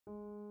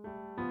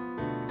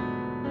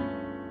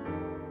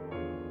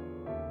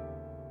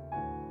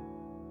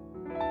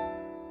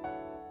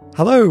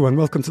Hello and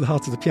welcome to the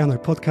Heart of the Piano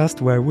podcast,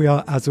 where we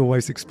are, as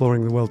always,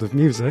 exploring the world of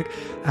music.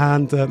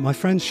 And my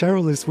friend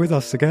Cheryl is with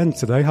us again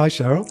today. Hi,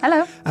 Cheryl.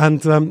 Hello.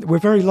 And we're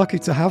very lucky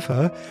to have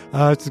her.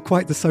 It's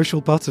quite the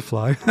social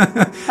butterfly.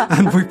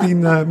 And we've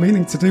been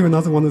meaning to do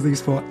another one of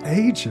these for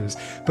ages,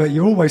 but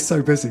you're always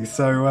so busy.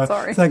 So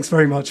thanks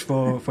very much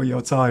for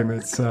your time.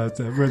 It's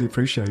really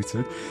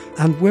appreciated.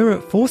 And we're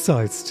at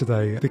Foresights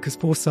today because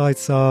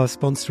Foresights are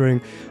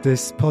sponsoring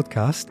this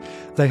podcast.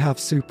 They have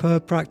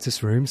superb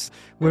practice rooms.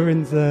 We're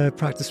in the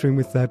practice room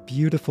with their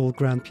beautiful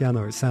grand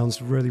piano. It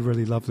sounds really,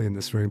 really lovely in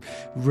this room.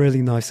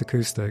 Really nice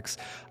acoustics.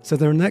 So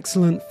they're an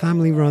excellent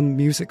family-run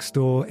music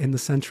store in the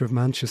centre of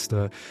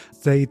Manchester.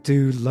 They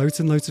do loads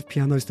and loads of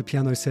pianos. The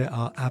pianos here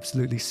are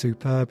absolutely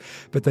superb,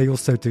 but they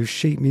also do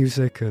sheet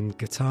music and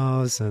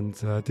guitars and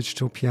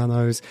digital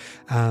pianos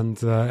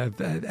and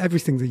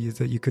everything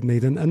that you could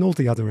need, and all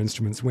the other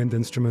instruments, wind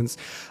instruments.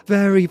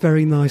 Very,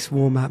 very nice,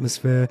 warm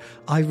atmosphere.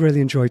 I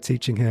really enjoy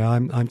teaching here.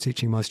 I'm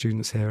teaching my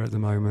students here at the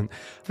moment.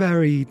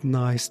 Very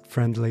nice,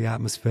 friendly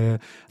atmosphere,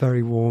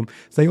 very warm.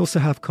 They also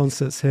have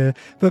concerts here,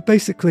 but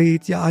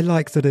basically, yeah, I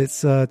like that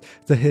it's the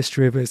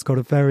history of it. It's got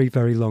a very,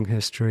 very long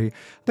history.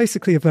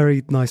 Basically, a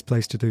very nice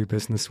place to do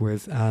business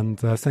with. And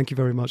thank you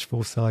very much,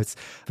 Foresights,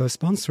 for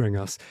sponsoring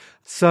us.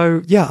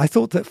 So, yeah, I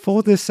thought that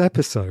for this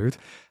episode,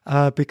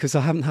 because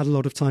I haven't had a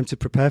lot of time to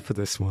prepare for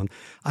this one,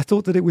 I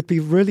thought that it would be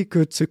really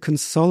good to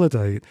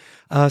consolidate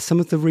some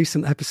of the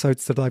recent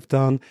episodes that I've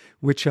done,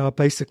 which are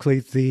basically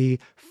the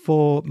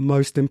 4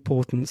 most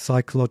important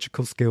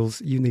psychological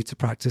skills you need to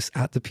practice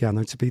at the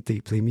piano to be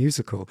deeply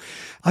musical.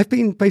 I've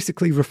been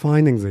basically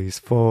refining these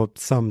for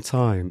some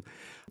time.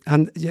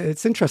 And yeah,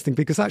 it's interesting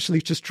because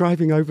actually just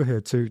driving over here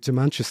to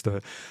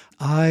Manchester,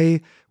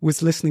 I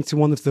was listening to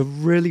one of the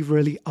really,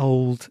 really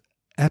old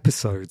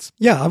episodes.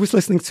 Yeah, I was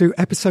listening to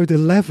episode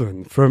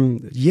 11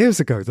 from years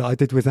ago that I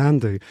did with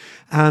Andy.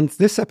 And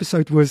this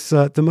episode was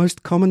the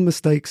most common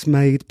mistakes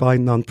made by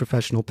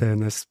non-professional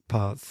pianists,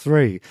 part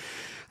 3.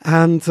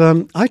 And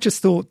I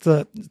just thought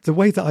that the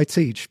way that I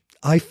teach,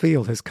 I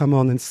feel, has come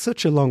on in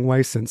such a long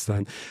way since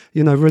then.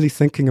 You know, really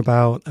thinking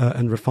about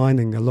and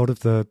refining a lot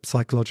of the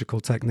psychological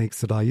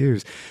techniques that I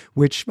use,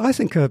 which I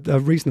think are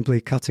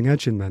reasonably cutting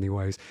edge in many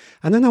ways.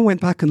 And then I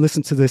went back and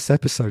listened to this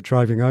episode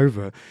driving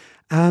over,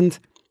 and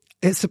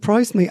it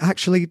surprised me,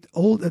 actually,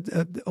 all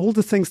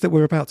the things that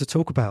we're about to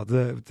talk about,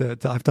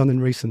 that I've done in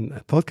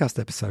recent podcast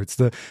episodes,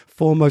 the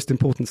 4 most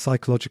important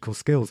psychological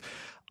skills,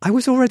 I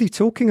was already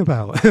talking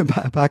about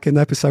back in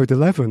episode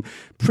 11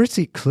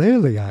 pretty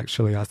clearly,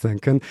 actually, I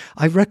think. And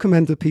I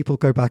recommend that people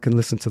go back and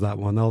listen to that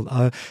one.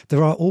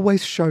 There are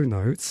always show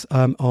notes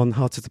on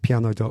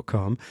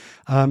heartofthepiano.com.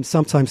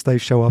 Sometimes they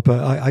show up.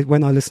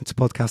 When I listen to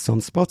podcasts on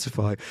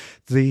Spotify,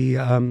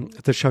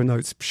 the show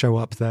notes show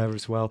up there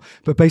as well.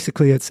 But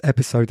basically, it's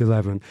episode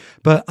 11.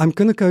 But I'm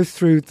going to go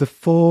through the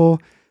 4,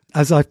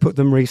 as I've put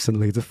them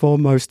recently, the 4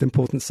 most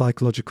important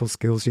psychological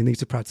skills you need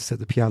to practice at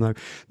the piano.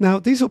 Now,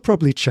 these will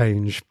probably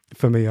change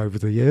for me over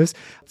the years.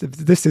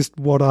 This is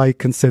what I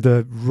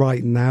consider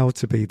right now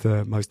to be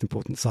the most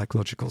important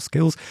psychological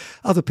skills.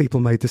 Other people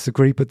may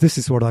disagree, but this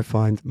is what I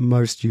find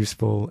most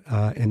useful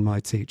in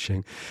my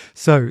teaching.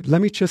 So let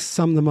me just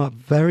sum them up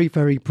very,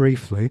 very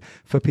briefly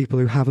for people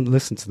who haven't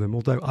listened to them,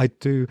 although I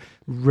do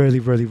really,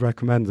 really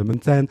recommend them.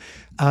 And then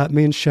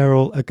me and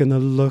Cheryl are going to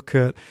look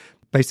at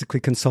basically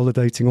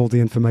consolidating all the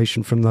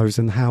information from those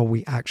and how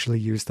we actually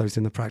use those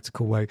in a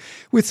practical way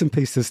with some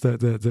pieces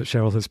that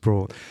Cheryl has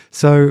brought.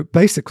 So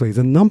basically,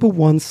 the number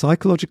 1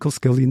 psychological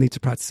skill you need to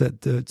practice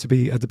to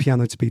be at the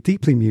piano to be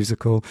deeply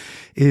musical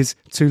is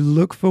to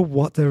look for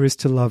what there is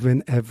to love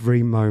in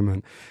every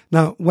moment.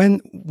 Now,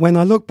 when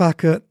I look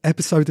back at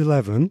episode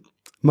 11,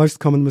 most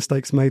common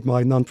mistakes made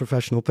by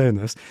non-professional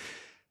pianists,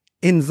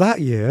 in that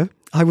year,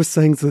 I was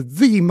saying that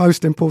the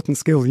most important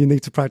skill you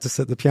need to practice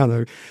at the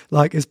piano,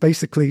 is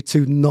basically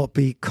to not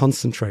be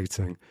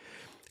concentrating.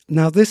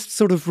 Now, this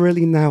sort of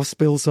really now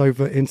spills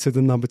over into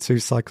the number 2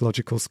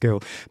 psychological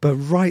skill. But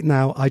right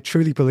now, I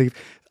truly believe,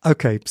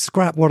 okay,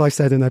 scrap what I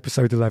said in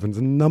episode 11.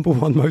 The number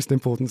 1 most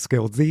important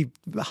skill, the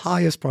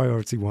highest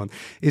priority one,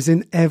 is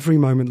in every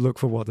moment look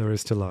for what there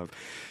is to love.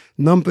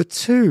 Number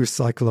 2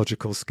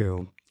 psychological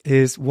skill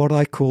is what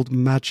I called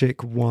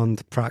magic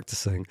wand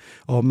practicing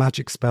or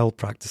magic spell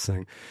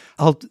practicing.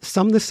 I'll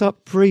sum this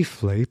up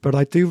briefly, but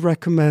I do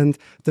recommend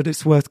that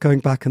it's worth going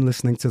back and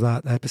listening to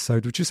that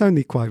episode, which is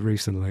only quite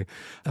recently.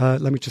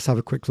 Let me just have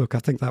a quick look. I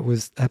think that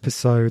was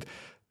episode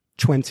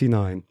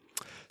 29.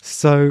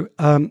 So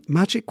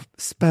magic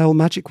spell,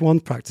 magic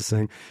wand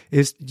practicing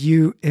is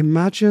you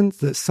imagine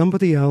that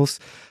somebody else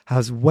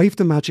has waved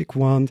a magic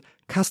wand,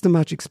 cast a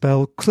magic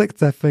spell, clicked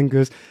their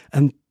fingers,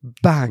 and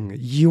bang,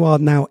 you are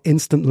now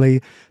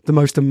instantly the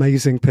most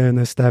amazing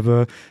pianist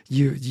ever.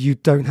 You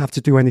don't have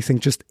to do anything,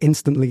 just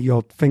instantly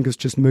your fingers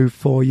just move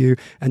for you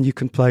and you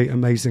can play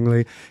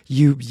amazingly.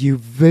 You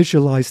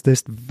visualize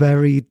this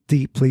very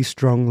deeply,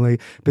 strongly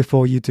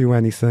before you do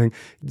anything.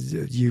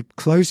 You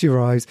close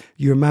your eyes,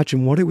 you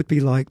imagine what it would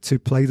be like to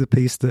play the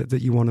piece that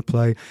you want to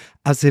play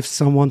as if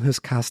someone has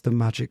cast a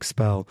magic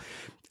spell.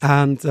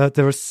 And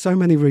there are so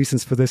many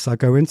reasons for this. I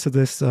go into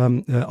this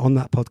on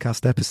that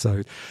podcast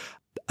episode.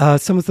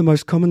 Some of the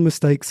most common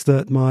mistakes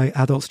that my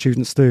adult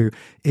students do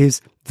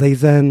is they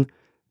then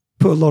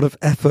put a lot of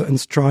effort and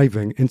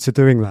striving into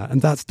doing that.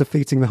 And that's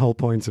defeating the whole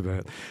point of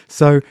it.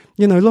 So,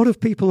 a lot of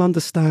people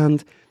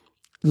understand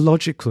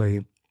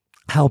logically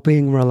how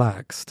being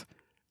relaxed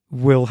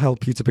will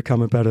help you to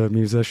become a better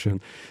musician.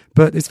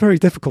 But it's very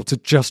difficult to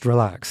just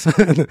relax.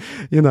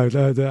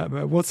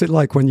 What's it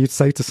like when you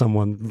say to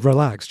someone,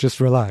 relax, just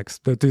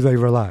relax? But do they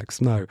relax?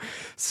 No.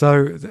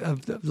 So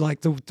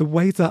the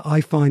way that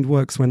I find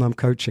works when I'm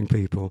coaching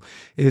people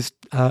is,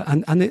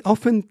 and it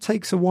often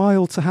takes a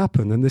while to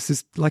happen. And this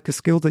is like a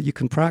skill that you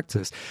can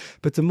practice.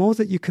 But the more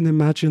that you can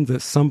imagine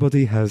that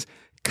somebody has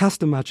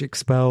cast a magic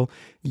spell,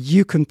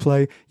 you can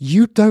play,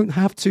 you don't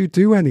have to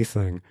do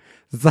anything.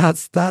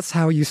 That's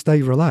how you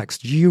stay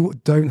relaxed. You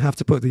don't have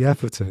to put the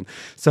effort in.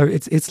 So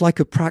it's like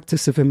a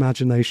practice of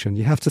imagination.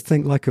 You have to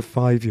think like a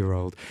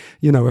 5-year-old.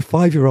 A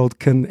 5-year-old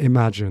can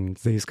imagine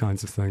these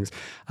kinds of things.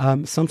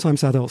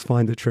 Sometimes adults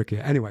find it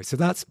trickier. Anyway, so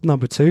that's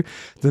number 2.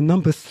 The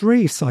number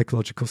 3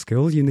 psychological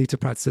skill you need to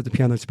practice at the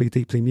piano to be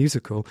deeply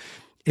musical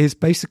is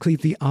basically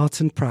the art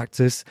and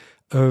practice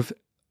of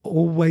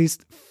always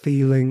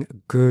feeling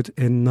good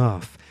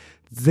enough.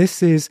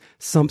 This is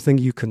something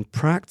you can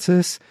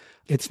practice.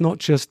 It's not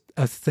just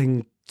a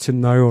thing to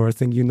know or a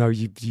thing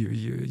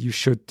you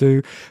should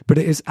do, but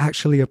it is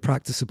actually a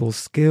practicable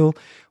skill.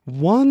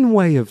 One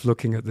way of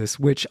looking at this,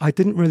 which I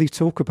didn't really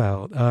talk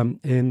about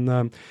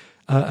and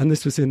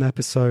this was in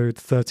episode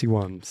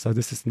 31. So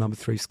this is number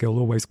 3 skill,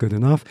 always good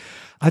enough.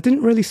 I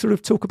didn't really sort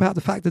of talk about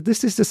the fact that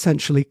this is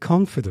essentially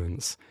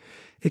confidence.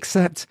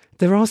 Except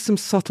there are some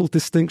subtle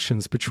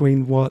distinctions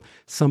between what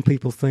some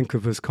people think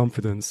of as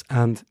confidence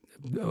and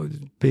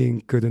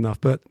being good enough.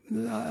 But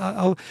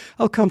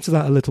I'll come to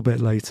that a little bit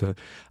later.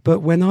 But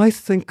when I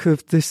think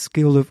of this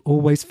skill of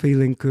always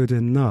feeling good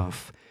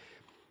enough,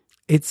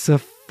 it's a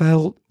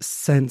felt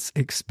sense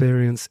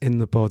experience in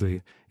the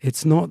body.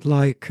 It's not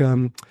like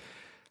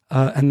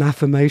an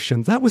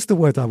affirmation. That was the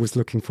word I was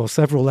looking for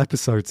several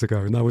episodes ago.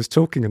 And I was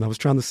talking and I was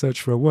trying to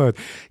search for a word.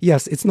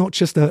 Yes, it's not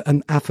just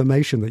an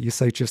affirmation that you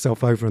say to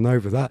yourself over and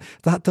over.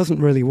 That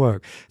doesn't really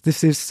work.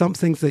 This is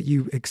something that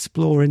you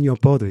explore in your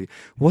body.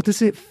 What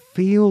does it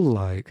feel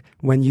like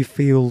when you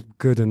feel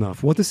good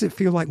enough? What does it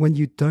feel like when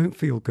you don't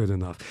feel good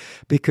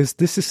enough? Because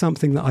this is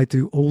something that I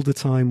do all the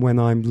time when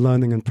I'm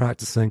learning and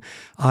practicing.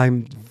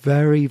 I'm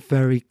very,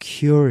 very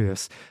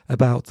curious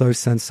about those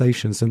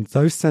sensations, and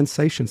those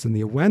sensations and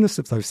the awareness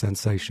of those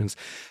sensations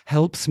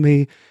helps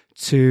me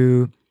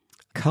to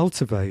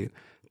cultivate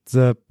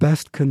the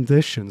best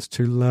conditions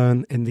to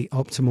learn in the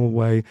optimal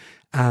way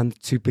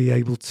and to be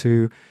able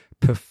to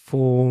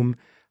perform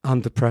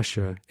under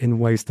pressure in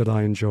ways that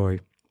I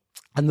enjoy.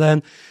 And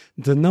then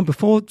the number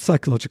 4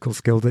 psychological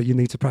skill that you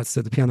need to practice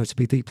at the piano to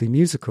be deeply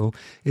musical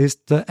is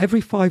that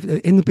every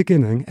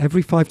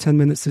 5-10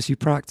 minutes as you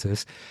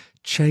practice,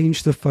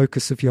 change the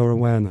focus of your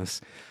awareness.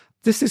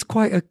 This is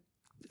quite a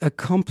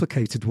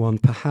complicated one,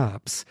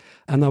 perhaps.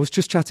 And I was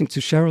just chatting to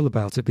Cheryl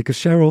about it because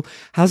Cheryl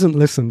hasn't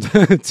listened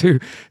to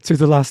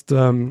the last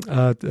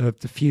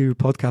few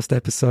podcast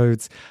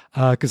episodes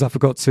because I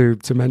forgot to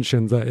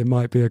mention that it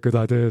might be a good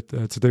idea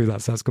to do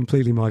that. So that's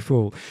completely my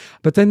fault.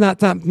 But then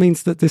that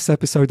means that this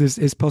episode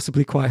is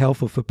possibly quite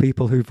helpful for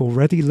people who've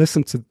already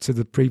listened to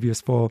the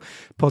previous 4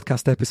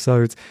 podcast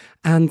episodes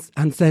and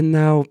then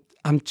now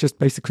I'm just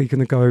basically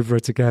going to go over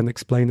it again,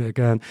 explain it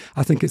again.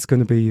 I think it's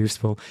going to be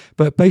useful.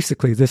 But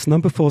basically, this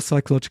number 4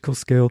 psychological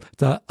skill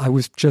that I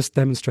was just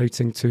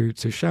demonstrating to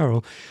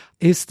Cheryl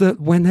is that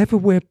whenever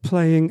we're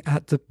playing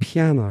at the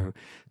piano,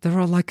 there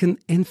are like an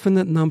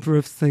infinite number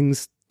of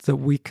things that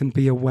we can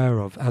be aware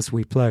of as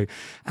we play,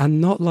 and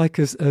not like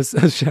as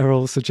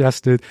Cheryl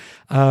suggested,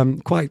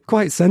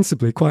 quite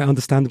sensibly, quite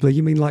understandably.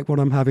 You mean like what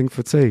I'm having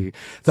for tea?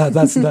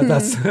 That's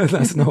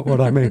not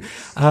what I mean.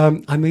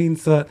 I mean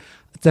that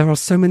there are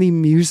so many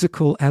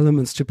musical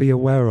elements to be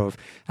aware of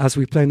as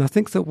we play. And I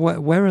think that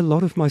where a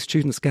lot of my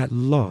students get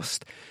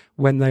lost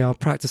when they are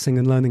practicing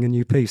and learning a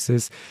new piece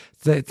is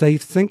that they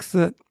think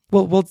that,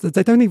 well,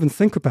 they don't even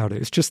think about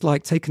it. It's just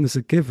like taken as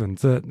a given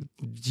that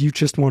you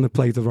just want to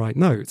play the right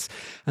notes.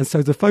 And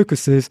so the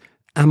focus is,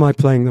 am I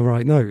playing the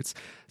right notes?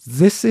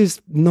 This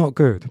is not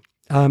good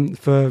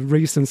for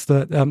reasons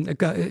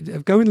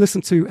that go and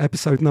listen to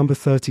episode number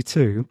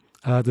 32.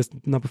 The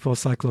number 4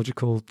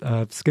 psychological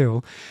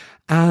skill,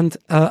 and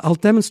I'll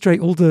demonstrate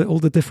all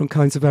the different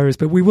kinds of areas,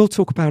 but we will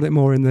talk about it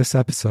more in this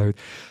episode.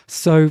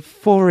 So,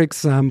 for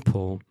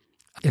example,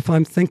 if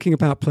I'm thinking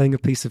about playing a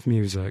piece of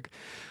music,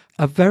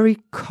 a very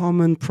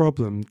common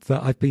problem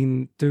that I've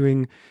been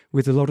doing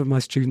with a lot of my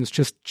students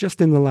just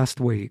in the last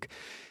week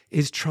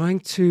is trying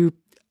to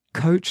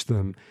coach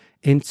them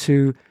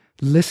into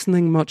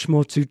listening much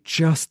more to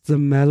just the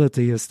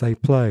melody as they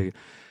play.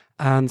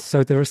 And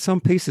so there are some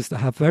pieces that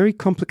have very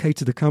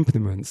complicated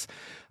accompaniments.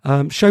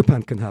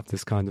 Chopin can have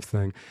this kind of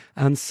thing.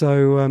 And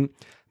so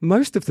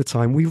most of the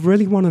time we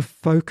really want to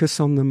focus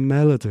on the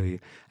melody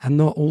and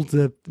not all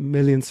the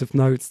millions of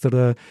notes that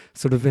are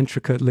sort of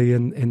intricately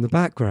in the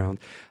background.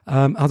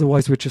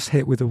 Otherwise, we're just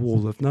hit with a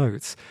wall of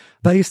notes.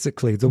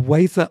 Basically, the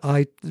way that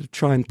I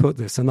try and put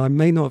this, and I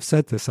may not have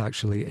said this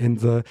actually in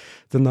the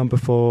number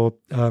 4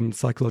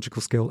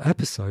 psychological skill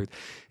episode,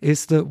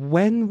 is that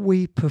when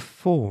we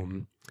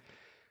perform,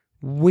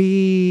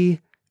 we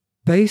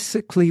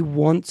basically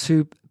want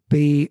to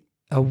be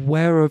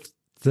aware of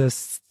the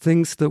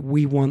things that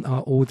we want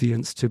our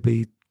audience to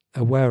be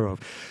aware of.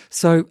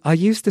 So I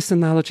use this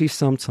analogy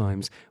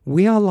sometimes.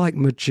 We are like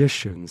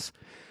magicians.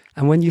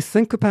 And when you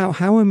think about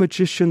how a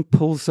magician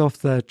pulls off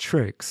their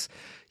tricks,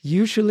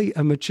 usually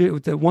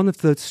one of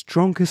the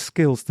strongest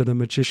skills that a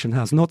magician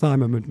has, not that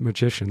I'm a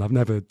magician, I've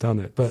never done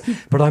it,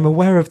 but I'm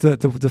aware of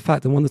the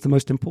fact that one of the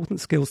most important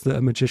skills that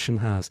a magician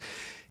has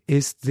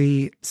is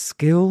the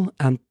skill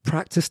and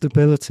practiced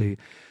ability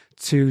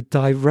to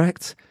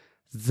direct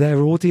their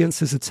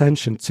audience's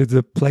attention to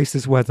the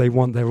places where they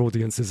want their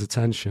audience's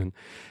attention,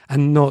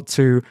 and not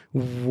to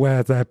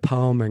where they're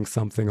palming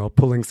something or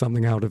pulling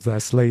something out of their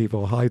sleeve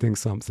or hiding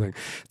something.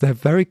 They're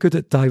very good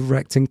at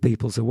directing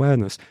people's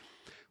awareness.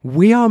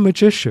 We are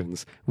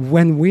magicians.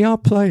 When we are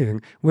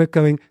playing, we're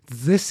going,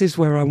 this is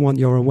where I want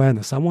your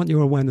awareness. I want your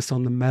awareness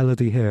on the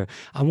melody here.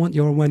 I want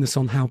your awareness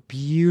on how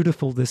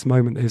beautiful this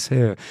moment is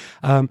here.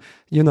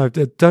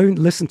 Don't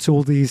listen to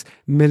all these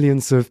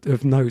millions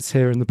of notes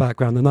here in the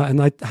background.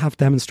 And I have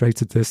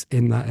demonstrated this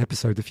in that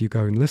episode if you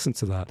go and listen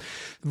to that.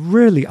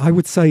 Really, I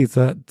would say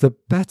that the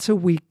better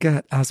we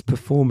get as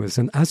performers,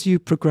 and as you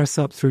progress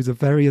up through the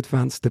very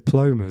advanced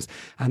diplomas,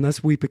 and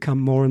as we become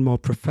more and more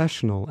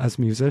professional as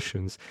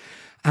musicians,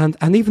 and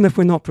even if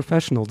we're not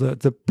professional,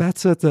 the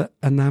better that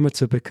an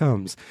amateur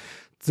becomes,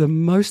 the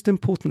most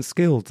important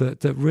skill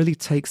that really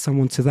takes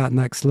someone to that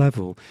next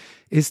level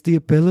is the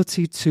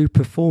ability to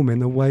perform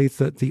in a way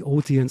that the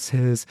audience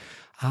hears,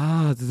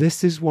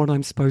 this is what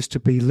I'm supposed to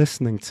be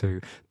listening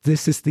to.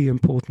 This is the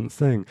important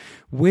thing.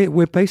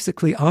 We're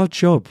basically, our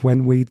job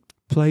when we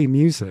play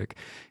music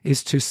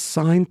is to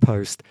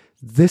signpost,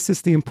 this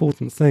is the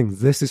important thing.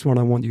 This is what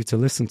I want you to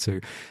listen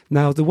to.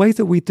 Now, the way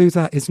that we do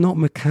that is not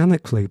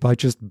mechanically by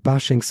just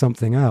bashing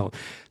something out.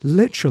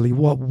 Literally,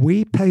 what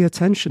we pay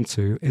attention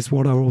to is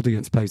what our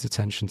audience pays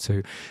attention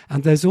to.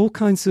 And there's all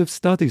kinds of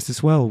studies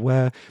as well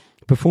where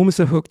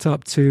performers are hooked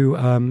up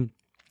to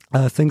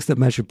things that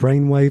measure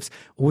brain waves.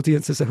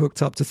 Audiences are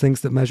hooked up to things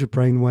that measure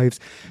brain waves.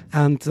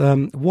 And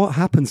what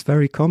happens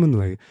very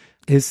commonly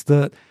is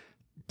that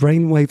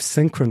brain waves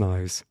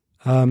synchronize.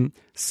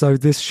 So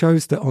this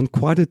shows that on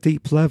quite a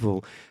deep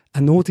level,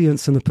 an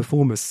audience and a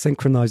performer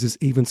synchronizes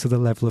even to the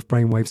level of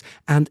brainwaves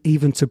and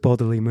even to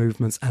bodily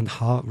movements and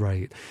heart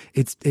rate.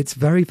 It's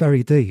very,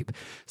 very deep.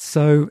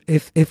 So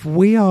if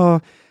we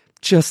are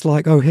just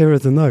like, here are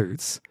the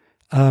notes,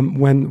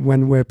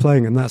 when we're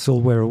playing and that's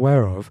all we're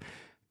aware of,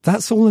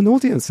 that's all an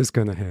audience is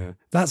going to hear.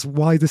 That's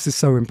why this is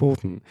so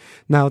important.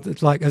 Now,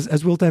 like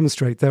as we'll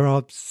demonstrate, there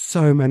are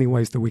so many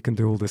ways that we can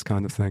do all this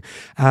kind of thing.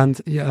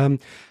 And,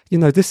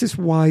 this is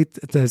why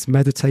there's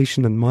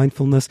meditation and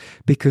mindfulness,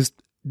 because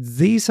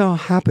these are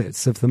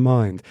habits of the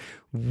mind.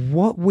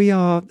 What we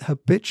are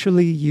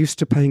habitually used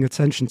to paying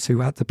attention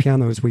to at the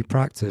piano as we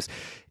practice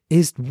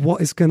is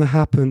what is going to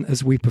happen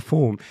as we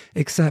perform,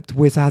 except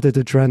with added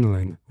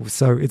adrenaline.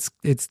 So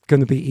it's going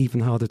to be even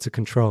harder to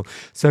control.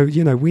 So,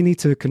 we need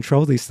to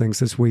control these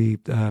things as we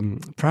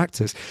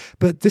practice.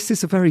 But this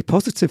is a very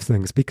positive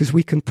thing because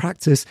we can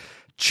practice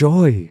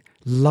joy,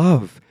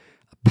 love,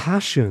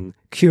 passion,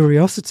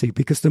 curiosity,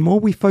 because the more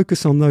we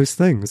focus on those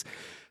things,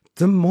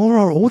 the more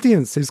our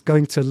audience is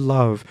going to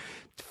love,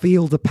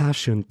 feel the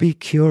passion, be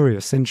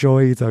curious,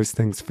 enjoy those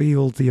things,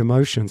 feel the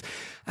emotions.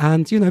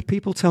 And,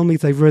 people tell me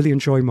they really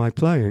enjoy my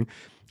playing.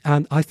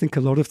 And I think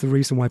a lot of the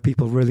reason why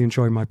people really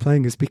enjoy my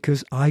playing is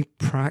because I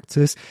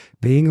practice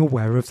being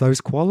aware of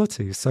those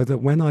qualities so that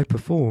when I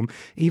perform,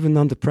 even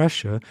under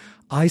pressure,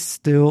 I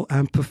still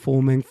am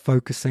performing,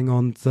 focusing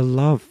on the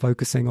love,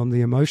 focusing on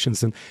the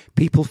emotions, and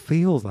people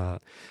feel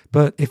that.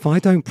 But if I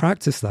don't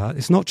practice that,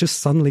 it's not just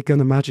suddenly going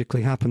to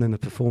magically happen in a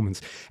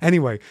performance.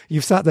 Anyway,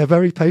 you've sat there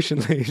very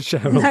patiently,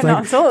 Cheryl. No,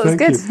 not at all.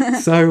 It was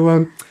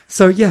good.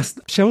 So yes,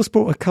 Cheryl's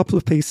brought a couple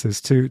of pieces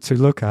to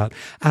look at,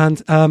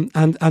 and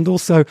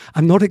also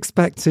I'm not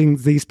expecting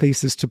these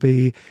pieces to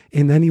be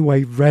in any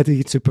way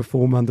ready to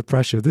perform under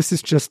pressure. This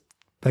is just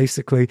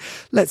basically,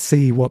 let's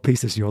see what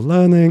pieces you're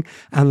learning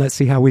and let's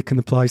see how we can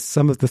apply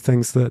some of the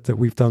things that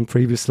we've done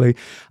previously.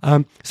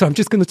 So I'm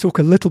just going to talk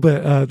a little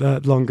bit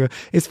longer.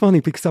 It's funny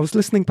because I was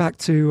listening back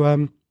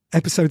to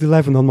episode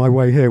 11 on my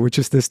way here, which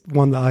is this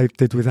one that I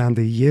did with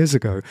Andy years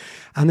ago.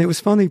 And it was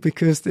funny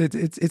because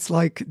it's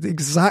like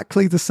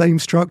exactly the same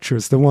structure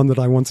as the one that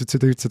I wanted to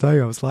do today.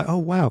 I was like, oh,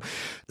 wow.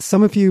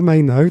 Some of you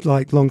may know,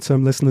 like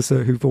long-term listeners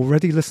who've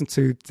already listened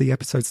to the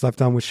episodes that I've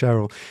done with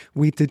Cheryl,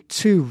 we did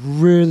 2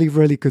 really,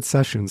 really good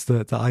sessions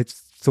that I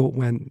thought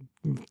went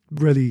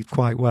really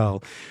quite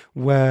well,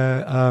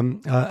 where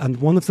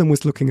and one of them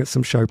was looking at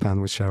some Chopin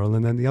with Cheryl,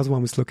 and then the other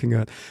one was looking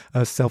at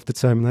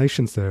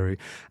self-determination theory,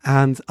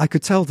 and I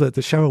could tell that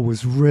the Cheryl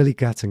was really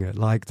getting it,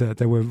 like that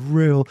there were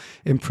real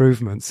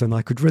improvements, and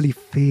I could really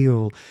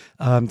feel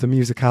the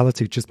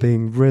musicality just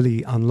being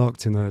really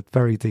unlocked in a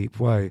very deep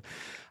way.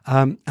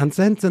 And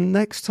then the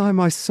next time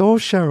I saw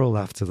Cheryl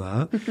after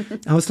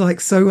that, I was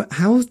like, so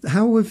how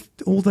have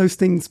all those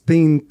things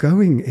been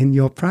going in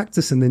your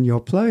practice and in your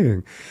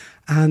playing?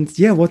 And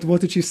yeah, what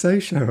did you say,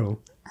 Cheryl?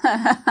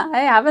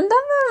 I haven't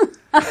done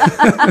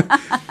them.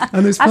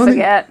 And it's funny.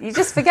 I forget. You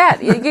just forget.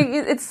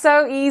 It's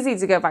so easy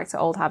to go back to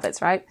old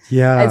habits, right?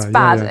 Yeah. It's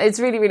bad. Yeah. It's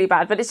really, really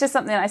bad. But it's just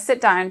something I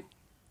sit down.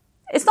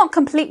 It's not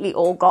completely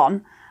all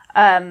gone.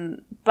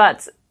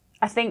 But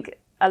I think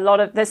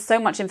there's so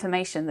much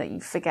information that you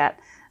forget.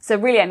 So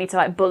really I need to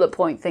like bullet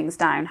point things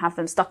down, have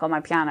them stuck on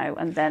my piano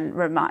and then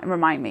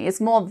remind me. It's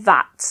more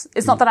that.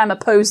 It's not that I'm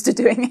opposed to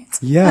doing it.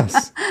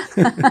 Yes.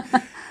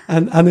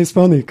 And it's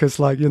funny because,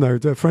 like, you know,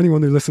 for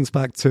anyone who listens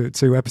back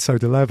to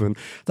episode 11,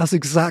 that's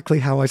exactly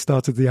how I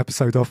started the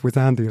episode off with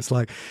Andy. It's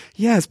like,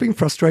 yeah, it's been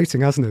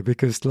frustrating, hasn't it?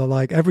 Because,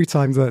 like, every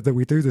time that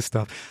we do this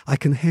stuff, I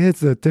can hear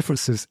the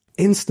differences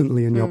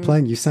instantly in your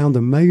playing. You sound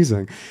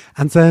amazing.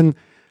 And then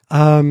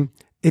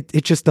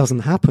it just doesn't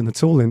happen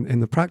at all in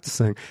the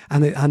practicing.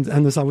 And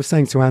as I was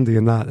saying to Andy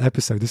in that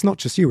episode, it's not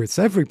just you, it's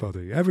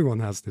everybody. Everyone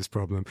has this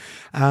problem.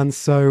 And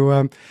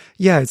so,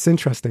 yeah, it's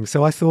interesting.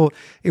 So I thought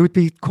it would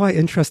be quite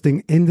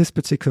interesting in this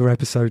particular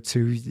episode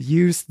to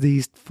use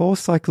these 4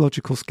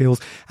 psychological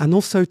skills and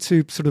also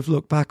to sort of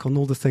look back on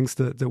all the things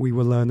that we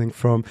were learning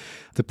from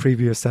the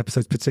previous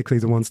episodes, particularly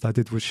the ones that I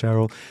did with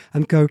Cheryl,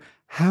 and go,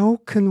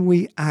 how can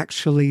we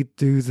actually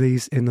do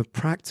these in a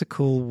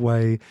practical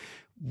way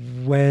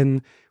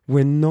when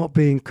we're not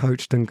being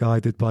coached and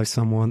guided by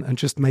someone, and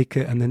just make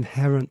it an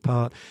inherent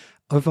part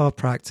of our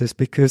practice?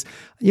 Because,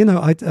 you know,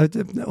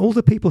 all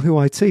the people who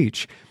I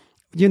teach,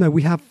 you know,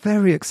 we have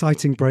very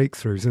exciting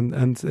breakthroughs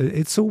and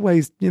it's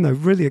always, you know,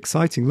 really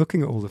exciting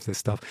looking at all of this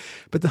stuff.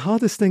 But the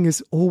hardest thing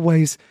is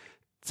always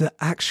the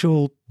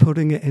actual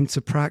putting it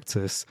into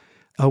practice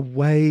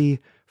away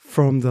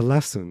from the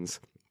lessons.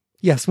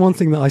 Yes, one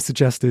thing that I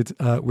suggested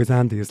with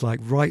Andy is like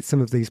write some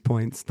of these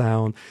points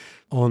down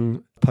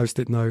on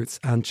Post-it notes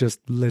and just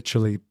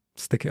literally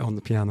stick it on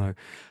the piano.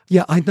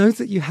 Yeah, I know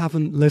that you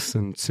haven't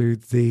listened to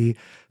the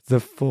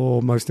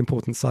 4 most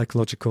important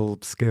psychological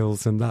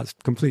skills, and that's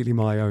completely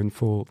my own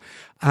fault.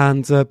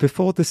 And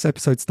before this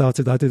episode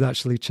started, I did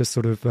actually just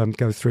sort of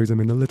go through them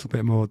in a little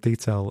bit more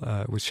detail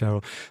with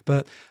Cheryl.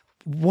 But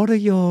what are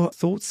your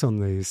thoughts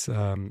on these?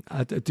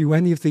 Do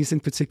any of these in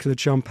particular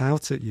jump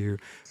out at you?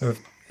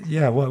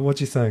 Yeah, what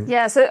do you think?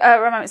 Yeah, so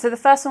remember, so the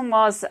first one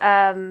was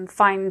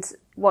find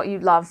what you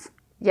love.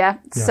 Yeah,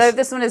 yes. So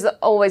this one is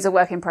always a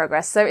work in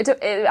progress. So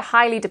it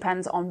highly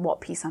depends on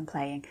what piece I'm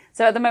playing.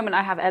 So at the moment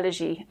I have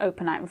Elegy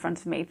open out in front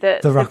of me. The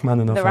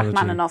Rachmaninoff. The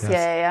Rachmaninoff, yes.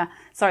 Yeah.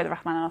 Sorry, the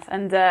Rachmaninoff.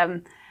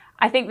 And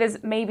I think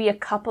there's maybe a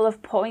couple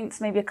of points,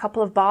 maybe a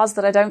couple of bars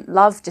that I don't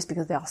love just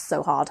because they are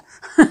so hard.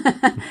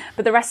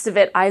 But the rest of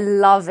it, I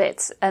love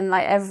it. And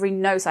like every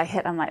note I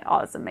hit, I'm like, oh,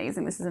 it's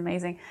amazing. This is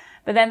amazing.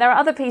 But then there are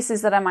other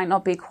pieces that I might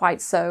not be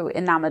quite so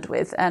enamored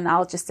with. And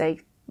I'll just say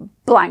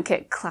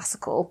blanket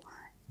classical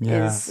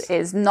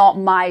is not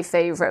my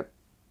favorite,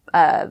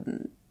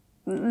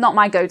 not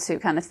my go-to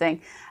kind of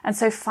thing. And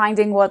so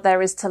finding what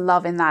there is to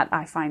love in that,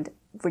 I find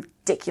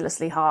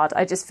ridiculously hard.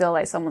 I just feel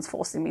like someone's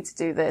forcing me to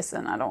do this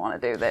and I don't want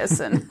to do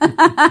this. And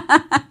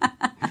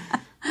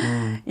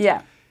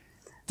yeah.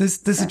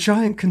 There's a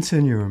giant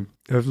continuum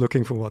of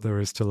looking for what there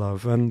is to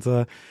love. And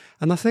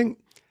I think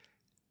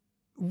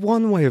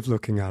one way of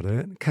looking at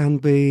it can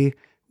be,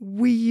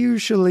 we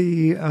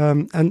usually,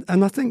 and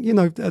I think, you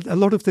know, a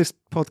lot of this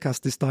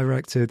podcast is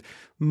directed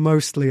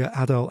mostly at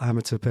adult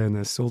amateur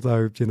pianists,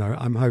 although, you know,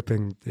 I'm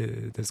hoping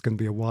there's going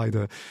to be a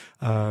wider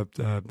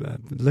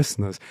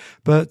listeners.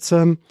 But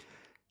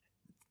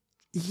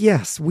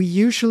yes, we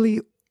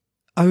usually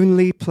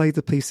only play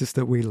the pieces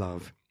that we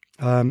love,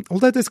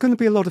 although there's going to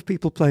be a lot of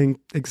people playing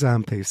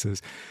exam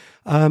pieces.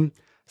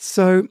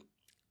 So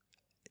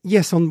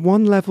yes, on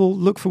one level,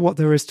 look for what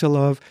there is to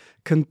love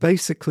can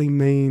basically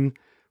mean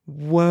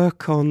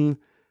work on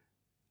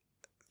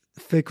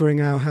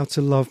figuring out how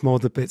to love more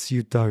the bits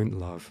you don't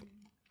love.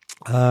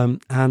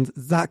 And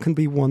that can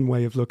be one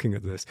way of looking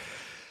at this.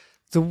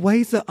 The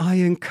way that I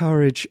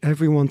encourage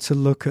everyone to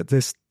look at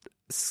this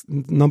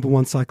number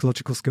 1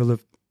 psychological skill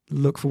of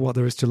look for what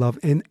there is to love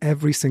in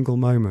every single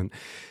moment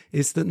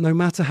is that no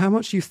matter how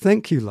much you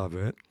think you love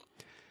it,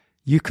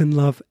 you can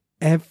love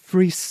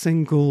every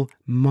single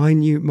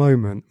minute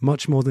moment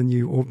much more than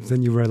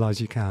you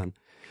realize you can.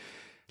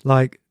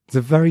 Like, the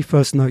very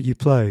first note you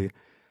play,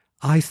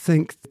 I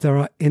think there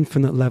are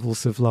infinite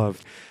levels of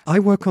love. I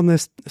work on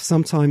this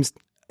sometimes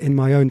in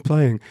my own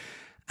playing.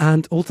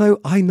 And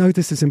although I know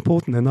this is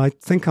important and I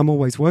think I'm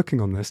always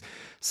working on this,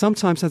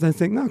 sometimes I then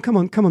think, no, come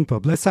on,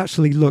 Bob, let's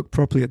actually look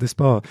properly at this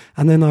bar.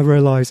 And then I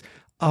realize,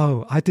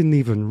 oh, I didn't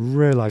even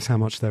realize how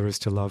much there is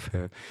to love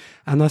here.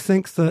 And I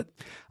think that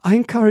I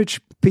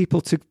encourage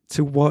people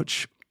to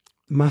watch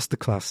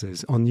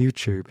masterclasses on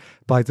YouTube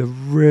by the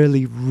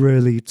really,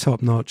 really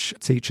top-notch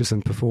teachers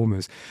and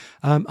performers.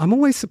 I'm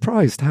always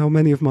surprised how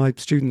many of my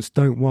students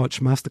don't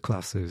watch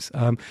masterclasses.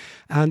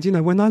 And, you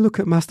know, when I look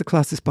at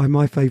masterclasses by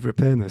my favorite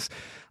pianists,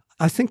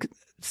 I think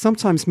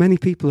sometimes many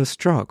people are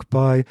struck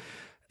by,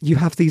 you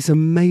have these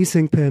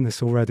amazing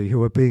pianists already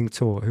who are being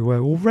taught, who are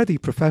already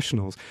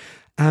professionals,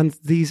 and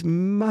these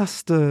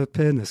master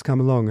pianists come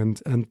along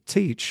and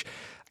teach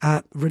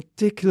at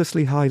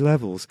ridiculously high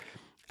levels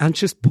and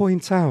just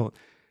point out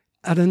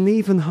at an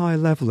even higher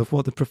level of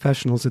what the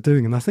professionals are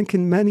doing. And I think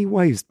in many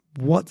ways,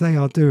 what they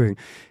are doing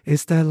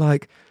is they're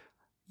like,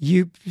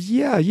 you're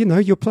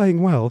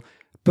playing well,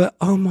 but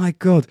oh my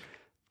God,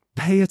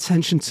 pay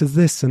attention to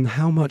this and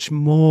how much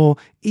more,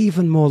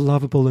 even more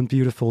lovable and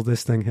beautiful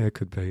this thing here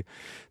could be.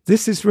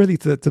 This is really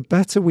the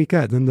better we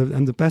get and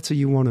the better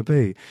you want to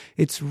be.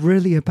 It's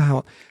really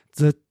about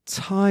the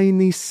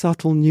tiny,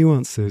 subtle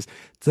nuances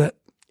that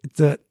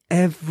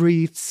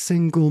every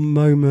single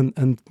moment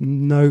and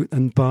note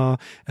and bar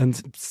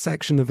and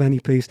section of any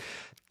piece,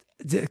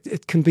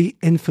 it can be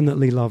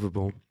infinitely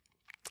lovable.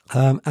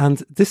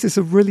 And this is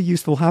a really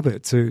useful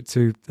habit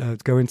to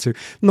go into.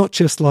 Not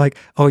just like,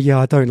 oh yeah,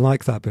 I don't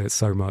like that bit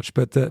so much,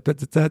 but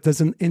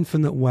there's an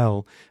infinite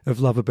well of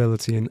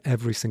lovability in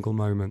every single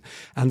moment.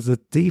 And the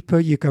deeper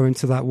you go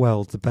into that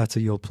well, the better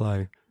you'll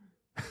play.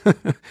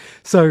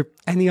 So,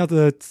 any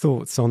other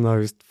thoughts on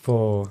those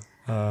four?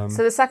 So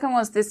the second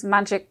was this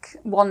magic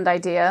wand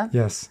idea.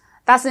 Yes.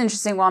 That's an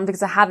interesting one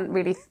because I hadn't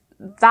really...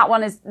 That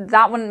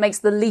one makes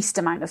the least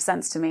amount of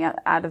sense to me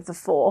out of the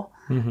four.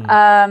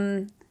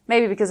 Mm-hmm.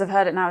 Maybe because I've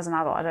heard it now as an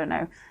adult, I don't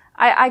know.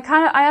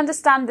 I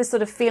understand this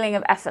sort of feeling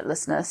of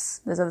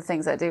effortlessness. There's other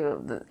things I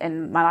do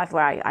in my life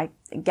where I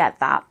get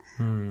that.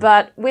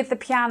 But with the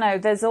piano,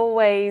 there's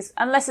always,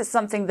 unless it's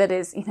something that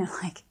is, you know,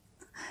 like,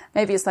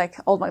 maybe it's like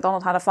Old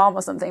MacDonald Had a Farm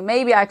or something.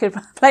 Maybe I could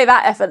play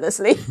that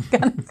effortlessly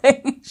kind of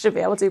thing. Should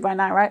be able to by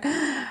now,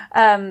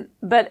 right?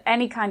 But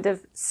any kind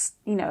of,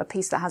 you know, a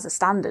piece that has a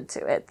standard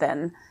to it,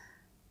 then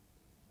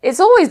there's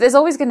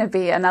always going to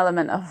be an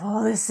element of,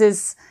 oh, this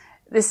is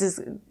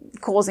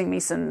causing me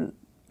some,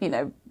 you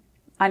know,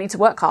 I need to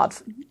work hard.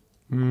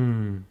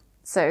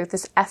 So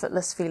this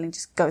effortless feeling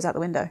just goes out the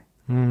window.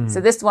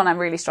 So this one I'm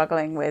really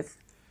struggling with,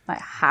 like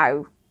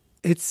how.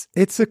 It's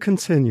a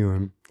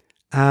continuum.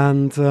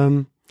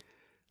 And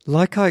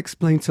like I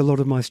explained to a lot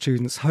of my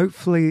students,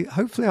 hopefully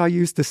I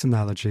used this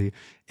analogy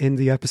in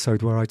the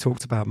episode where I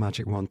talked about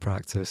Magic Wand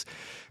practice.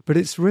 But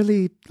it's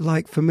really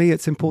like, for me,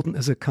 it's important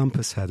as a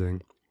compass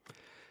heading.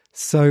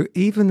 So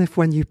even if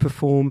when you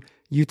perform,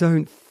 you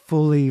don't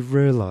fully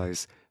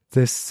realize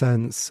this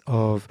sense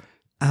of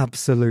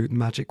absolute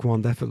magic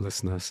wand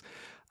effortlessness,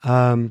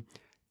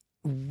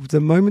 the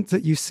moment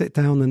that you sit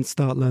down and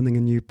start learning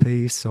a new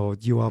piece or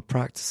you are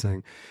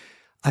practicing,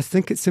 I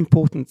think it's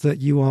important that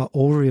you are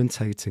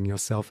orientating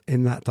yourself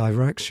in that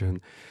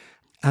direction.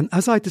 And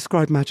as I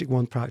describe magic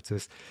wand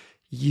practice,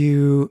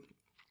 you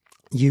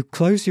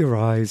close your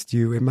eyes,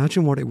 you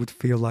imagine what it would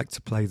feel like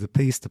to play the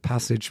piece, the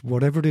passage,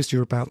 whatever it is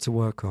you're about to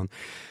work on.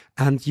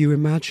 And you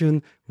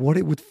imagine what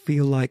it would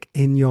feel like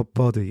in your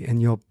body,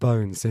 in your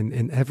bones,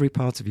 in every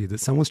part of you, that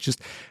someone's just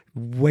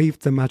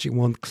waved the magic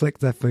wand, clicked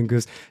their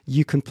fingers,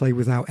 you can play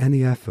without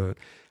any effort.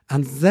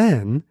 And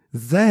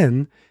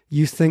then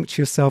you think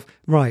to yourself,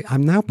 right,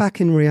 I'm now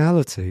back in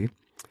reality.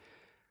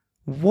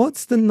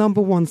 What's the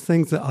number one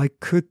thing that I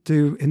could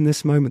do in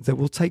this moment that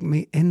will take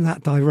me in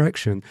that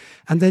direction?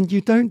 And then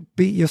you don't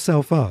beat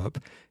yourself up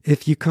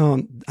if you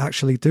can't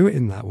actually do it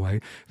in that way.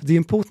 The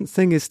important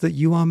thing is that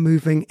you are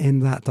moving in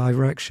that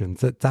direction,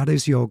 that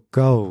is your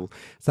goal.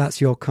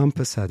 That's your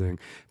compass heading.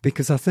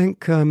 Because I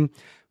think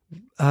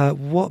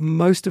what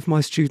most of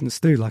my students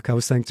do, like I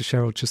was saying to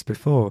Cheryl just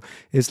before,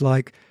 is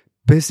like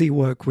busy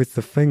work with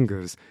the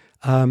fingers.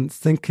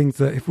 Thinking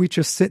that if we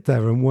just sit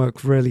there and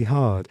work really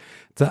hard,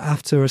 that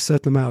after a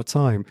certain amount of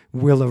time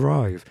we'll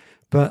arrive.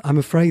 But I'm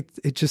afraid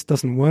it just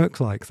doesn't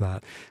work like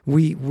that.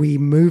 We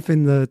move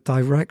in the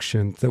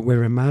direction that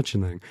we're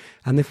imagining.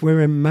 And if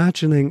we're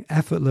imagining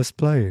effortless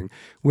playing,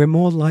 we're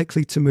more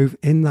likely to move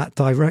in that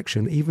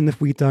direction, even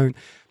if we don't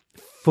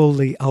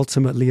fully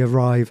ultimately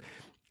arrive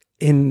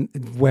in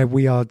where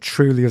we are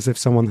truly as if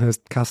someone has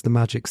cast a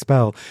magic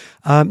spell.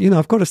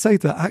 I've got to say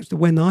that actually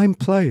when I'm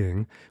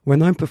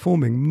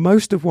performing,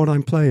 most of what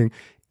I'm playing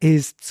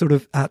is sort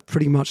of at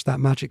pretty much that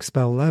magic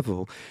spell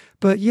level.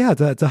 But yeah,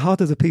 the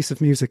harder the piece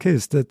of music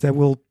is, that there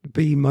will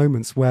be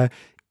moments where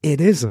it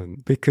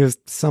isn't, because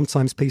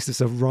sometimes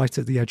pieces are right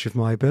at the edge of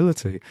my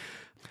ability.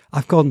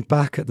 I've gone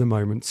back at the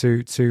moment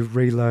to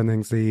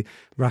relearning the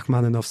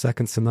Rachmaninoff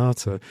Second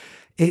Sonata.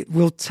 It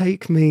will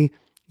take me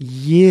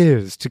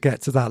years to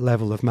get to that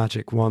level of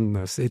magic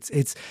wandness.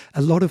 It's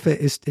a lot of it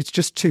is, it's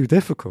just too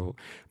difficult.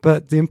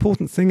 But the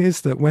important thing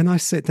is that when I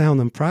sit down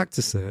and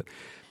practice it,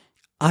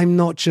 I'm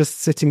not just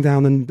sitting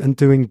down and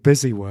doing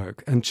busy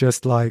work and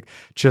just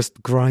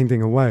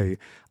grinding away.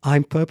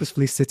 I'm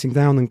purposefully sitting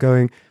down and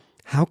going,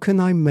 how can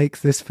I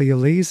make this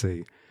feel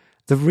easy?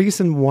 The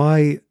reason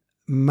why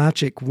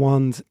Magic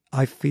Wand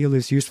I feel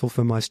is useful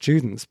for my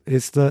students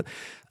is that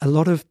a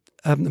lot of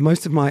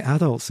most of my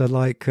adults are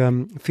like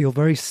feel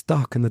very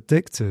stuck and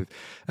addicted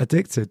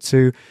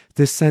to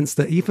this sense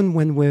that even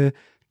when we're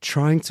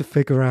trying to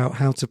figure out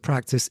how to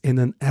practice in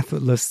an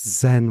effortless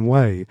Zen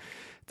way,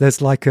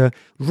 there's like a,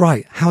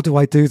 right, how do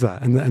I do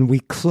that? And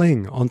we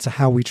cling onto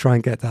how we try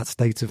and get that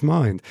state of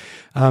mind.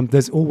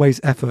 There's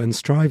always effort and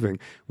striving.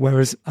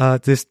 Whereas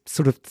this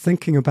sort of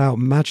thinking about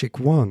Magic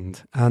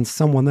Wand and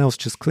someone else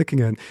just clicking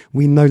it,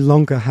 we no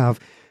longer have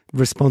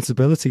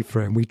responsibility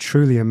for it. And we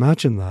truly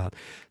imagine that.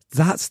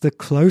 That's the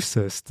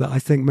closest that I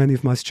think many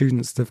of my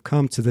students have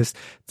come to this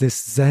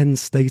Zen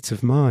state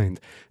of mind,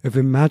 of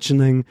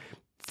imagining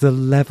the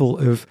level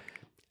of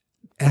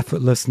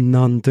effortless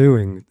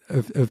non-doing,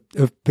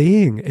 of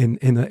being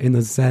in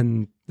a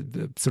Zen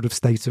sort of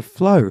state of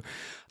flow.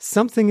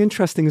 Something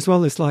interesting as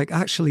well is like,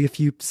 actually, if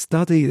you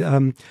study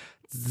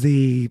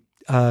the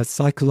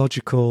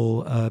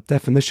psychological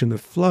definition of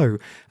flow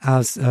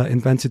as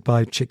invented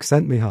by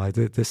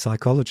Csikszentmihalyi, the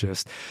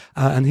psychologist,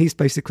 and he's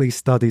basically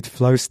studied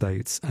flow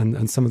states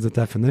and some of the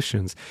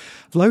definitions.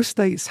 Flow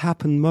states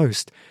happen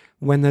most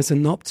when there's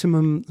an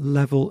optimum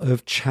level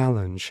of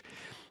challenge.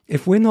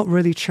 If we're not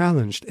really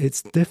challenged,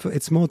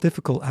 it's more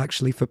difficult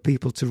actually for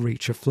people to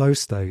reach a flow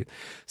state.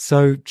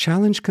 So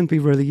challenge can be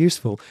really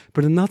useful.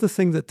 But another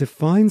thing that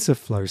defines a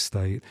flow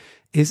state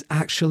is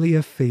actually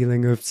a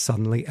feeling of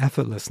suddenly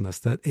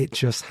effortlessness, that it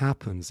just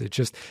happens.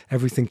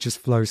 Everything just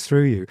flows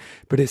through you.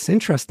 But it's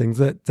interesting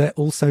that there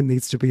also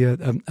needs to be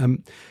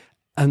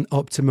an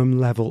optimum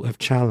level of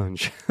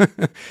challenge.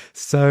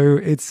 So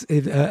it's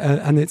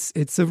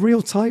a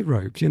real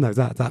tightrope,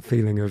 that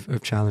feeling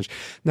of challenge.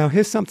 Now,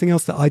 here's something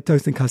else that I don't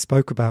think I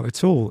spoke about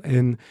at all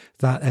in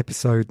that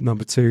episode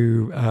number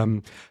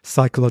 2,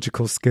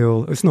 psychological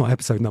skill. It's not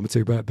episode number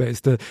 2, but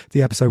it's the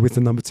episode with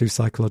the number 2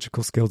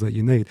 psychological skill that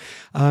you need.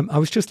 I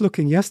was just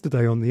looking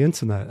yesterday on the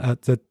internet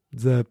at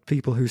the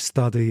people who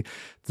study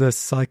the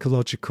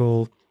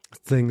psychological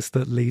things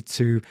that lead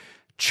to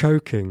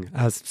choking,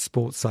 as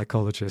sports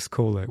psychologists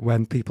call it,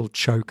 when people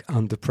choke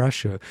under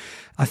pressure.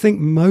 I think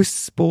most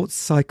sports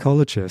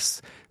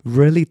psychologists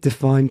really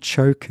define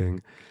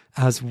choking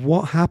as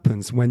what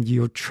happens when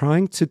you're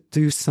trying to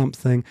do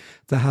something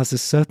that has a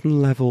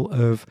certain level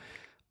of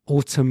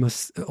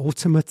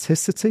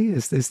automaticity.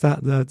 Is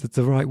that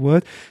the right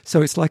word?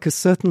 So it's like a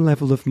certain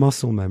level of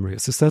muscle memory.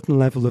 It's a certain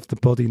level of the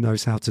body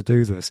knows how to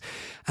do this.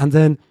 And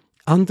then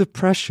under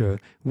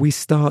pressure, we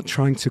start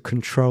trying to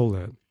control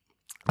it.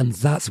 And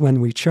that's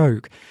when we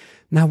choke.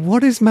 Now,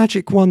 what is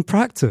Magic Wand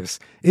practice?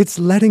 It's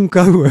letting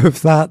go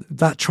of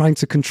that trying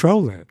to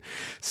control it.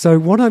 So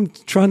what I'm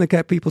trying to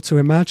get people to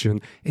imagine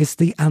is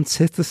the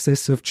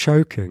antithesis of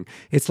choking.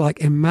 It's like,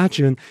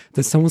 imagine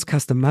that someone's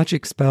cast a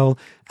magic spell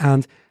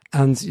and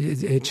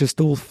it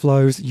just all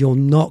flows. You're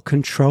not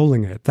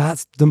controlling it.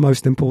 That's the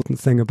most important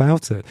thing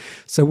about it.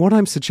 So what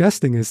I'm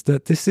suggesting is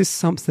that this is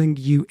something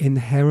you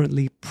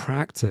inherently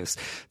practice,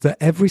 that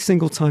every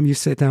single time you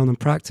sit down and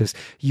practice,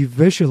 you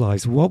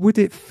visualize, what would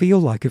it feel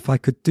like if I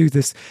could do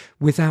this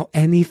without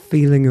any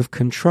feeling of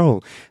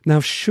control? Now,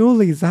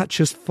 surely that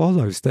just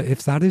follows that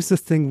if that is the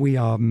thing we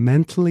are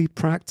mentally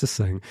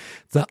practicing,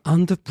 that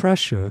under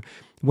pressure,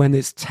 when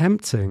it's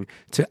tempting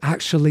to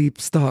actually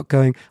start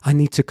going, I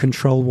need to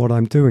control what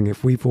I'm doing.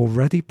 If we've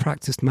already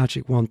practiced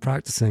Magic Wand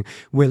practicing,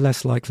 we're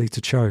less likely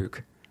to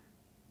choke.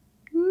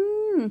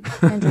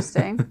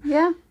 Interesting.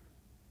 Yeah,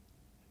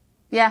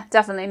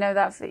 definitely.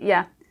 No,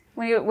 yeah.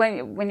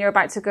 When you're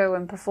about to go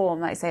and perform,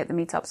 like say at the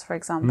meetups, for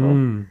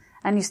example,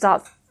 and you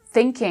start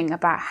thinking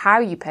about how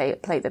you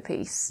play the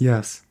piece.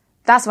 Yes.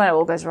 That's when it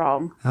all goes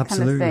wrong.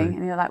 Absolutely. Kind of thing.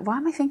 And you're like, why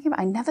am I thinking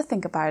about it? I never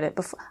think about it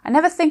before. I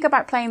never think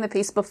about playing the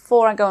piece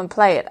before I go and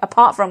play it,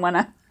 apart from when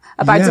I'm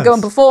about to go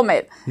and perform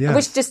it,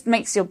 which just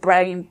makes your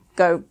brain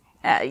go,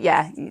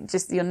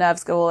 your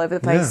nerves go all over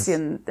the place. Yes.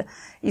 And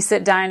you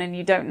sit down and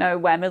you don't know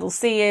where middle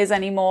C is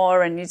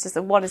anymore. And you just,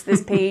 what is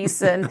this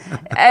piece? And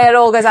it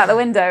all goes out the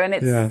window. And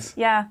it's,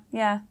 yeah.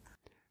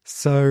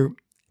 So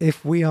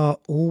if we are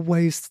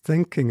always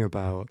thinking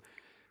about,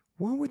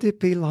 what would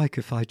it be like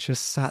if I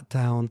just sat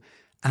down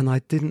and I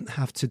didn't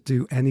have to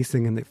do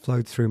anything and it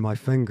flowed through my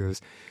fingers,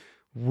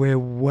 we're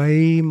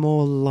way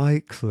more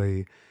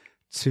likely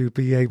to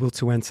be able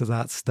to enter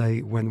that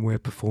state when we're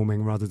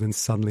performing rather than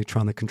suddenly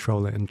trying to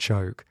control it and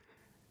choke.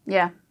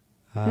 Yeah.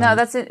 No,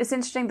 it's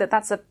interesting that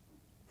to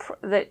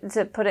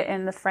put it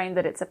in the frame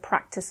that it's a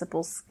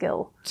practicable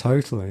skill.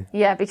 Totally.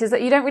 Yeah, because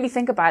you don't really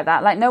think about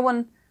that. Like no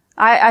one,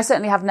 I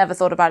certainly have never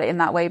thought about it in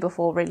that way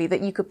before, really,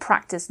 that you could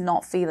practice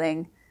not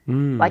feeling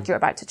like you're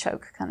about to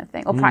choke, kind of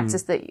thing, or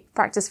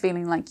practice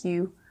feeling like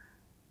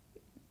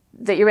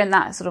that you're in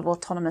that sort of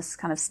autonomous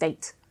kind of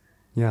state.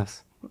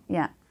 Yes.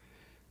 Yeah.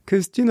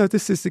 Because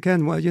this is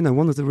again,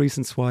 one of the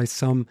reasons why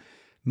some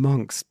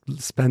monks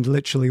spend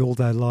literally all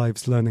their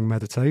lives learning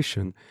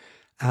meditation,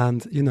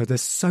 and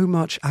there's so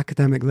much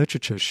academic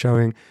literature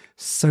showing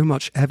so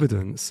much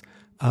evidence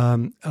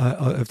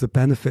of the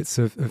benefits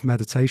of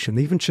meditation,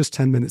 even just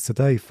 10 minutes a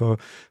day for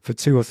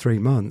 2 or 3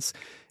 months,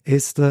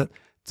 is that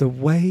the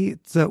way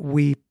that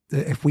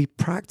if we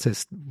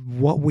practice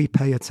what we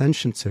pay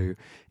attention to,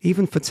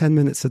 even for 10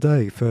 minutes a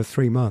day for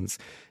 3 months,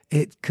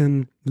 it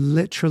can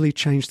literally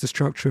change the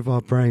structure of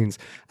our brains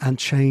and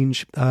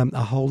change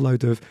a whole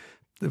load of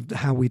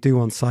how we do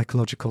on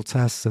psychological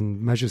tests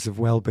and measures of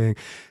well-being.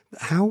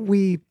 How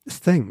we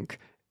think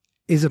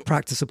is a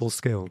practicable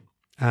skill.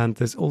 And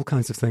there's all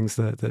kinds of things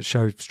that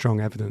show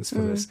strong evidence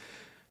for this.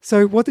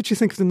 So what did you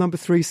think of the number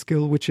 3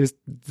 skill, which is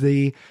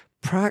the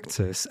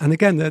practice? And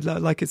again,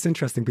 like, it's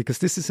interesting because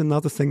this is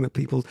another thing that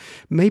people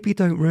maybe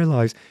don't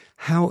realize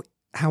how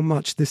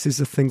much this is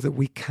a thing that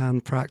we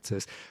can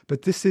practice.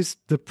 But this is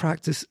the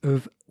practice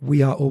of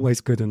we are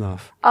always good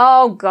enough.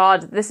 Oh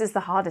God, this is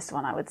the hardest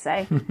one, I would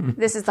say.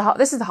 This is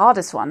the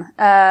hardest one.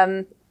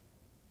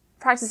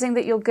 Practicing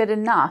that you're good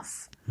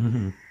enough.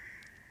 Mm-hmm.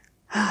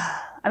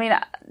 I mean,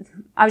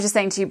 I was just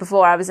saying to you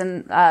before, I was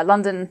in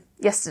London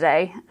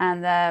yesterday,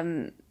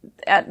 and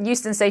at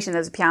Euston Station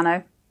there's a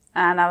piano,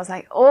 and I was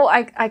like,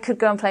 I could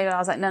go and play it. And I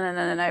was like,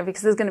 no,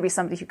 because there's going to be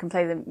somebody who can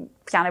play the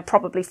piano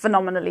probably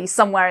phenomenally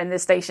somewhere in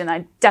this station.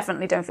 I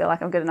definitely don't feel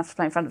like I'm good enough to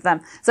play in front of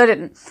them. So I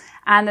didn't.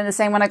 And then the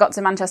same when I got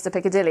to Manchester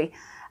Piccadilly.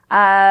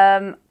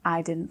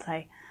 I didn't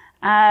play.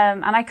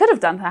 And I could have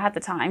done, I had the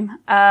time.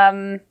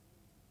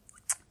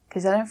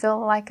 Because I don't feel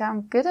like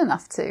I'm good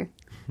enough to.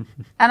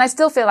 And I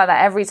still feel like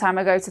that every time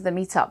I go to the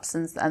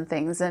meetups and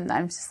things, and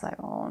I'm just like,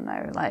 oh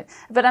no,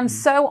 but I'm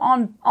so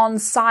on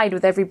side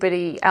with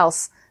everybody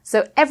else.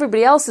 So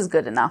everybody else is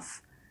good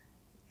enough,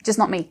 just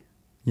not me.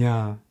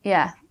 Yeah.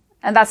 Yeah.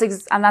 And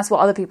that's what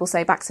other people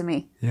say back to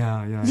me.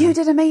 Yeah. You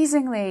did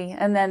amazingly.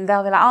 And then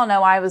they'll be like, oh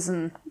no, I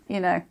wasn't,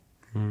 Yeah.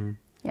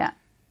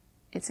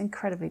 It's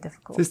incredibly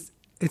difficult.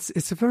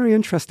 It's a very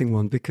interesting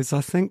one, because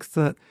I think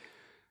that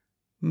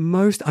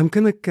I'm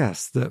going to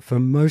guess that for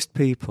most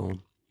people,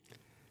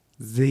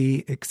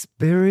 the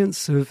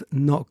experience of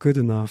not good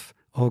enough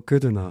or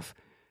good enough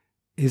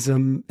is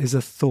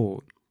a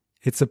thought.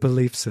 It's a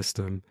belief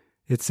system.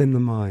 It's in the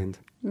mind.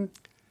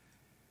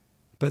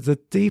 But the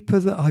deeper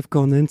that I've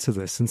gone into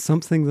this, and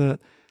something that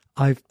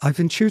I've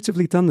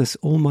intuitively done this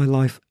all my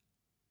life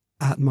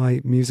at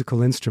my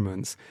musical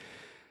instruments,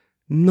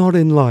 not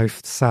in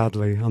life,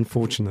 sadly,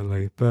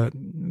 unfortunately, but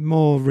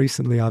more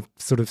recently I've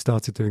sort of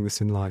started doing this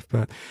in life.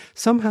 But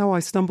somehow I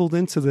stumbled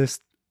into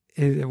this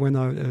when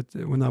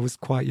I was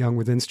quite young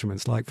with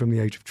instruments, like from the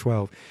age of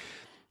 12,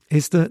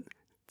 is that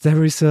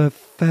there is a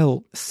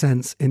felt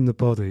sense in the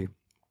body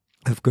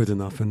of good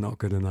enough and not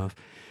good enough.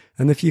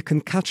 And if you can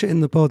catch it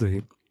in the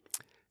body,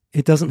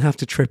 it doesn't have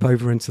to trip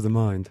over into the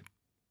mind.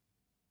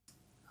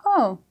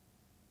 Oh.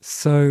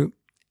 So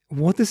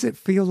what does it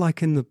feel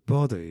like in the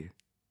body,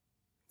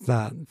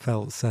 that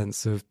felt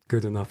sense of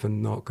good enough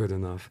and not good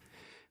enough?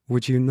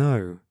 Would you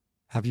know?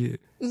 Have you?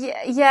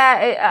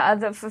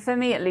 Yeah. For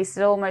me, at least,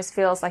 it almost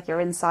feels like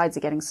your insides are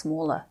getting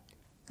smaller.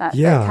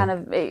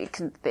 Everything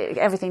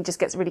just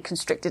gets really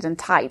constricted and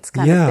tight,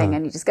 kind of thing,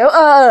 and you just go,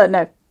 oh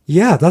no.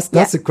 Yeah,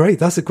 that's a great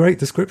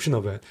description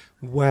of it.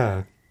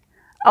 Where?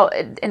 Oh,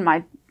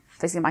 in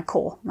basically my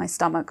core, my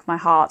stomach, my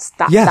heart.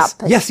 Yes.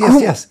 All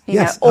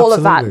absolutely.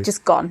 of that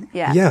just gone.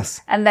 Yeah.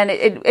 Yes. And then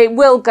it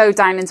will go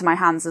down into my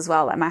hands as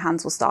well. Like my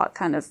hands will start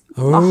kind of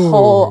my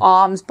whole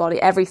arms, body,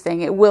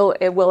 everything. It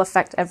will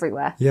affect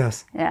everywhere.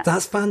 Yes. Yeah.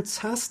 That's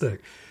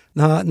fantastic.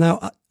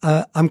 Now,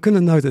 I'm going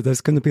to know that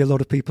there's going to be a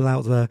lot of people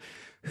out there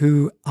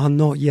who are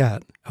not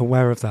yet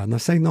aware of that. And I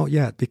say not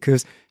yet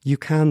because you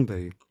can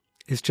be.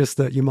 It's just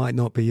that you might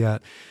not be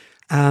yet.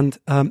 And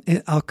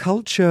our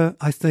culture,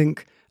 I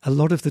think, a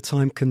lot of the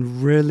time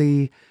can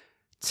really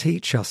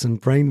teach us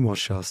and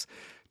brainwash us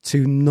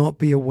to not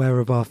be aware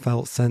of our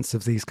felt sense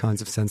of these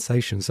kinds of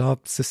sensations. Our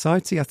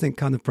society, I think,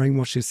 kind of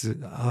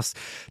brainwashes us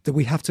that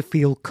we have to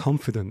feel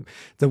confident,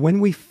 that when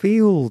we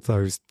feel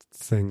those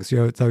things,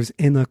 those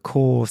inner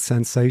core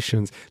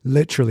sensations,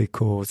 literally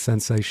core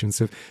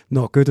sensations of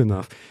not good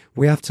enough,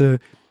 we have to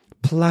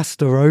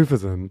plaster over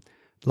them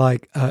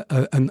like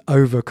an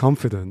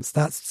overconfidence.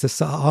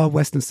 That's our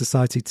Western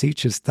society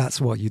teaches.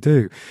 That's what you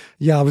do.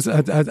 Yeah,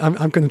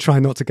 I'm going to try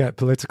not to get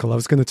political. I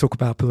was going to talk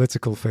about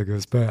political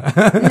figures, but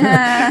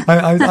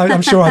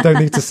I'm sure I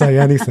don't need to say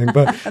anything.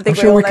 But I'm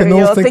sure we can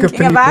all think of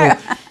people.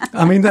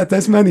 I mean,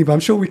 there's many, but I'm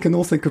sure we can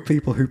all think of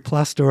people who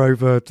plaster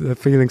over the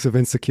feelings of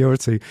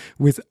insecurity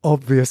with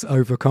obvious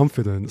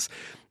overconfidence.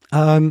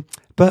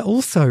 But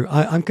also,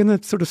 I'm going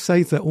to sort of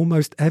say that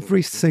almost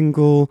every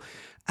single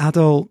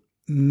adult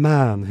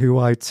man who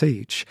I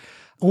teach,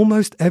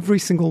 almost every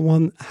single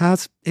one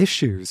has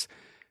issues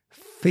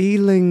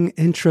feeling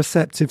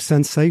interoceptive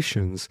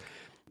sensations,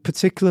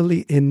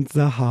 particularly in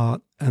the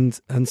heart and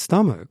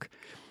stomach,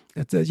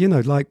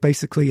 like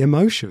basically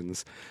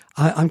emotions.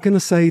 I'm going to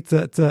say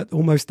that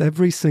almost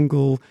every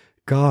single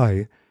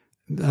guy,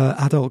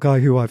 adult guy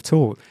who I've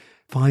taught,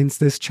 finds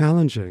this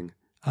challenging.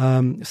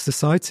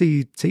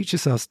 Society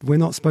teaches us we're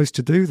not supposed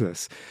to do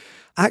this.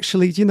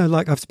 Actually,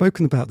 like I've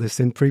spoken about this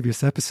in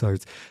previous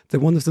episodes, that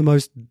one of the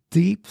most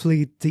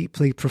deeply,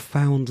 deeply,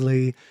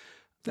 profoundly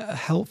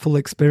helpful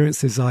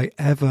experiences I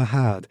ever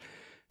had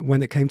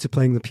when it came to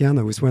playing the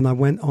piano was when I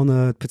went on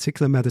a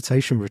particular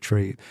meditation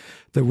retreat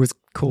that was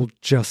called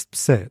Just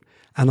Sit.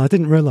 And I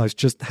didn't realize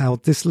just how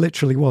this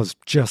literally was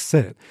just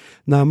sit.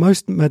 Now,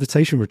 most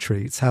meditation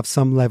retreats have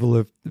some level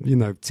of,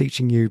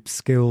 teaching you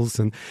skills.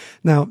 And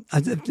now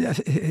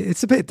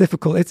it's a bit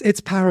difficult. It's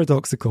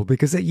paradoxical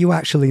because you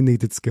actually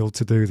needed skill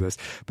to do this.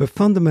 But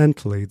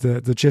fundamentally,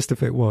 the gist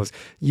of it was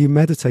you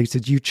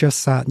meditated, you just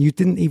sat, and you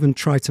didn't even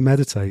try to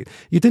meditate.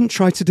 You didn't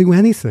try to do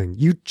anything.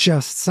 You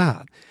just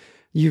sat.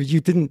 You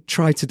didn't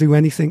try to do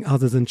anything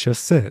other than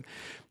just sit.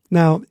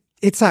 Now,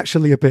 it's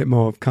actually a bit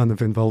more kind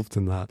of involved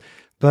than that.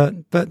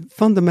 But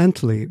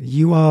fundamentally,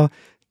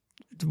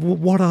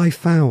 what I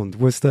found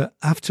was that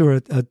after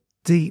a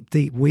deep,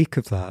 deep week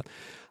of that,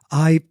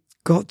 I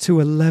got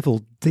to a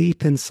level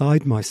deep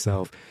inside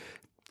myself.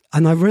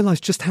 And I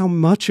realized just how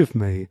much of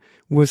me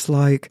was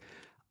like,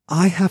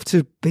 I have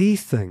to be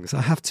things.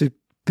 I have to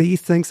be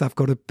things. I've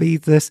got to be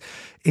this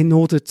in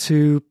order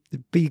to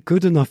be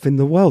good enough in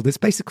the world. It's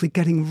basically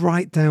getting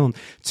right down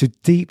to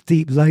deep,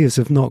 deep layers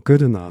of not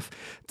good enough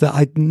that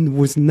I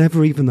was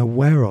never even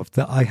aware of,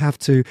 that I have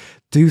to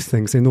do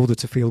things in order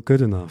to feel good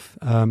enough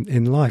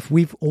in life.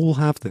 We all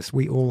have this.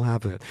 We all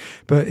have it.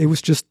 But it was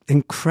just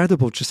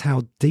incredible just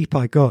how deep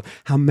I got,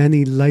 how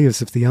many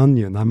layers of the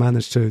onion I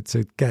managed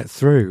to get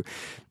through.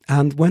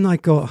 And when I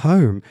got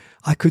home,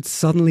 I could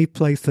suddenly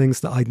play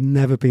things that I'd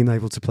never been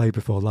able to play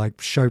before,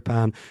 like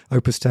Chopin,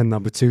 Opus 10 No.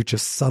 2,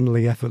 just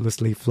suddenly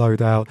effortlessly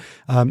flowed out.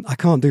 I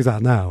can't do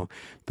that now.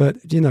 But,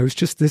 it's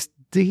just this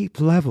deep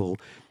level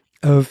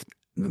of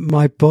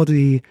my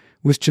body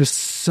was just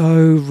so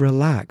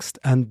relaxed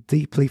and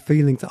deeply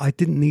feeling that I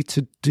didn't need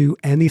to do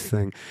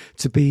anything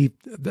to be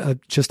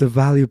just a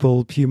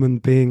valuable human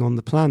being on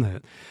the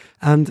planet.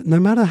 And no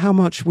matter how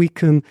much we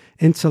can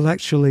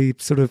intellectually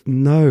sort of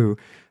know,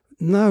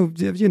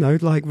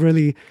 like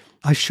really,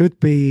 I should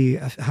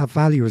have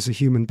value as a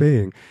human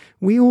being.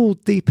 We all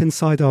deep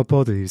inside our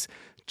bodies,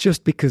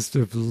 just because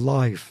of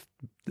life,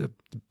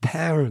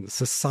 parents,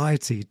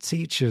 society,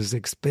 teachers,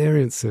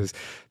 experiences,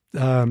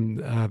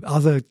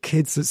 other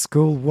kids at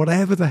school,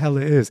 whatever the hell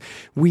it is,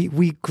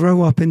 we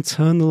grow up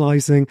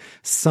internalizing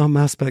some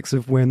aspects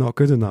of we're not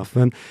good enough.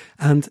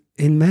 And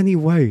in many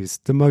ways,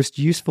 the most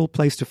useful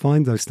place to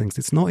find those things,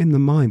 it's not in the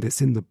mind,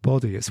 it's in the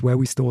body. It's where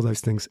we store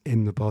those things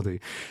in the body.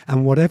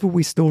 And whatever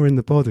we store in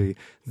the body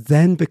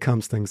then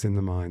becomes things in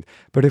the mind.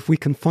 But if we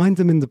can find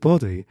them in the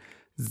body,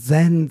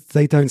 then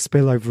they don't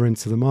spill over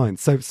into the mind.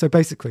 So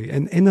basically,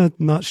 in a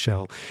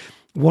nutshell,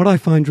 what I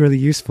find really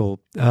useful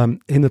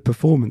in a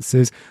performance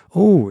is,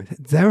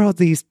 there are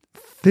these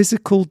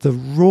the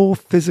raw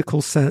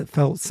physical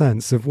felt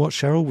sense of what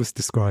Cheryl was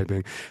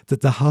describing,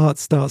 that the heart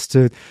starts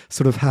to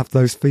sort of have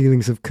those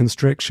feelings of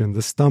constriction,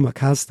 the stomach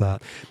has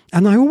that.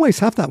 And I always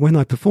have that when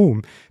I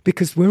perform,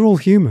 because we're all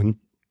human.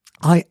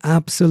 I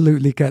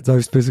absolutely get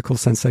those physical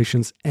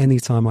sensations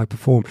anytime I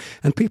perform.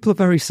 And people are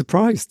very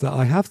surprised that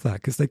I have that,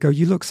 because they go,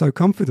 you look so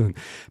confident.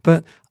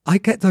 But I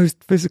get those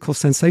physical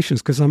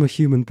sensations because I'm a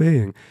human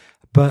being.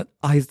 But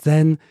I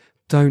then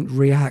don't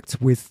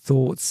react with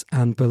thoughts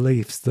and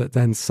beliefs that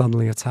then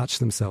suddenly attach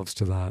themselves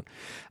to that.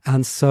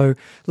 And so,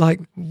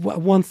 like,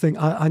 one thing,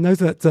 I know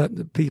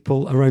that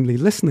people are only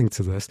listening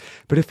to this,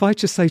 but if I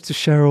just say to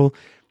Cheryl,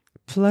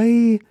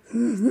 play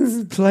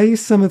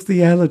some of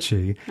the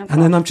elegy,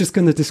 and then I'm just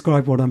going to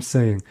describe what I'm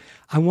saying.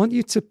 I want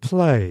you to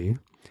play,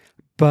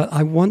 but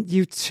I want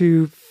you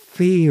to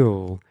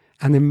feel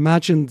and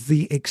imagine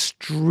the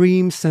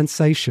extreme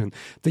sensation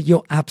that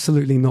you're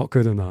absolutely not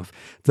good enough,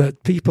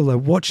 that people are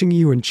watching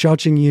you and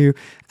judging you,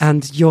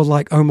 and you're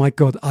like, oh my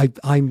God,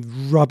 I'm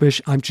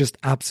rubbish, I'm just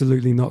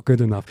absolutely not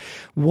good enough.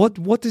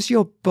 What does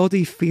your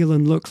body feel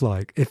and look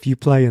like if you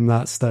play in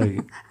that state?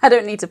 I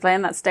don't need to play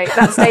in that state.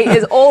 That state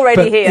is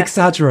already here.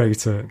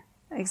 Exaggerate it.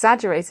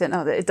 Exaggerate it?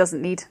 No, it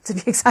doesn't need to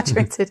be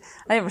exaggerated.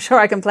 I'm not sure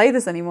I can play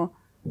this anymore.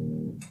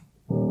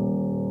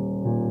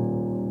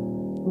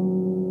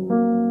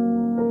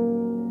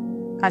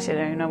 Actually, I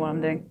don't even know what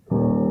I'm doing.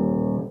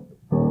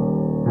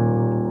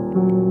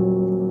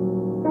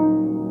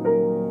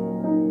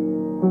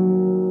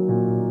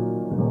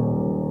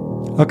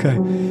 Okay,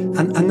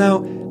 and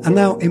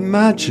now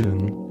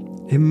imagine.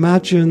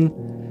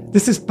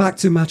 This is back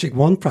to Magic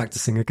Wand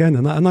practicing again,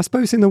 and I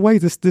suppose in a way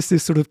this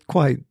is sort of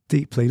quite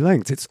deeply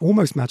linked. It's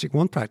almost Magic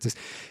Wand practice.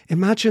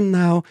 Imagine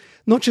now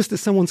not just that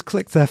someone's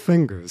clicked their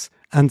fingers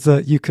and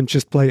that you can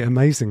just play it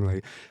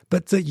amazingly,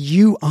 but that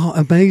you are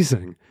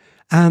amazing.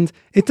 And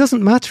it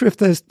doesn't matter if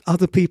there's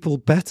other people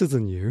better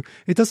than you.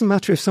 It doesn't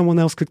matter if someone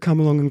else could come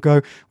along and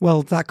go,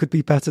 well, that could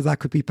be better, that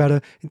could be better.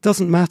 It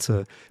doesn't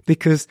matter,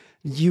 because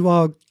you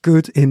are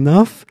good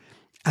enough,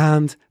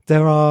 and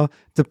there are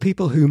the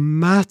people who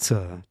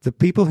matter. The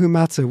people who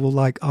matter will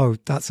like, oh,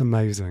 that's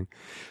amazing.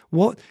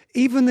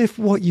 Even if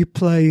what you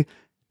play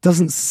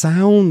doesn't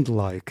sound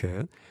like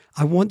it,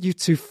 I want you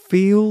to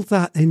feel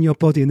that in your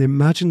body and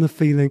imagine the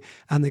feeling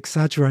and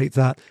exaggerate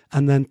that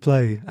and then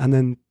play and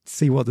then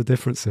see what the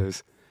difference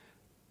is.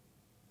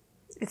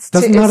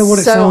 Doesn't matter what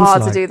it so sounds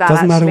hard like. to do that.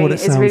 Doesn't matter what it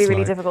It's sounds really, like.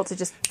 really difficult to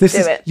just do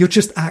it. You're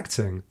just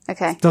acting.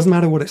 Okay. Doesn't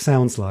matter what it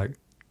sounds like.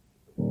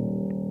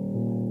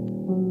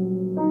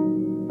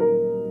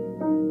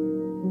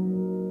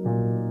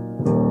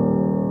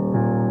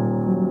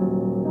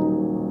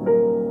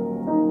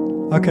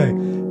 Okay.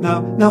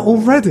 Now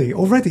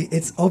already,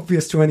 it's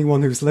obvious to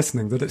anyone who's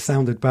listening that it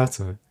sounded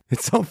better.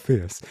 It's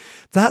obvious.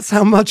 That's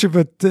how much of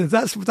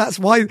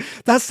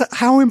that's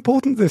how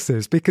important this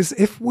is. Because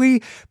if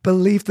we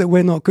believe that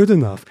we're not good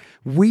enough,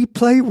 we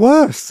play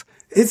worse.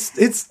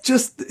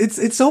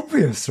 It's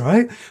obvious,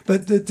 right?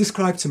 But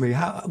describe to me,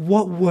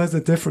 what were the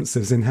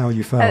differences in how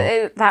you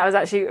felt? That was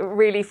actually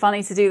really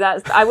funny to do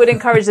that. I would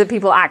encourage that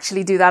people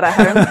actually do that at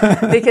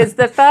home, because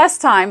the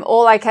first time,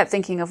 all I kept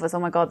thinking of was, oh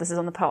my God, this is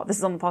on the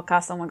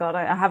podcast. Oh my God,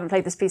 I haven't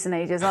played this piece in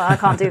ages. Oh, I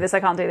can't do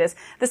this.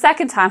 The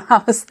second time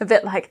I was a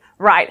bit like,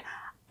 right,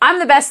 I'm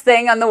the best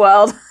thing in the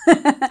world.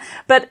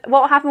 But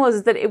what happened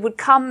was that it would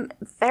come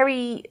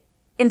very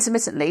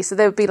intermittently. So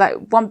there would be like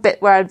one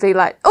bit where I'd be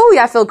like, oh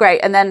yeah, I feel great.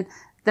 And then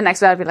the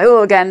next bit I'd be like,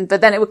 oh, again. But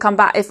then it would come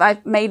back. If I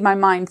made my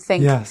mind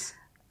think, yes,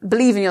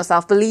 believe in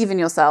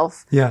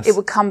yourself, yes, it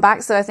would come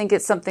back. So I think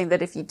it's something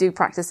that if you do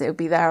practice, it would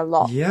be there a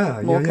lot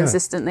more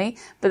consistently.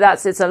 But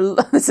it's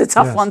a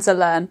tough one to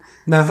learn.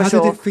 Now, how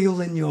did it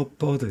feel in your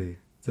body?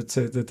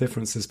 The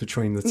differences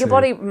between the two? Your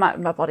body, my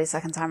body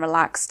second time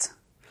relaxed.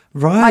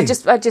 Right.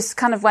 I just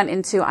kind of went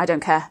into, I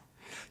don't care.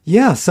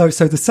 Yeah. So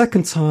the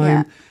second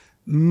time,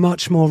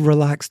 much more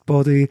relaxed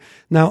body.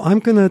 Now, I'm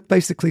going to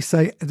basically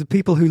say the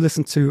people who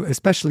listen to,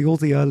 especially all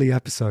the early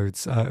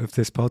episodes of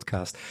this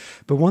podcast,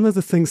 but one of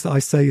the things that I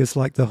say is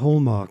like the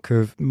hallmark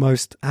of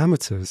most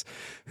amateurs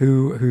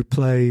who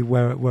play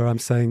where I'm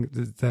saying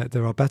that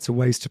there are better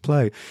ways to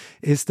play,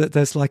 is that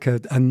there's like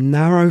a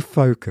narrow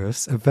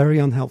focus, a very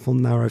unhelpful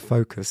narrow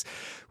focus,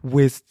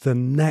 with the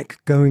neck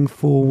going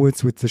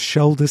forwards, with the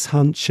shoulders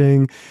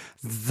hunching.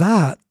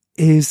 That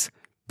is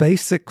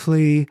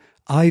basically,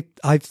 I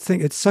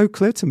think it's so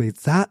clear to me,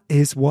 that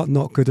is what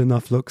not good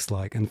enough looks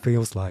like and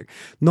feels like.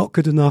 Not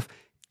good enough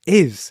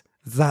is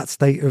that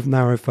state of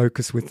narrow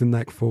focus with the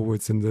neck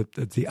forwards and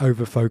the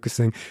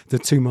over-focusing, the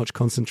too much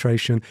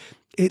concentration.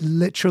 It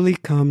literally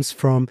comes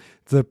from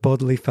the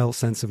bodily felt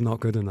sense of not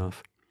good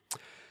enough.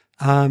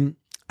 And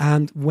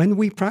when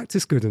we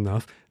practice good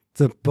enough,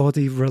 the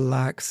body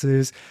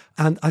relaxes.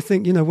 And I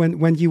think,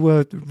 when you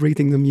were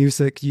reading the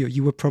music,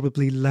 you were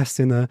probably less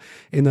in a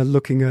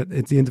looking at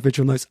the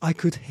individual notes. I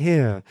could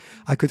hear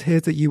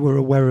that you were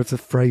aware of the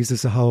phrase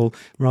as a whole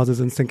rather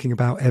than thinking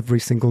about every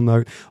single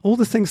note. All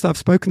the things that I've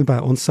spoken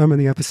about on so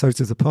many episodes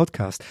of the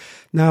podcast.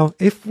 Now,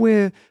 if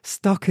we're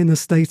stuck in a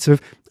state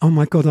of, oh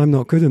my God, I'm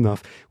not good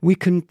enough, we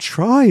can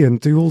try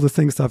and do all the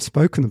things that I've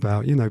spoken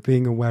about,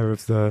 being aware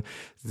of the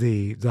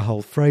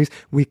whole phrase.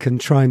 We can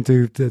try and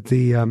do the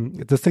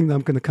thing that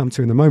I'm going to come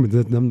to in a moment,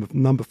 the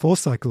number 4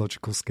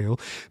 psychological skill.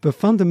 But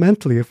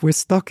fundamentally, if we're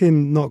stuck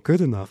in not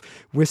good enough,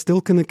 we're still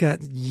going to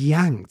get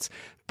yanked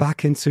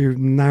back into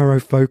narrow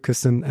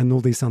focus and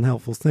all these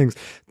unhelpful things.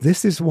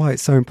 This is why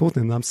it's so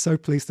important. And I'm so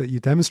pleased that you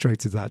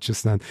demonstrated that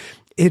just then.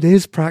 It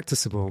is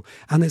practicable.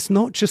 And it's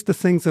not just the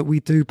things that we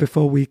do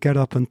before we get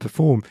up and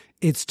perform.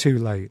 It's too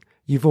late.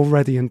 You've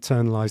already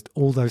internalized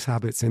all those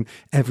habits in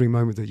every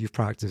moment that you've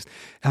practiced.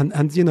 And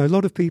a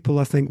lot of people,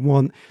 I think,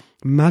 want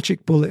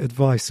magic bullet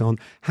advice on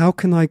how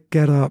can I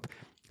get up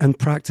and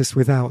practice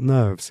without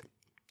nerves.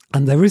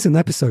 And there is an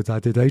episode that I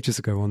did ages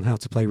ago on how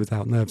to play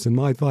without nerves. And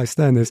my advice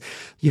then is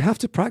you have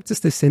to practice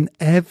this in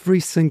every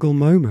single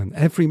moment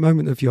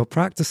of your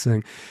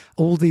practicing.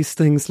 All these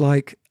things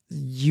like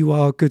you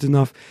are good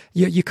enough.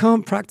 You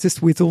can't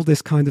practice with all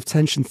this kind of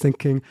tension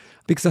thinking,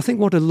 because I think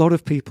what a lot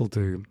of people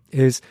do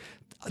is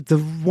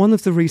one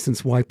of the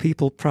reasons why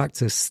people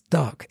practice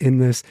stuck in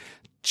this,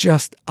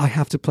 I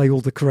have to play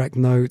all the correct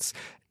notes,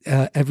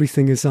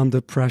 everything is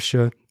under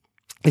pressure,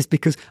 is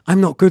because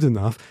I'm not good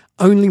enough.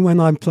 Only when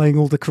I'm playing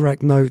all the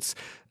correct notes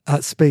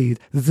at speed,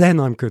 then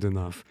I'm good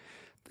enough.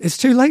 It's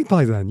too late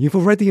by then. You've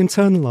already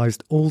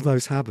internalized all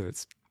those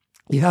habits.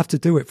 You have to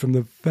do it from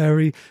the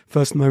very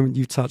first moment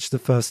you touch the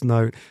first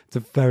note,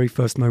 the very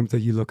first moment that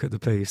you look at the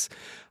piece.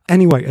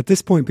 Anyway, at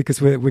this point, because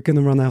we're going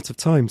to run out of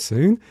time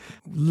soon,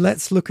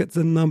 let's look at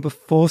the number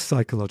 4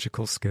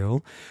 psychological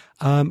skill.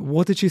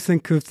 What did you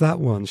think of that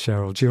one,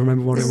 Cheryl? Do you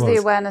remember what it was? This is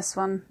the awareness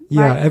one.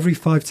 Yeah, right? Every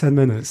 5-10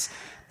 minutes,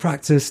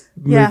 practice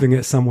moving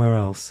it somewhere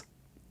else.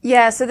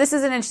 Yeah, so this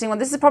is an interesting one.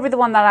 This is probably the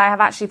one that I have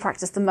actually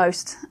practiced the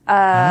most,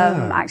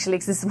 actually,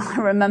 because this is the one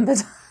I remembered.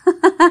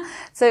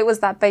 So it was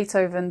that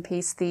Beethoven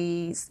piece,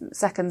 the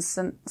second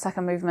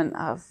movement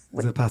of...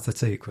 The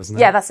Pathétique, wasn't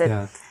it? Yeah, that's it.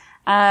 Yeah.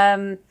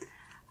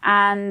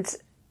 And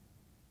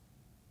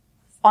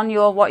on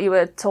what you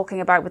were talking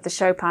about with the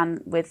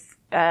Chopin, with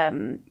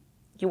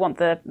you want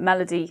the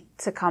melody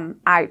to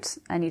come out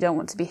and you don't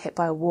want to be hit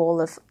by a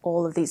wall of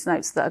all of these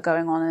notes that are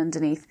going on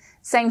underneath.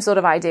 Same sort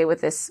of idea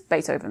with this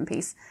Beethoven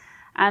piece.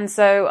 And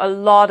so a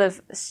lot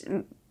of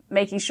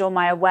making sure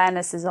my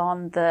awareness is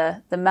on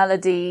the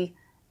melody,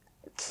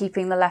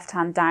 keeping the left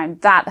hand down,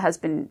 that has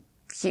been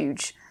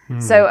huge.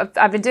 So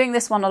I've been doing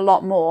this one a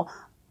lot more.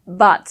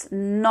 but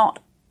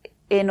not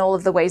in all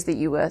of the ways that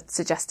you were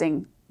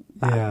suggesting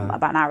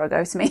about an hour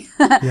ago to me.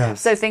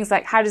 Yes. So things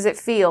like, how does it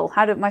feel?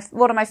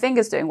 What are my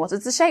fingers doing? What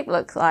does the shape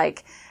look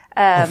like?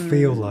 Or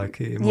feel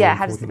like it.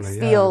 How does it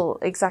feel?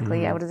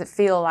 Exactly. Yeah. What does it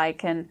feel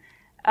like? And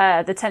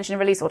the tension and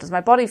release. What does my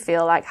body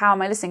feel like? How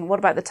am I listening? What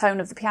about the tone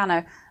of the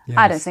piano? Yes.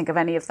 I don't think of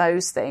any of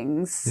those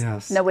things.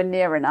 Yes. Nowhere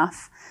near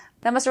enough.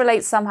 That must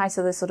relate somehow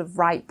to the sort of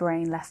right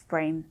brain, left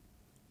brain.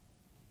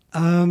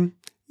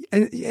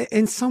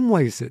 In some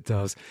ways it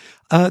does.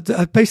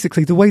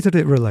 Basically, the way that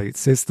it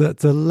relates is that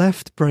the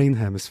left brain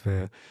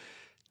hemisphere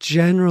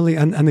generally,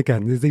 and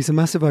again, these are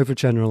massive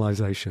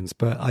overgeneralizations,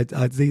 but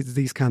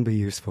these can be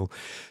useful.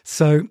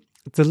 So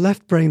the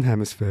left brain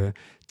hemisphere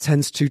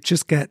tends to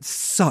just get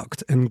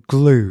sucked and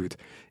glued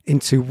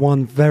into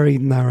one very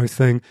narrow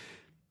thing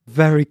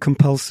very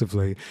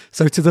compulsively.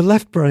 So to the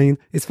left brain,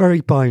 it's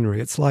very binary.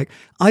 It's like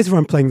either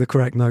I'm playing the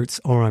correct notes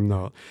or I'm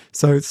not.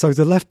 So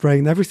the left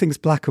brain, everything's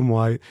black and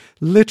white,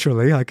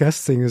 literally, I guess,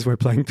 seeing as we're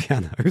playing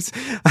pianos.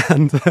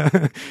 And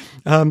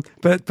and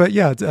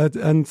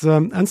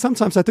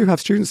sometimes I do have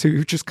students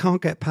who just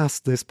can't get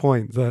past this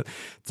point that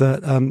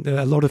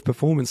a lot of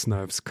performance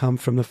nerves come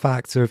from the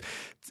fact of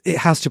it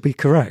has to be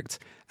correct.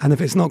 And if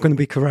it's not going to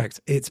be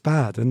correct, it's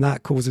bad. And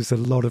that causes a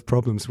lot of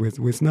problems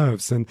with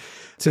nerves. And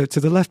to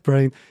the left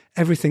brain,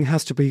 everything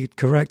has to be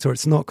correct or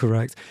it's not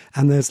correct.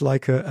 And there's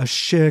like a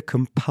sheer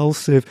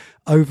compulsive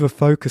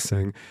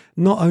over-focusing,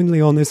 not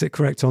only on is it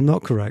correct or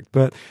not correct,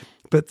 but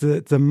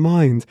the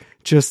mind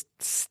just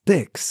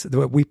sticks.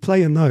 We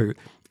play a note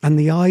and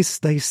the eyes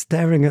stay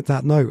staring at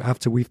that note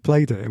after we've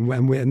played it.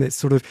 And it's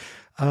sort of,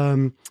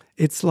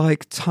 it's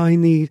like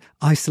tiny,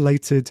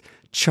 isolated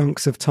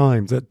chunks of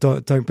time that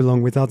don't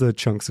belong with other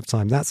chunks of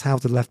time. That's how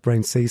the left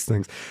brain sees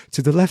things.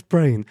 To the left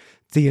brain,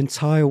 the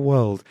entire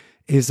world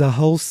is a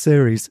whole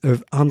series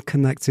of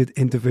unconnected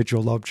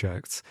individual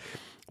objects,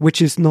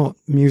 which is not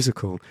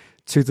musical.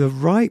 To the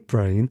right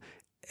brain,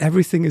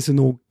 everything is an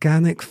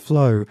organic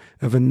flow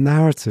of a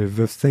narrative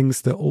of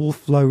things that all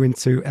flow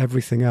into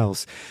everything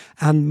else.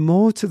 And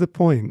more to the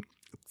point,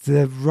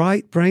 the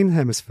right brain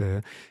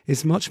hemisphere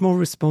is much more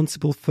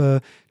responsible for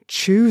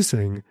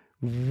choosing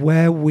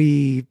where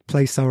we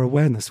place our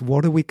awareness.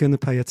 What are we going to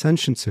pay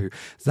attention to?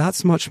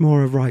 That's much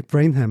more a right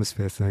brain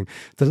hemisphere thing.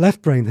 The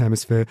left brain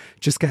hemisphere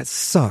just gets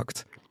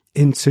sucked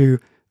into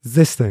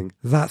this thing,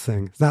 that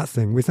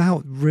thing,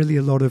 without really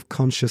a lot of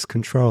conscious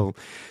control,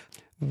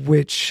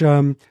 which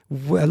a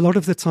lot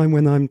of the time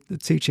when I'm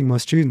teaching my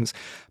students,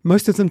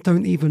 most of them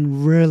don't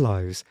even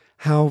realize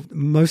how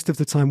most of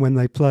the time when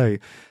they play,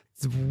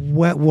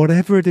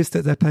 whatever it is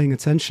that they're paying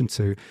attention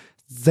to,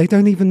 they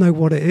don't even know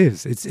what it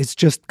is. It's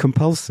just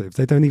compulsive.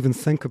 They don't even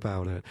think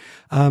about it.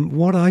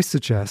 What I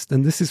suggest,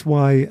 and this is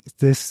why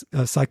this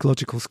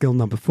psychological skill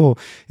number 4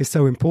 is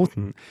so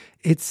important,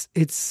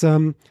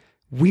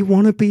 we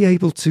want to be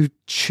able to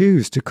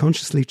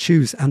consciously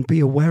choose and be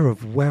aware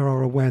of where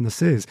our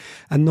awareness is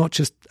and not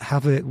just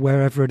have it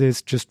wherever it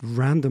is just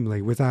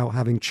randomly without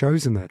having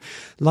chosen it.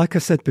 Like I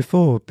said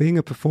before, being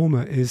a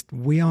performer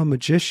we are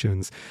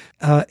magicians.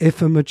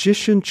 If a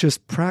magician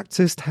just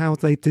practiced how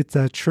they did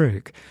their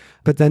trick,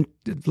 but then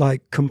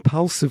like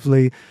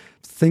compulsively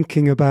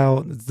thinking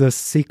about the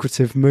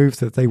secretive move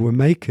that they were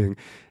making,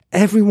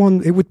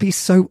 it would be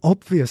so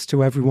obvious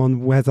to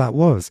everyone where that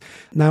was.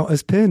 Now,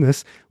 as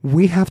pianists,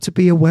 we have to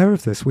be aware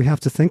of this. We have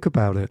to think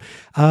about it.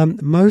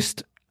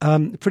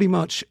 Pretty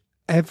much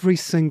every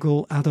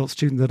single adult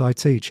student that I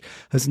teach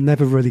has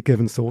never really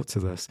given thought to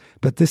this.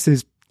 But this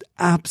is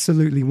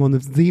absolutely one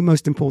of the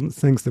most important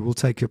things that will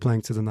take your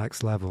playing to the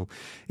next level.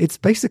 It's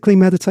basically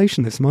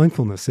meditation. It's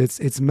mindfulness.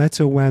 It's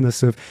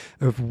meta-awareness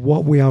of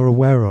what we are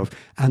aware of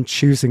and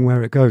choosing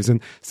where it goes.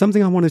 And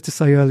something I wanted to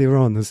say earlier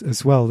on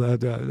as well,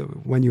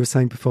 when you were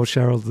saying before,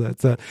 Cheryl,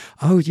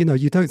 that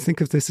you don't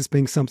think of this as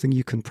being something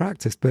you can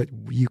practice, but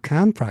you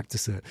can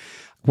practice it.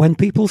 When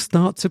people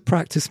start to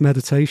practice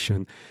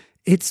meditation,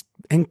 it's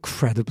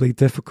incredibly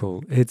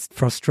difficult. It's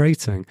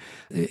frustrating.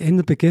 In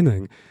the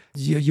beginning,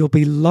 you'll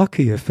be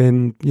lucky if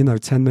in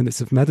 10 minutes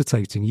of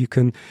meditating, you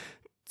can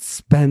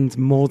spend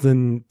more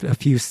than a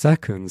few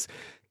seconds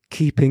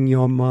keeping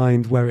your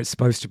mind where it's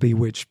supposed to be,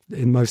 which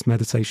in most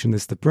meditation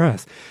is the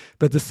breath.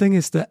 But the thing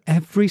is that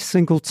every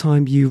single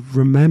time you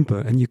remember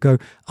and you go,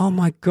 oh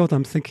my God,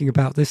 I'm thinking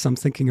about this, I'm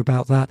thinking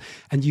about that,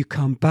 and you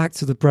come back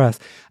to the breath.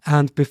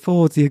 And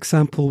before the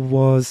example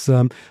was,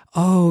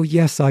 oh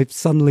yes, I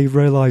suddenly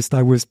realized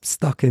I was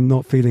stuck in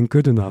not feeling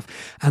good enough.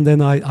 And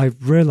then I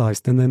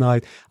realized, and then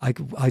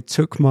I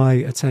took my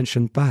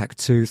attention back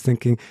to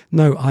thinking,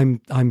 no,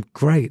 I'm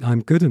great,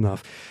 I'm good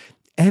enough.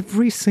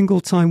 Every single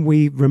time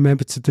we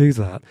remember to do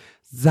that,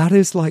 that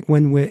is like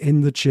when we're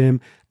in the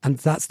gym, and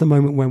that's the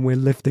moment when we're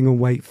lifting a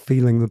weight,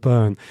 feeling the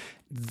burn.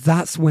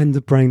 That's when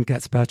the brain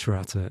gets better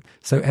at it.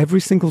 So every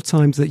single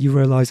time that you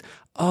realize,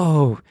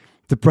 oh,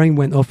 the brain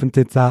went off and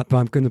did that, but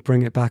I'm going to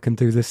bring it back and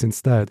do this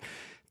instead,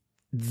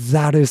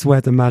 that is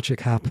where the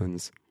magic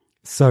happens.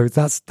 So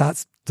that's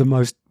the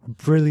most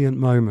brilliant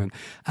moment.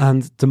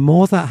 And the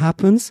more that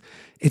happens,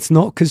 it's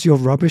not because you're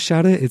rubbish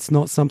at it. It's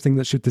not something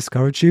that should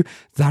discourage you.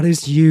 That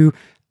is you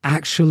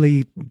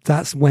actually,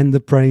 that's when the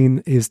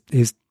brain is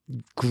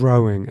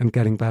growing and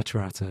getting better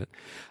at it.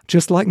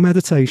 Just like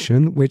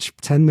meditation, which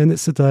 10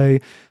 minutes a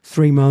day,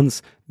 3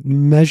 months,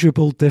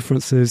 measurable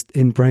differences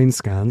in brain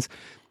scans,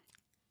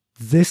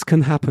 this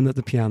can happen at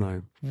the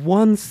piano.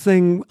 One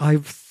thing I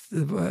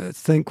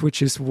think,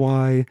 which is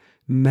why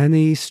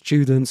many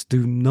students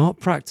do not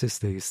practice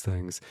these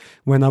things.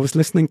 When I was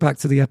listening back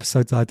to the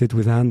episode that I did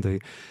with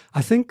Andy,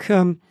 I think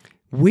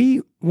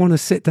we want to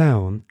sit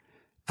down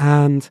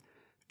and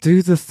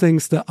do the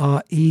things that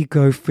our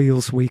ego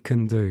feels we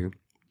can do.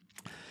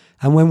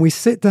 And when we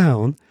sit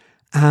down,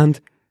 and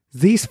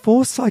these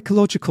 4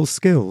 psychological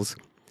skills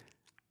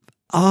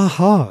are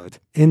hard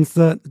in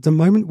that the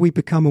moment we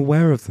become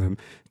aware of them,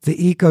 the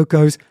ego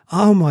goes,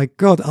 oh my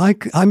God,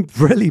 I'm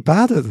really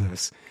bad at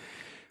this.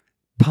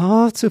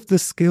 Part of the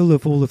skill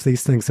of all of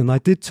these things, and I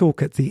did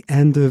talk at the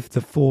end of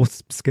the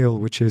 4th skill,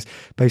 which is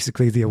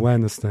basically the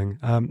awareness thing.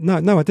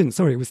 No, I didn't.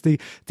 Sorry, it was the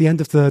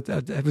end of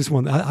it was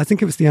one. I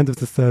think it was the end of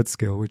the 3rd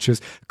skill, which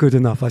is good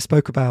enough. I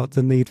spoke about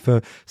the need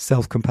for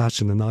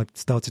self-compassion, and I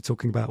started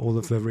talking about all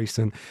of the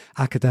recent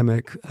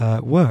academic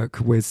work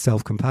with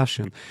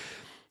self-compassion.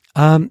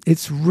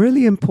 It's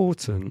really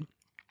important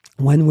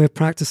when we're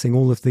practicing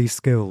all of these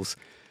skills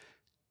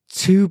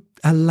to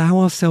allow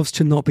ourselves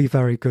to not be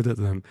very good at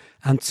them,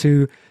 and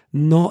to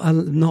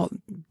not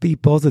be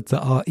bothered that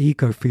our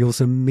ego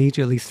feels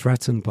immediately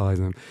threatened by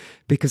them.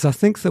 Because I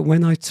think that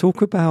when I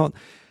talk about,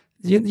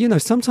 you know,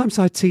 sometimes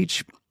I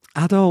teach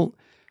adult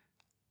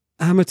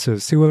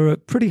amateurs who are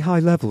at pretty high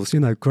levels, you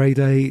know, grade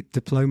 8,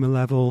 diploma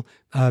level,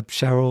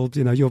 Cheryl,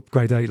 you know, you're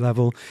grade 8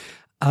 level.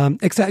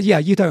 Exactly. Yeah,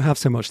 you don't have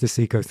so much this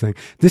ego thing.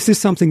 This is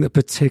something that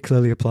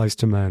particularly applies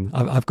to men.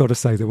 I've got to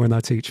say that when I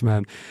teach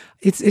men,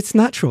 it's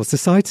natural.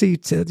 Society,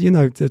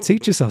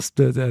 teaches us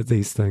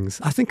these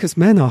things. I think as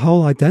men, our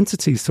whole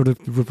identities sort of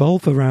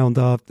revolve around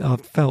our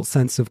felt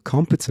sense of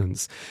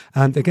competence.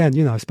 And again,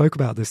 you know, I spoke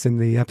about this in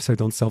the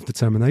episode on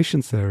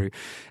self-determination theory.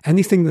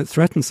 Anything that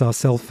threatens our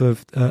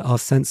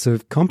sense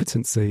of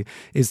competency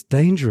is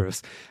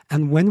dangerous.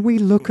 And when we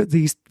look at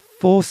these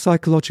 4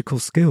 psychological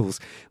skills,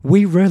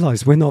 we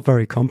realize we're not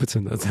very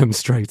competent at them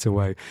straight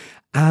away.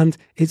 And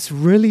it's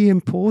really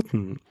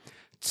important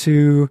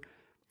to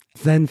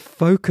then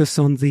focus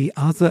on the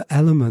other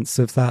elements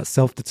of that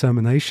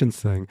self-determination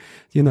thing.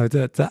 You know,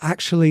 that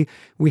actually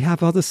we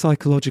have other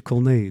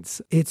psychological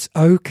needs. It's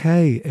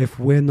okay if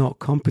we're not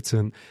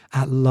competent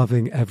at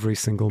loving every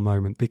single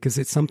moment, because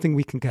it's something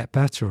we can get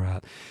better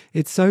at.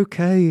 It's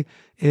okay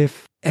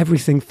if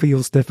everything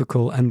feels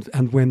difficult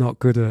and we're not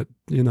good at,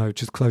 you know,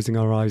 just closing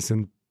our eyes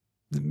and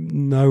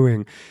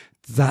knowing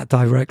that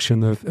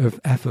direction of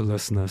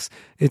effortlessness.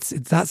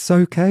 That's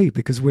okay,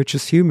 because we're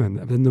just human,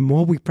 and the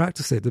more we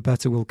practice it, the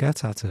better we'll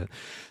get at it.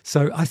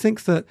 So I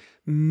think that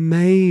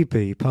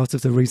maybe part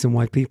of the reason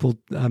why people,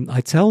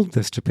 I tell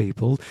this to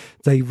people,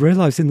 they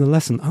realize in the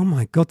lesson, oh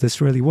my God,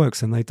 this really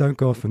works, and they don't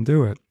go off and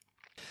do it.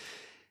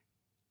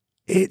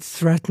 It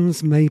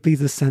threatens maybe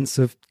the sense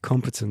of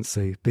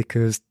competency,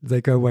 because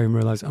they go away and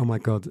realize, oh my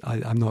God,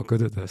 I'm not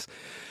good at this.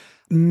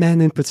 Men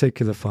in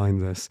particular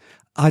find this.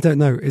 I don't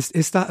know. Is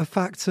that a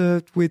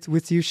factor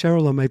with you,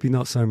 Cheryl, or maybe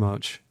not so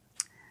much?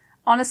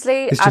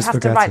 Honestly, I'd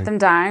have to write them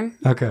down.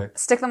 Okay.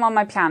 Stick them on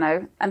my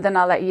piano, and then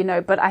I'll let you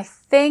know. But I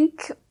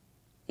think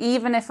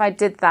even if I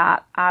did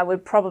that, I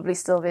would probably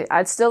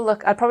I'd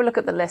probably look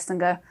at the list and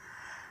go,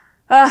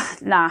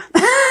 nah,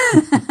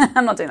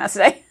 I'm not doing that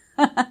today.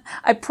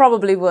 I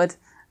probably would,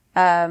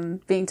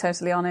 being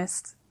totally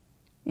honest.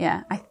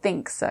 Yeah, I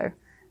think so.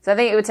 So I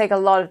think it would take a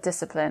lot of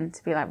discipline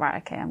to be like,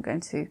 right, okay, I'm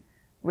going to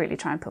really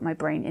try and put my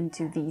brain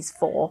into these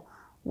 4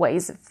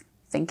 ways of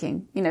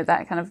thinking. You know,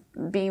 that kind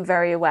of being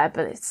very aware,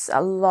 but it's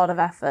a lot of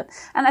effort.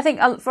 And I think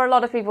for a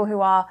lot of people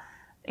who are,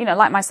 you know,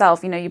 like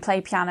myself, you know, you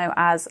play piano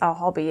as a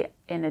hobby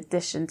in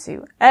addition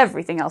to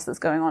everything else that's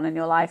going on in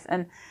your life.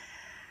 And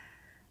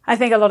I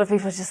think a lot of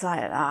people are just like,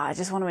 I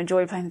just want to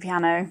enjoy playing the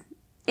piano.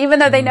 Even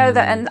though they know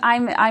that, and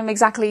I'm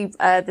exactly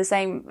the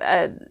same,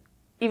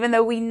 even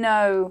though we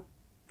know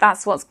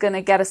that's what's going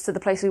to get us to the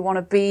place we want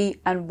to be,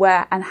 and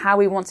where and how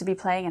we want to be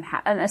playing.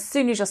 And as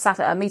soon as you're sat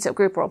at a meetup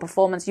group or a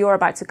performance, you're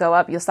about to go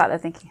up, you'll start there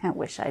thinking, I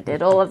wish I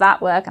did all of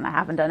that work and I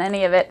haven't done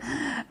any of it.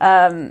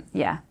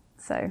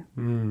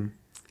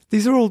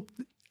 These are all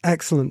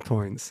excellent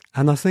points.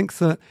 And I think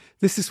that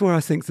this is where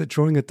I think that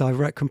drawing a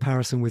direct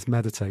comparison with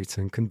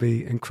meditating can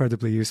be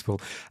incredibly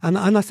useful. And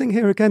I think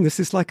here again,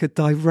 this is like a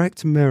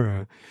direct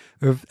mirror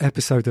of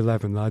episode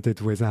 11 that I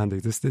did with Andy.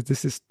 This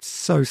is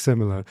so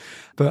similar,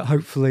 but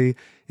hopefully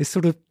it's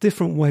sort of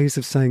different ways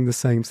of saying the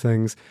same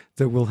things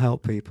that will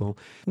help people.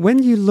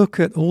 When you look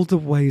at all the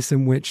ways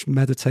in which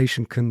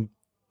meditation can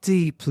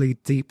deeply,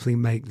 deeply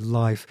make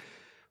life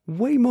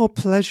way more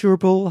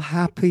pleasurable,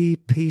 happy,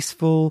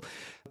 peaceful,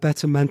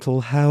 better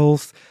mental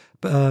health,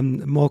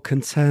 more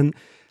content,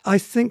 I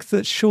think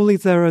that surely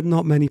there are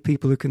not many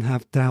people who can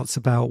have doubts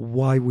about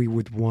why we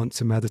would want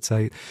to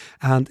meditate.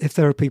 And if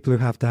there are people who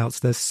have doubts,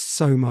 there's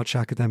so much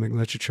academic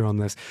literature on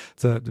this,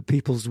 the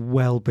people's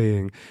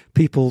well-being,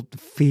 people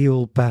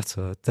feel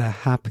better, they're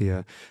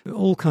happier,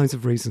 all kinds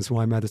of reasons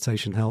why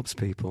meditation helps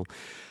people.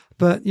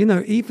 But,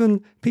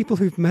 even people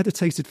who've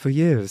meditated for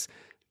years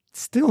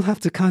still have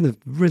to kind of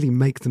really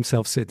make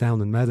themselves sit down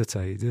and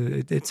meditate.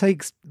 It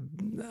takes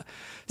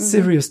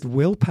serious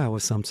willpower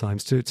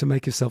sometimes to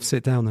make yourself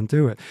sit down and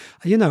do it.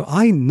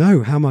 I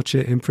know how much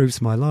it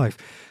improves my life.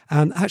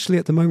 And actually,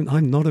 at the moment,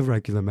 I'm not a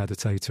regular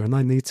meditator, and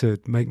I need to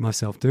make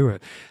myself do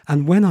it.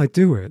 And when I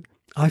do it,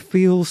 I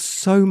feel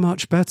so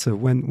much better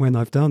when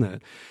I've done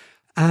it.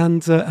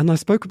 And I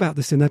spoke about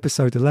this in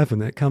episode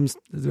 11.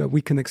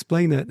 We can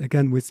explain it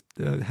again with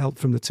help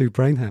from the two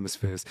brain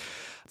hemispheres.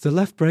 The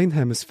left brain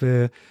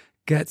hemisphere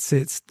gets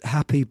its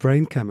happy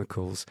brain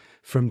chemicals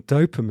from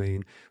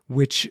dopamine,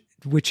 which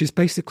is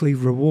basically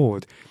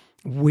reward.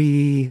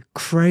 We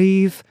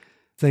crave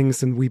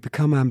things and we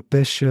become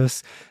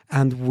ambitious,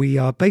 and we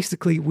are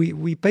basically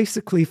we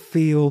basically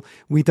feel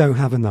we don't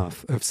have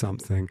enough of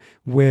something.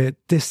 We're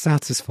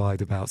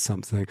dissatisfied about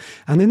something.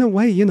 And in a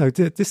way,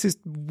 this is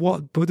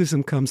what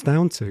Buddhism comes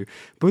down to.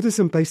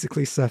 Buddhism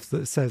basically says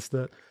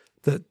that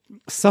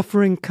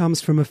suffering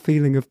comes from a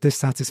feeling of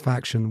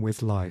dissatisfaction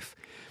with life.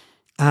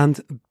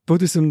 And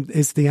Buddhism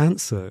is the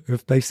answer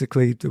of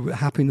basically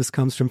happiness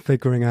comes from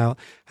figuring out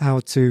how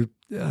to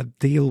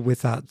deal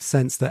with that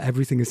sense that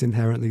everything is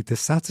inherently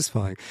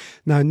dissatisfying.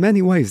 Now, in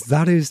many ways,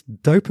 that is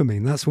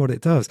dopamine. That's what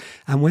it does.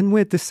 And when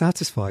we're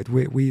dissatisfied,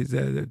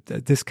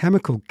 this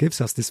chemical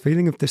gives us this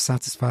feeling of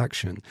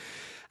dissatisfaction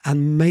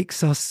and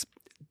makes us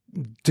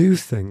do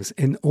things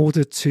in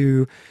order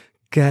to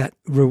get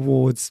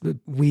rewards.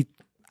 We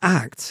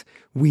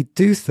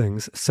do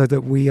things so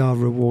that we are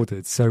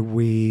rewarded. So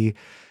we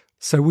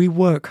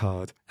work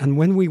hard. And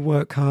when we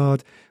work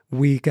hard,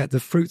 we get the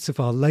fruits of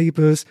our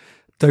labors.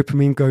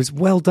 Dopamine goes,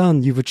 well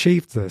done, you've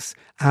achieved this.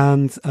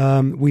 And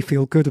we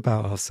feel good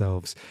about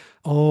ourselves.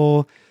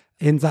 Or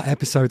in that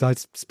episode, I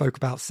spoke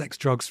about sex,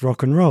 drugs,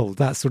 rock and roll.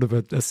 That's sort of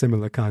a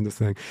similar kind of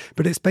thing.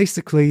 But it's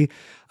basically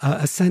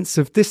a sense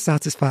of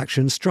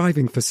dissatisfaction,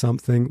 striving for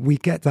something. We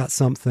get that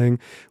something,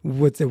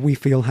 we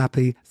feel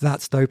happy.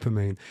 That's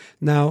dopamine.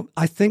 Now,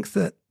 I think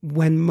that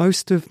when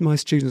most of my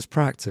students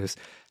practice,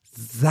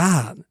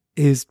 that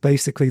is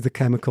basically the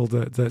chemical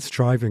that's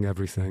driving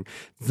everything.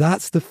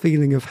 That's the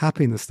feeling of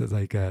happiness that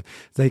they get.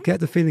 They get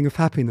the feeling of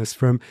happiness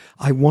from,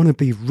 I want to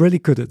be really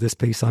good at this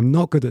piece. I'm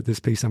not good at this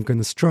piece. I'm going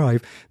to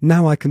strive.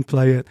 Now I can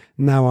play it.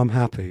 Now I'm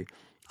happy.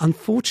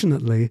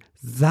 Unfortunately,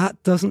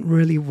 that doesn't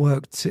really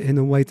work in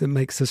a way that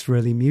makes us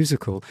really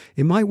musical.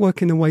 It might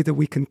work in a way that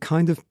we can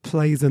kind of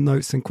play the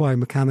notes in quite a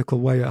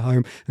mechanical way at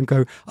home and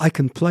go, I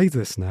can play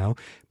this now,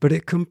 but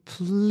it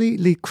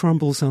completely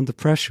crumbles under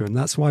pressure. And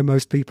that's why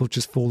most people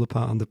just fall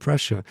apart under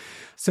pressure.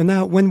 So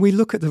now when we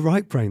look at the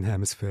right brain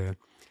hemisphere,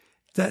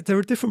 there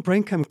are different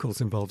brain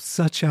chemicals involved,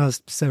 such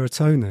as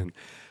serotonin.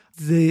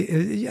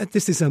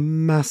 This is a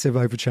massive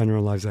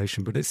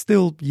overgeneralization, but it's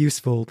still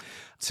useful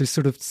to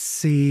sort of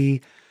see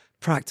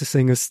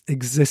practicing as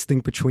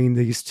existing between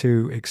these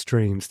two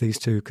extremes, these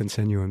two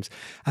continuums.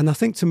 And I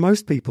think to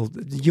most people,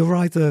 you're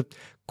either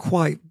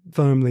quite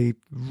firmly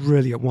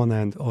really at one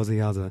end or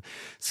the other.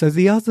 So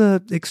the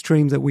other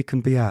extreme that we can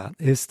be at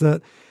is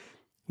that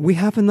we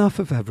have enough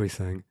of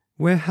everything.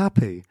 We're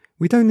happy.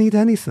 We don't need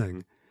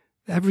anything.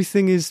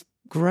 Everything is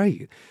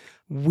great.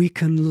 We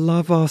can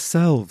love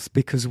ourselves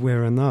because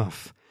we're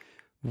enough.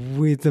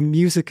 The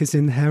music is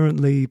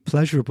inherently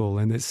pleasurable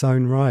in its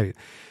own right.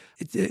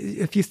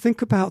 If you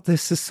think about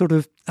this as sort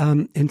of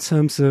in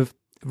terms of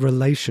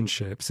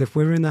relationships, if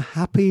we're in a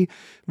happy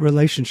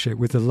relationship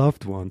with a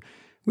loved one,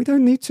 we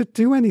don't need to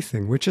do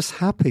anything. We're just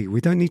happy. We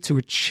don't need to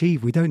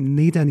achieve. We don't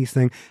need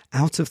anything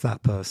out of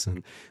that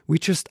person. We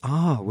just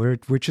are. We're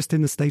just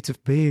in a state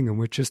of being, and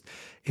we're just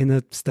in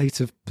a state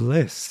of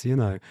bliss,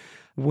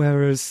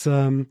 Whereas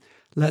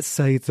let's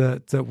say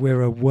that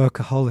we're a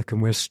workaholic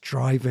and we're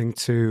striving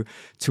to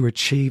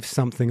achieve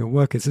something at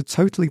work. It's a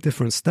totally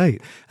different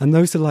state. And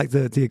those are like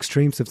the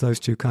extremes of those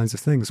two kinds of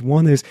things.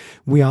 One is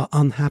we are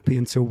unhappy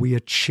until we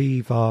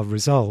achieve our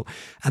result.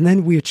 And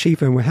then we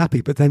achieve and we're happy,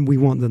 but then we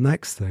want the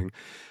next thing.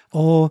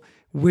 Or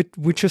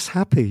we're just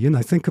happy.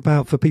 Think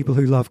about for people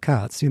who love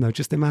cats,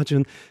 just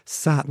imagine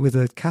sat with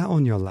a cat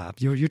on your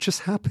lap. You're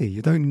just happy.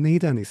 You don't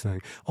need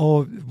anything.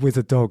 Or with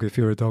a dog, if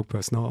you're a dog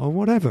person, or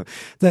whatever.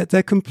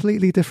 They're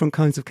completely different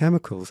kinds of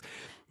chemicals.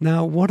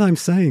 Now, what I'm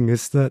saying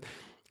is that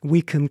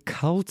we can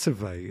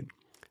cultivate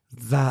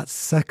that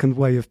second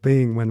way of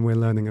being when we're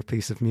learning a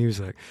piece of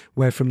music,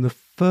 where from the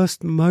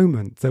first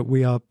moment that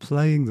we are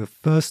playing the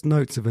first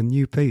notes of a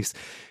new piece,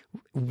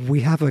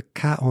 we have a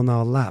cat on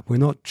our lap. We're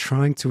not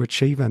trying to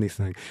achieve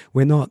anything.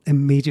 We're not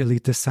immediately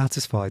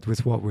dissatisfied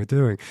with what we're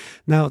doing.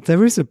 Now,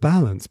 there is a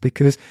balance,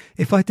 because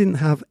if I didn't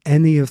have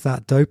any of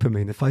that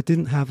dopamine, if I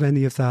didn't have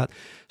any of that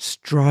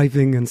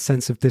striving and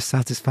sense of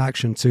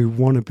dissatisfaction to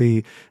want to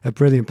be a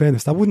brilliant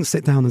pianist, I wouldn't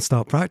sit down and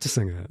start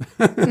practicing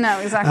it. No,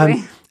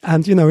 exactly.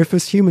 And, you know, if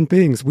as human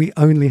beings we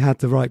only had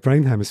the right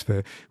brain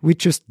hemisphere, we'd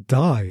just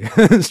die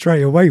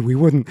straight away. We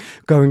wouldn't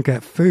go and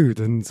get food.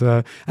 And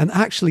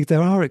actually,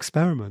 there are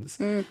experiments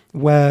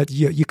where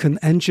you can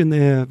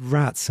engineer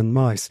rats and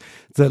mice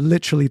that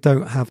literally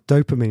don't have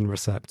dopamine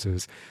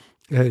receptors.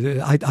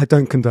 I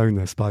don't condone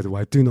this, by the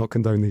way. I do not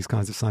condone these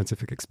kinds of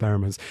scientific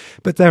experiments,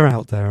 but they're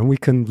out there and we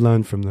can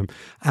learn from them.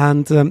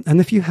 And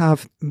if you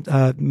have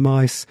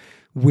mice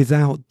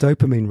without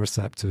dopamine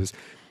receptors,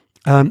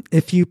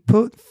 if you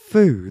put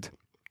food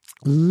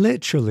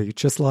literally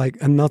just like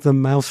another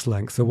mouse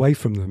length away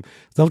from them,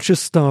 they'll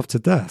just starve to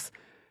death.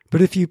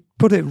 But if you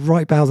put it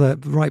right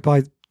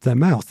by their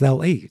mouth,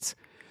 they'll eat.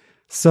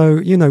 So,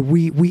 you know,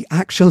 we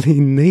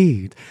actually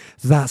need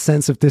that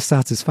sense of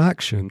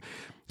dissatisfaction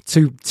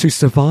to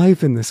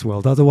survive in this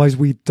world. Otherwise,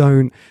 we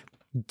don't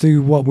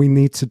do what we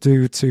need to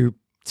do to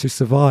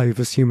survive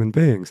as human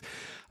beings.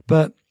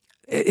 But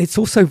it's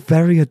also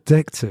very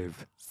addictive,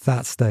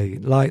 that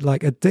state.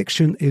 Like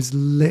addiction is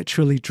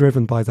literally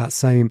driven by that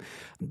same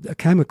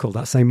chemical,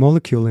 that same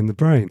molecule in the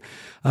brain.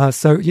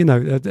 So, you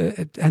know,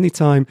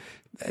 anytime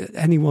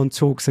anyone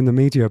talks in the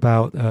media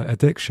about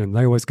addiction,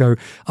 they always go,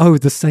 oh,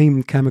 the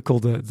same chemical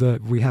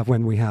that we have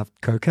when we have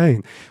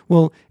cocaine.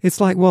 Well, it's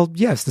like, well,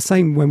 yes, the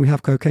same when we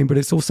have cocaine, but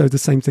it's also the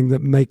same thing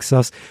that makes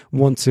us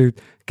want to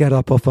get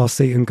up off our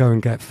seat and go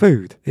and get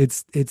food.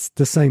 It's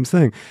the same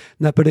thing.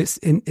 Now, but it's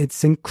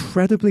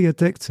incredibly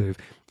addictive.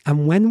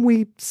 And when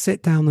we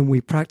sit down and we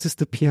practice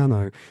the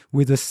piano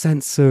with a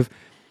sense of,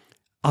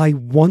 I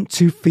want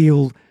to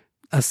feel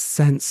a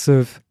sense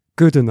of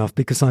good enough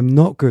because I'm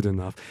not good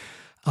enough.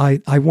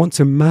 I want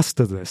to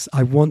master this.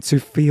 I want to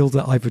feel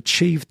that I've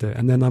achieved it.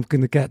 And then I'm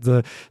going to get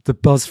the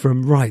buzz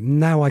from, right,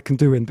 now I can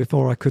do it, and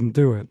before I couldn't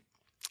do it.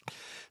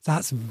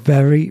 That's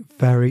very,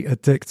 very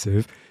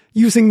addictive,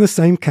 using the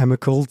same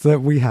chemical that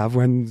we have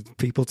when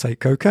people take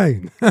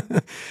cocaine.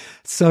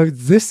 So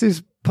this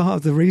is part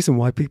of the reason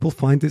why people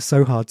find it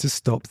so hard to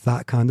stop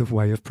that kind of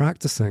way of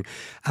practicing.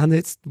 And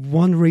it's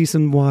one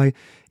reason why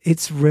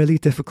it's really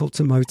difficult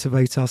to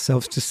motivate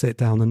ourselves to sit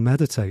down and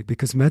meditate,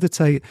 because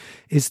meditate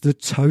is the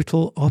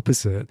total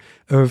opposite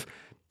of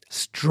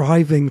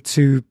striving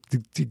to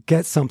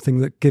get something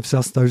that gives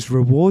us those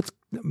reward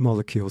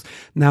molecules.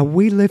 Now,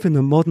 we live in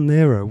a modern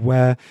era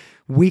where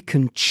we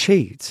can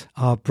cheat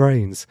our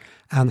brains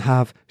and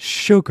have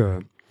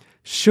sugar.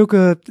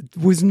 Sugar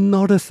was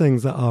not a thing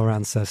that our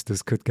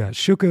ancestors could get.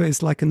 Sugar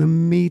is like an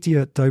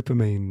immediate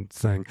dopamine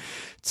thing.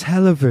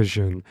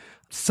 Television,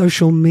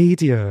 social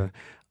media,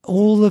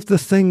 all of the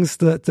things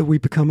that we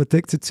become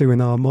addicted to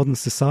in our modern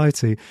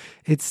society,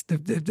 it's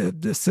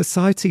the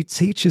society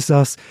teaches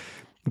us,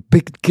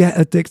 get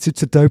addicted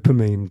to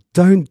dopamine.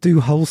 Don't do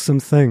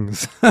wholesome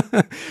things.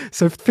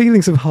 So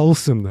feelings of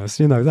wholesomeness,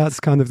 you know, that's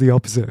kind of the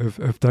opposite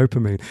of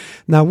dopamine.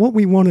 Now, what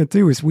we want to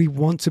do is we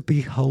want to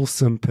be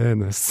wholesome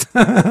pianists,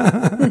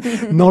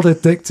 not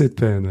addicted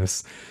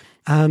pianists.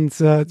 And,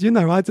 you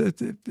know,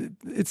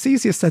 it's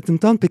easier said than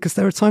done, because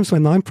there are times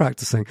when I'm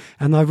practicing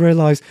and I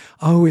realize,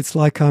 oh, it's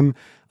like I'm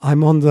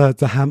on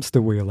the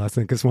hamster wheel, I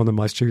think, as one of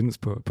my students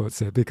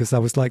puts it, because I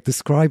was like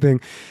describing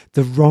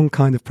the wrong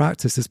kind of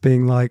practice as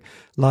being like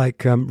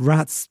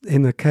rats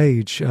in a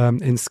cage,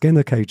 in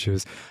Skinner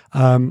cages.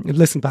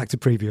 Listen back to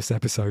previous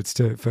episodes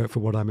for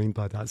what I mean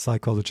by that.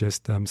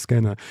 Psychologist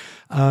Skinner,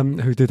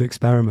 who did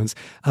experiments.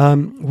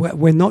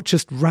 We're not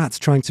just rats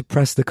trying to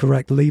press the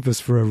correct levers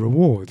for a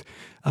reward.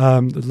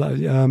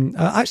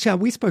 Actually,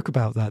 we spoke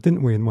about that,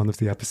 didn't we, in one of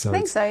the episodes? I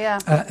think so,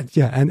 yeah.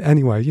 Yeah, and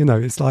anyway, you know,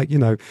 it's like, you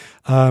know,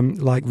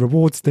 like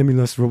reward,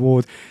 stimulus,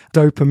 reward,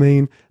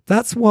 dopamine.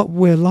 That's what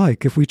we're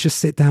like if we just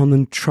sit down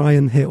and try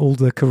and hit all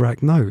the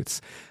correct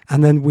notes.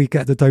 And then we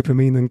get the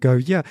dopamine and go,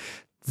 yeah,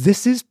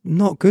 this is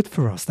not good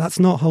for us. That's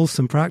not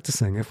wholesome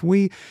practicing. If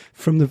we,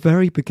 from the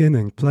very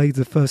beginning, play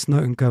the first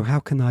note and go, how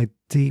can I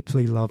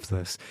deeply love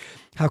this?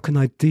 How can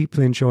I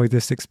deeply enjoy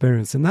this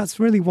experience? And that's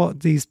really what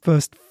these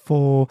first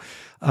four,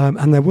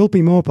 and there will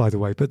be more, by the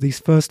way, but these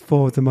first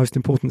four are the most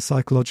important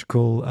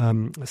psychological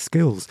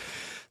skills.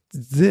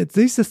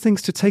 These are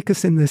things to take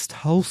us in this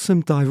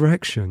wholesome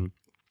direction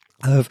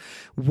of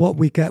what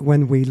we get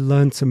when we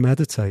learn to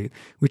meditate,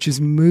 which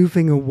is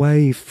moving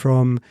away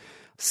from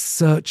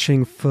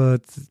searching for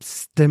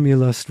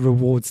stimulus,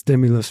 reward,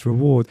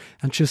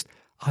 and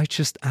I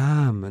just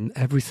am, and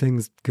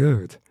everything's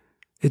good.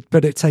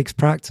 But it takes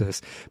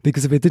practice,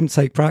 because if it didn't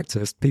take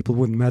practice, people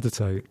wouldn't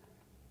meditate.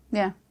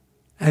 Yeah.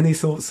 Any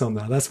thoughts on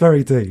that? That's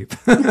very deep.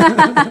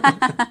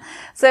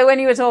 So when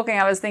you were talking,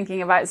 I was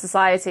thinking about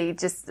society,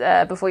 just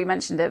before you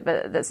mentioned it,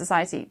 but that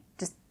society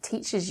just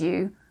teaches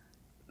you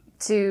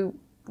to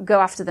go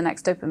after the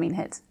next dopamine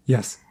hit.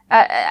 Yes.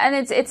 And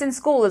it's in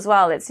school as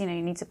well. It's, you know,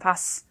 you need to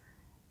pass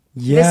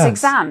this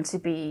exam to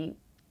be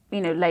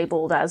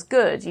labeled as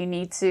good. You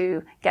need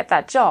to get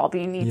that job.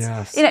 You need,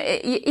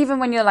 even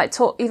when you're like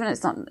taught, even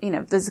it's not,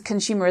 there's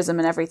consumerism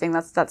and everything.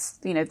 That's, that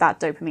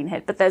dopamine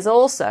hit. But there's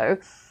also,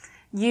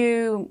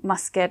 you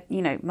must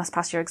must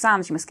pass your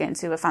exams. You must get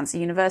into a fancy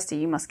university.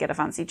 You must get a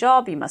fancy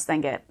job. You must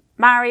then get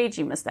married.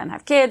 You must then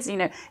have kids.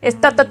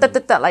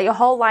 It's like your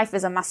whole life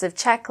is a massive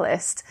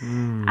checklist.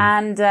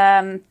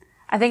 And,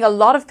 I think a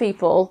lot of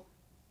people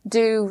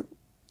do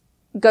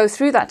go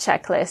through that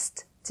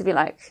checklist to be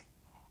like,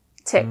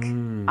 tick,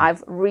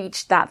 I've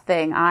reached that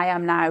thing. I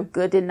am now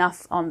good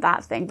enough on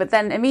that thing. But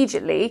then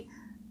immediately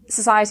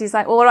society's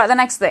like, well, all right, the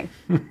next thing,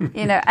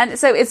 and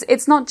so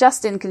it's not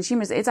just in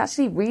consumers. It's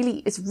actually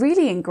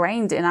really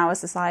ingrained in our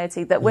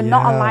society that we're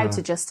not allowed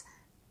to just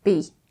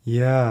be.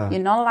 Yeah.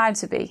 You're not allowed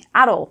to be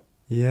at all.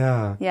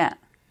 Yeah. Yeah.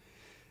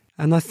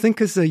 And I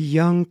think as a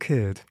young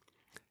kid,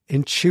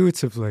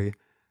 intuitively,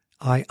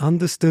 I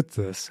understood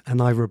this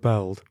and I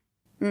rebelled,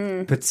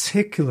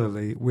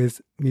 particularly with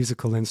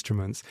musical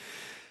instruments.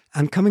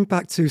 And coming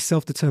back to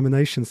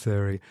self-determination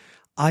theory,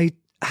 I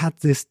had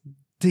this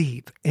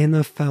deep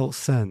inner felt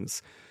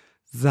sense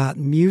that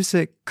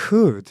music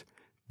could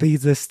be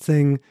this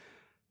thing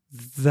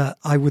that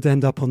I would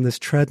end up on this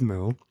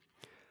treadmill,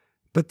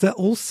 but that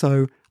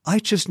also I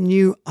just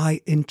knew I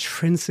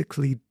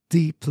intrinsically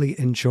deeply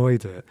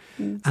enjoyed it.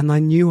 And I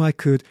knew I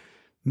could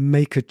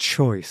make a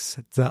choice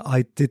that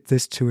I did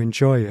this to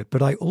enjoy it.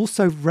 But I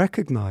also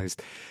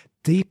recognized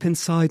deep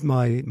inside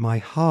my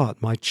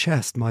heart, my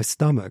chest, my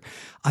stomach,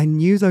 I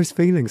knew those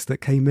feelings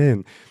that came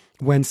in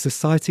when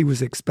society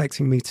was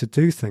expecting me to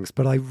do things.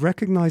 But I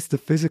recognized the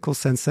physical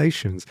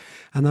sensations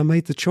and I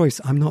made the choice.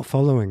 I'm not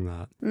following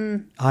that.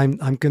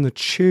 I'm going to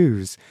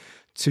choose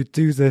to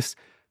do this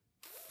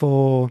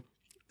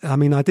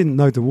I didn't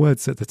know the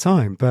words at the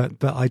time,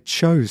 but I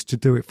chose to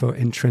do it for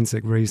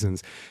intrinsic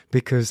reasons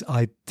because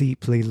I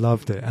deeply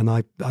loved it. And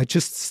I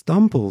just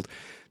stumbled,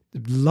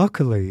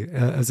 luckily,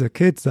 as a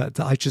kid, that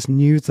I just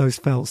knew those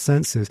felt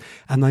senses.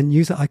 And I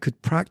knew that I could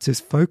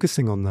practice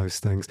focusing on those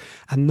things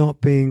and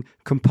not being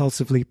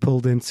compulsively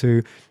pulled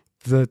into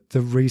the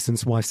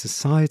reasons why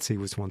society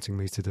was wanting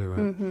me to do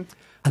it.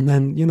 And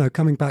then,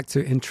 coming back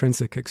to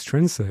intrinsic,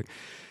 extrinsic,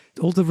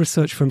 all the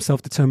research from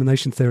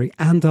self-determination theory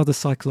and other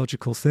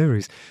psychological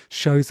theories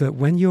shows that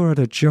when you're at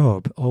a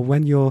job or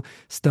when you're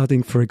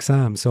studying for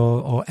exams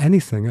or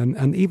anything,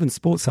 and even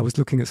sports, I was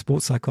looking at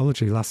sports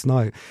psychology last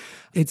night,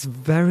 it's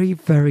very,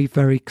 very,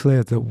 very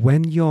clear that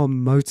when your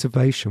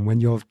motivation, when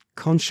your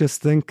conscious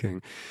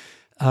thinking,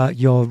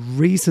 your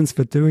reasons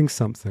for doing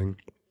something.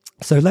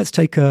 So let's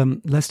take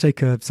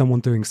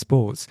someone doing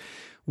sports.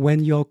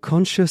 When your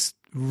conscious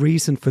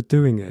reason for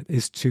doing it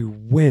is to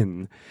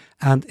win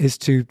and is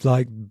to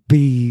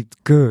be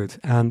good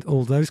and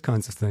all those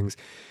kinds of things,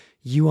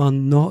 you are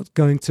not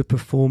going to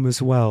perform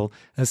as well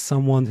as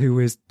someone who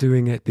is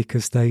doing it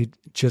because they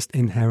just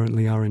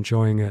inherently are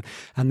enjoying it.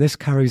 And this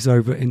carries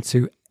over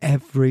into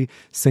every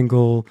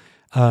single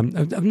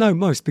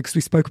most, because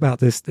we spoke about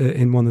this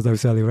in one of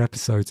those earlier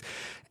episodes.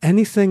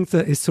 Anything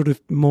that is sort of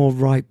more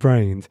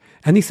right-brained,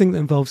 anything that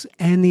involves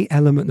any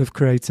element of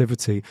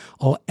creativity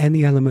or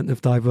any element of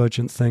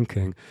divergent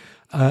thinking,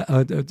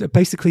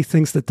 basically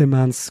things that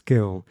demand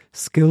skill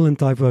and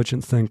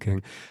divergent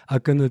thinking are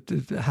going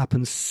to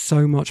happen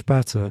so much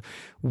better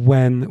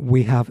when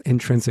we have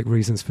intrinsic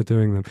reasons for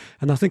doing them.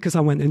 And I think as I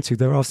went into,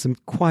 there are some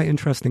quite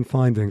interesting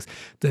findings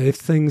that if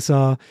things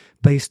are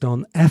based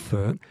on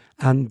effort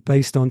and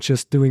based on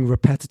just doing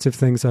repetitive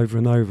things over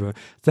and over,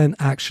 then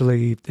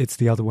actually it's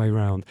the other way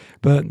around.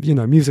 But,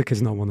 music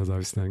is not one of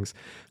those things.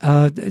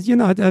 I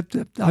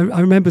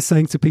remember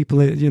saying to people,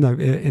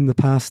 in the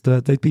past,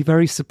 they'd be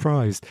very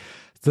surprised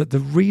that the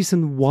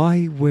reason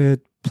why we're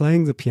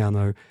playing the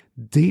piano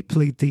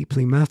deeply,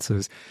 deeply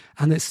matters.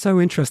 And it's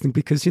so interesting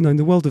because, in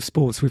the world of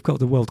sports, we've got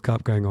the World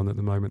Cup going on at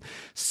the moment.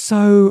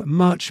 So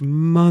much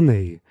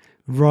money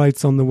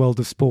rides on the world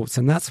of sports.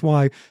 And that's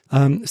why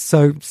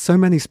so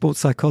many sports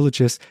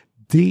psychologists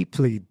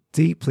deeply,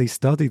 deeply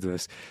study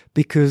this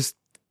because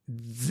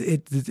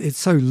it's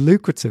so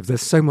lucrative.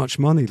 There's so much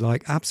money,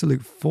 like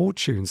absolute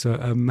fortunes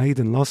are made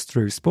and lost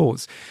through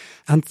sports.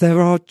 And there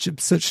are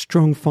such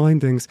strong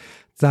findings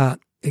that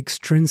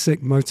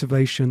extrinsic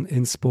motivation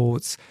in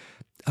sports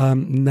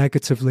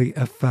negatively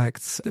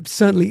affects,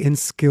 certainly in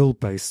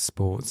skill-based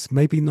sports,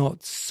 maybe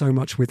not so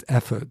much with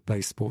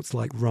effort-based sports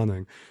like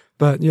running.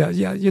 But yeah,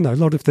 a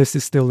lot of this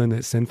is still in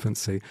its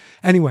infancy.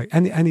 Anyway,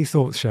 any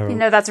thoughts,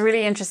 Cheryl? That's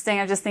really interesting.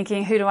 I'm just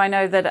thinking, who do I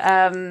know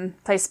that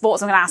plays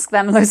sports? I'm going to ask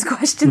them those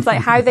questions,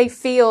 like how they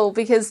feel,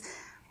 because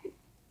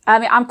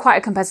I'm quite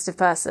a competitive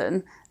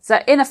person. So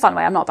in a fun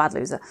way, I'm not a bad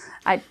loser.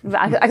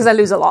 Because I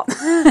lose a lot,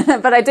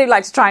 but I do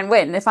like to try and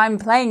win. If I'm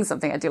playing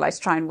something, I do like to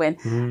try and win.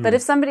 But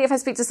if I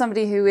speak to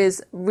somebody who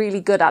is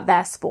really good at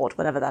their sport,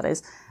 whatever that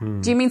is,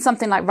 do you mean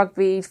something like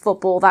rugby,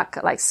 football,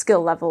 that like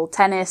skill level,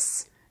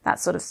 tennis? That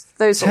sort of,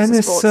 those sorts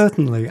of sports. Tennis,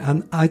 certainly.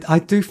 And I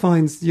do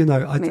find,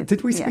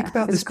 did we speak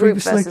about this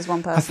previously? Versus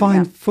one person, I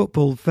find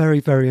football very,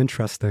 very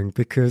interesting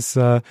because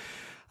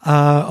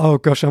Oh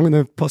gosh, I'm going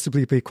to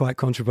possibly be quite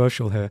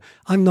controversial here.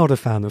 I'm not a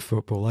fan of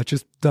football. I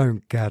just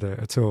don't get it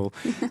at all.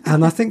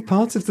 And I think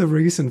part of the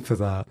reason for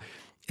that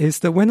is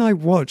that when I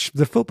watch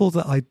the football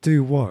that I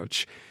do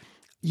watch,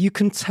 you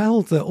can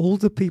tell that all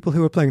the people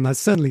who are playing, that's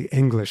certainly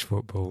English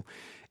football,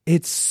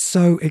 it's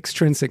so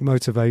extrinsic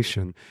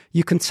motivation.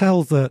 You can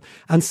tell that,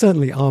 and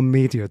certainly our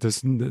media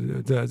does,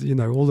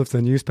 all of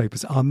the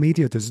newspapers, our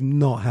media does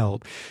not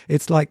help.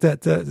 It's like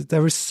that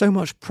there is so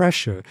much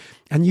pressure,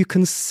 and you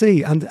can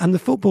see, and the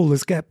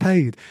footballers get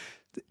paid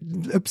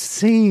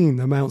obscene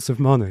amounts of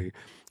money.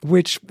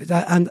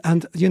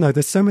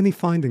 There's so many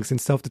findings in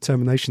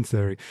self-determination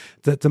theory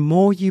that the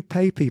more you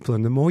pay people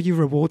and the more you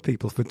reward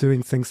people for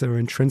doing things that are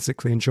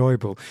intrinsically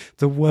enjoyable,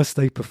 the worse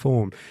they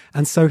perform.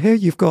 And so here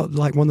you've got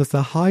like one of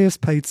the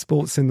highest paid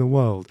sports in the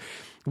world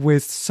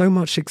with so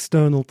much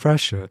external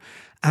pressure.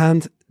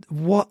 And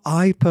what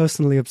I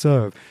personally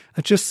observe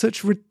are just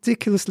such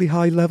ridiculously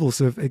high levels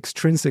of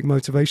extrinsic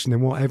motivation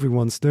in what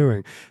everyone's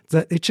doing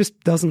that it just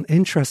doesn't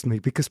interest me,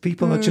 because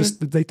people are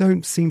they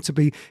don't seem to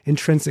be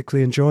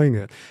intrinsically enjoying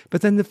it.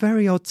 But then the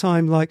very odd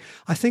time, like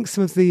I think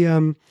some of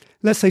the,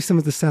 let's say some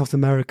of the South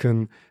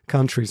American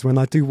countries, when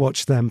I do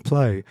watch them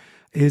play,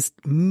 is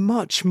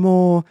much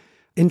more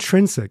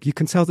intrinsic. You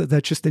can tell that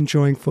they're just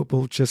enjoying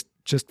football just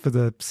for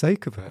the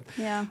sake of it.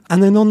 Yeah.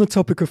 And then on the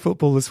topic of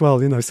football as well,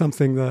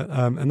 something that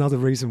another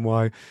reason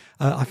why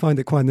I find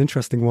it quite an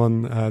interesting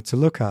one to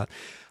look at.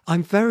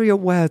 I'm very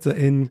aware that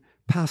in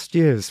past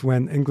years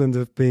when England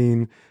have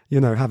been,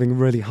 having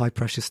really high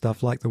pressure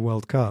stuff like the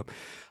World Cup,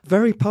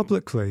 very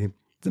publicly,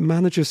 the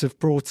managers have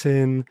brought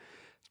in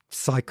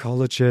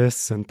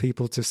psychologists and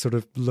people to sort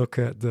of look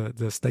at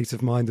the state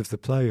of mind of the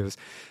players.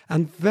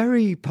 And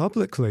very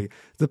publicly,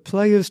 the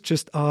players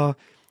just are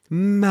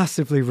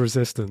massively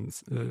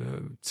resistant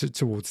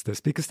towards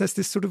this, because there's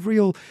this sort of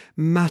real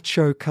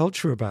macho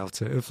culture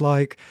about it of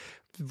like,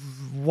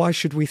 why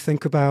should we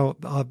think about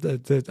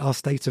our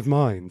state of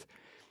mind?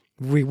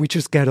 We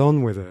just get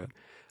on with it.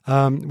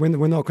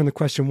 We're not going to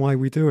question why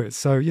we do it.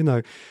 So,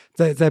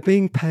 they're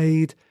being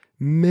paid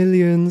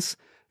millions.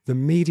 The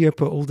media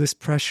put all this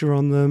pressure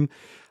on them.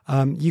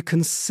 You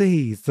can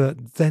see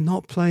that they're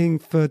not playing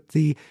for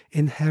the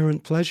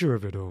inherent pleasure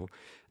of it all.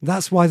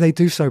 That's why they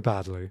do so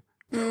badly.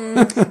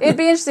 It'd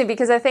be interesting,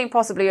 because I think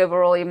possibly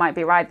overall you might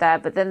be right there,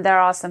 but then there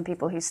are some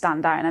people who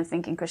stand out, and I'm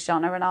thinking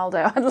Cristiano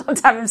Ronaldo. I'd love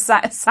to have him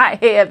sat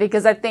here,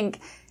 because I think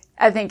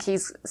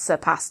he's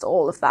surpassed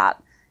all of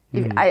that.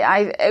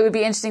 It would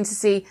be interesting to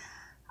see.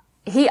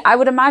 I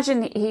would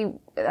imagine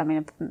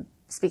I'm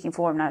speaking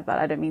for him now, but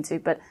I don't mean to,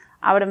 but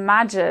I would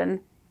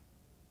imagine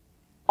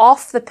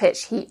off the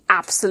pitch, he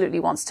absolutely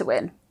wants to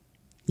win.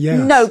 Yes.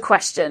 No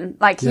question.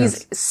 Like,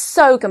 he's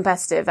so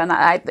competitive, and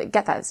I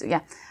get that.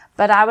 Yeah.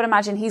 But I would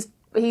imagine he's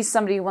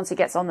somebody who, once he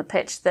gets on the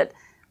pitch, that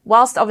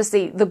whilst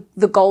obviously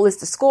the goal is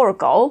to score a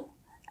goal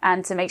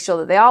and to make sure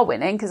that they are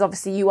winning, because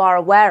obviously you are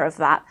aware of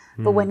that,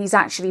 but when he's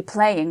actually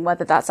playing,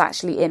 whether that's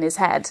actually in his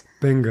head.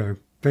 Bingo.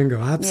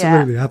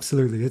 Absolutely,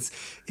 absolutely.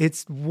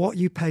 It's what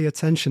you pay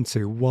attention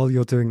to while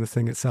you're doing the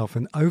thing itself.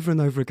 And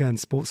over again,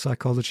 sports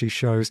psychology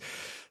shows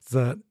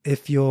that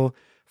if you're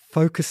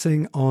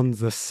focusing on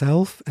the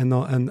self and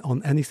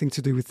on anything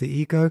to do with the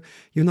ego,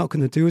 you're not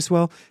going to do as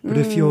well. But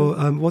if you're,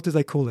 what do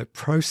they call it?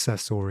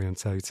 Process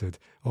oriented.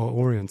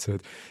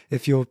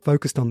 If you're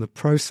focused on the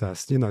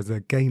process,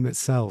 the game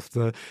itself,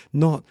 the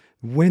not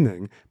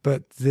winning,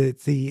 but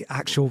the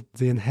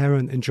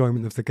inherent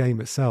enjoyment of the game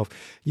itself,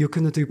 you're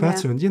going to do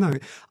better. Yeah. And,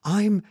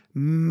 I'm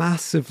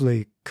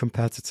massively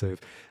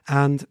competitive.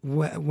 And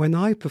when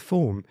I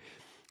perform,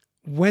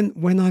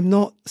 when I'm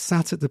not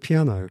sat at the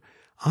piano,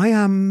 I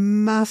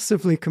am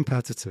massively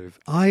competitive.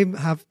 I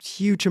have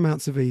huge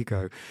amounts of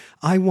ego.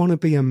 I want to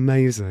be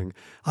amazing.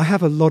 I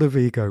have a lot of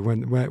ego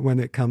when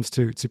it comes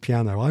to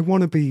piano. I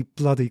want to be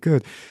bloody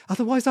good.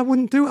 Otherwise, I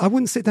wouldn't do it. I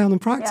wouldn't sit down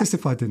and practice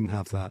if I didn't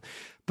have that.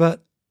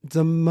 But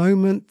the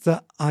moment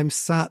that I'm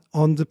sat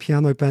on the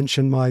piano bench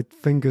and my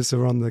fingers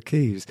are on the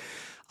keys,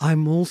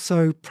 I'm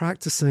also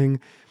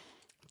practicing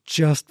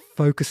just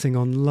focusing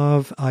on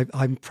love.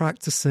 I'm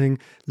practicing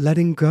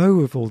letting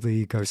go of all the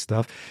ego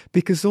stuff,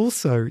 because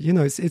also,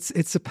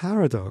 it's a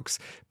paradox.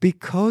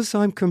 Because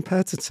I'm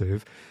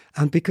competitive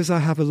and because I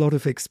have a lot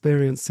of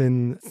experience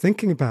in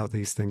thinking about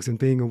these things and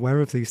being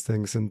aware of these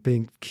things and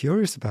being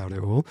curious about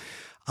it all,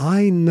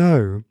 I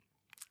know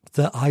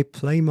that I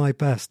play my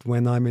best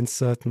when I'm in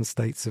certain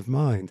states of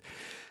mind.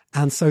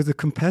 And so the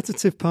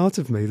competitive part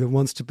of me that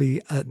wants to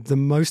be the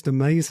most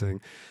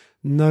amazing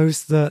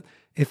knows that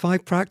if I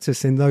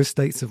practice in those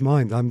states of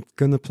mind, I'm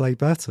going to play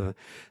better.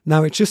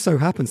 Now, it just so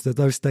happens that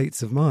those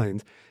states of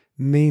mind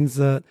means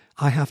that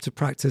I have to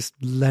practice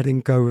letting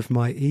go of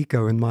my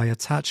ego and my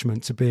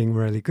attachment to being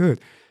really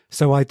good.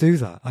 So I do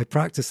that. I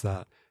practice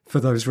that for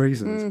those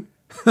reasons.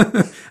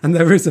 And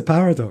there is a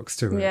paradox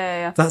to it.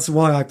 Yeah. That's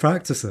why I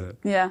practice it.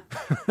 Yeah.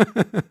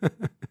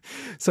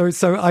 So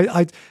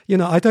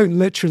I don't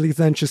literally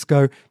then just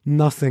go,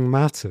 nothing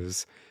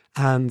matters,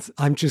 and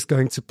I'm just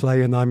going to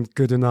play and I'm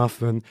good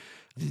enough, and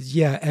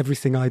yeah,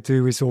 everything I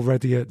do is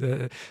already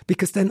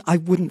because then I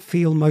wouldn't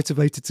feel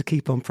motivated to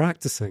keep on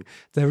practicing.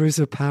 There is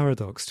a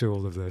paradox to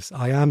all of this.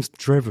 I am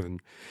driven,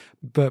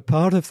 but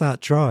part of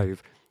that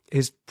drive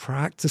is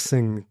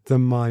practicing the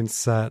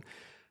mindset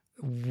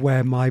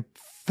where my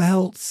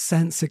felt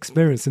sense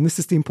experience, and this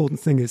is the important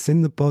thing, it's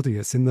in the body,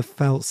 it's in the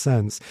felt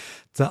sense,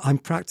 that I'm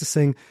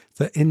practicing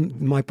that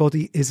in my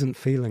body isn't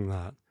feeling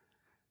that.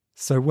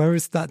 So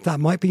whereas that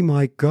might be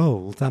my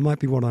goal, that might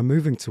be what I'm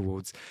moving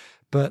towards,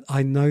 but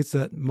I know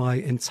that my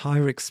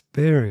entire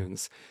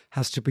experience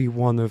has to be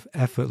one of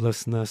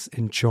effortlessness,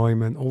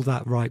 enjoyment, all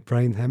that right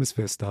brain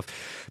hemisphere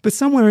stuff. But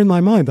somewhere in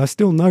my mind, I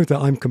still know that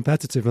I'm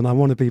competitive and I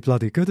want to be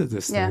bloody good at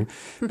this thing.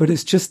 But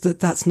it's just that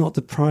that's not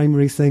the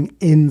primary thing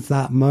in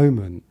that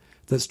moment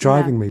that's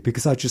driving me,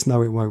 because I just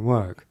know it won't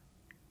work.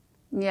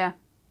 Yeah.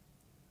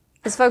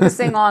 It's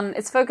focusing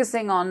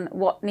on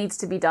what needs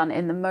to be done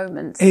in the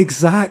moment.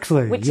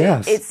 Exactly. Which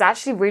yes. It's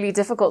actually really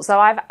difficult. So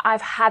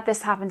I've had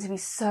this happen to me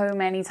so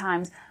many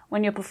times.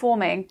 When you're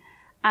performing,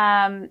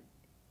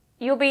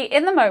 you'll be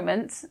in the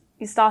moment.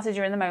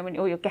 You're in the moment,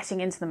 or you're getting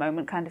into the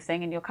moment kind of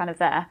thing, and you're kind of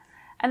there.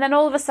 And then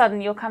all of a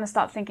sudden you'll kind of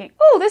start thinking,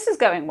 oh, this is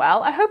going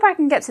well. I hope I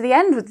can get to the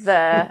end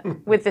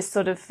with this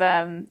sort of,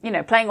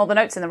 playing all the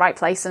notes in the right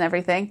place and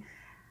everything.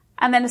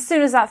 And then as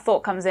soon as that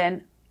thought comes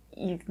in,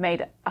 you've made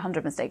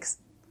 100 mistakes.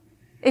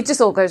 It just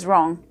all goes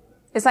wrong.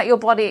 It's like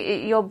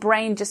your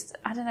brain just,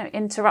 I don't know,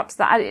 interrupts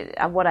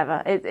that,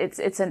 whatever. It's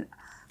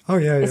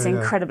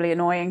incredibly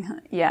annoying.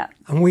 Yeah.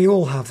 And we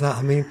all have that.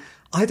 I mean,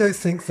 I don't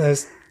think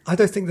there's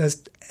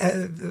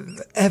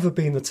ever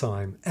been a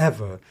time,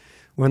 ever,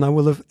 when I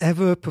will have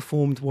ever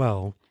performed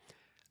well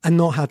and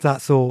not had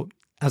that thought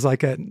as I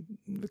get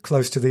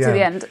close to the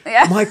end.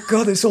 Yeah. My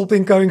God, it's all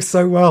been going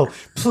so well.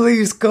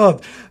 Please,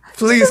 God,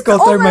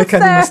 don't make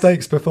any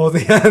mistakes before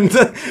the end.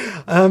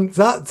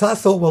 That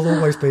thought will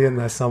always be in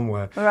there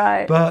somewhere.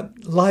 Right.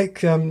 But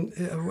like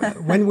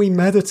when we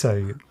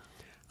meditate,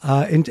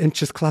 in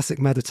just classic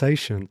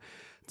meditation,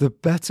 the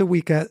better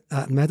we get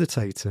at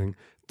meditating,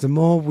 the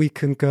more we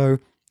can go,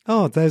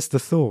 oh, there's the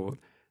thought,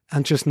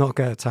 and just not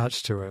get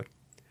attached to it.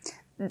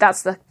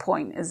 That's the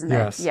point, isn't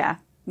it? Yeah.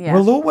 Yeah.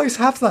 We'll always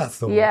have that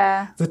thought.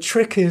 Yeah. The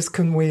trick is,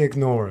 can we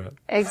ignore it?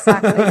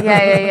 Exactly.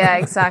 Yeah,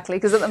 exactly.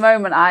 Because at the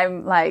moment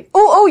I'm like,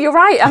 oh, you're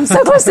right. I'm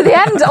so close to the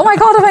end. Oh my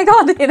God.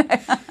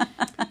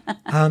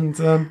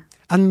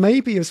 And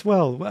maybe as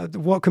well,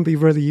 what can be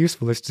really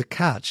useful is to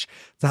catch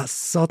that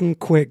sudden,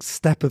 quick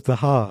step of the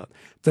heart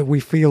that we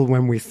feel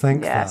when we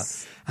think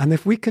that. And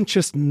if we can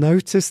just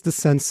notice the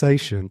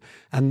sensation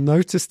and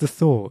notice the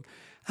thought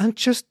and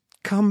just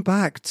come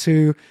back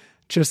to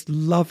just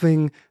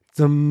loving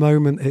the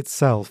moment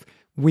itself,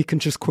 we can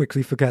just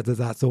quickly forget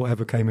that thought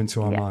ever came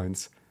into our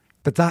minds.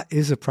 But that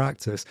is a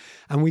practice,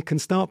 and we can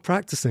start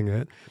practicing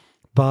it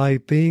by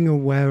being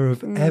aware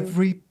of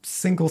every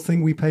single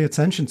thing we pay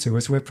attention to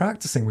as we're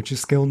practicing, which is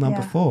skill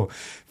number 4.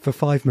 For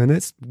 5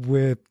 minutes,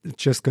 we're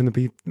just going to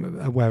be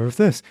aware of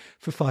this.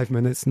 For 5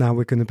 minutes now,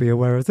 we're going to be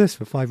aware of this.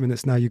 For 5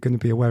 minutes now, you're going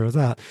to be aware of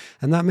that.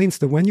 And that means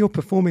that when you're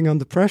performing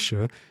under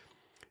pressure,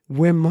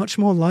 we're much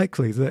more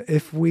likely that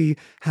if we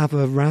have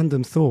a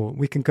random thought,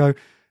 we can go,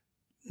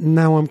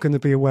 now I'm going to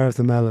be aware of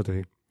the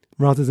melody,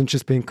 rather than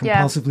just being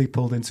compulsively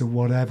pulled into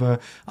whatever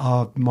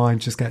our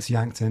mind just gets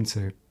yanked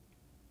into.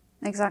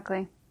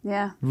 Exactly.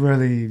 Yeah.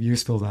 Really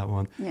useful, that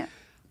one. Yeah.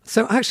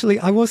 So actually,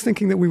 I was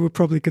thinking that we were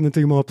probably going to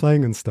do more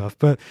playing and stuff,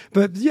 but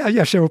yeah,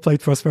 Cheryl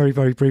played for us very,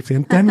 very briefly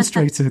and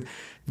demonstrated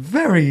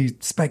very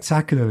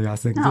spectacularly, I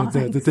think,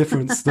 the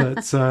difference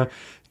that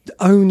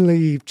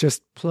only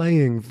just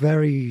playing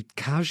very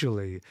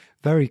casually,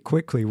 very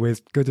quickly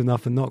with good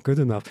enough and not good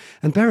enough.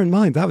 And bear in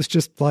mind, that was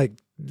just like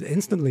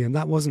instantly, and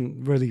that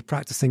wasn't really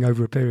practicing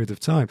over a period of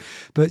time.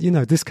 But,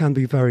 this can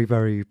be very,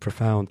 very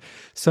profound.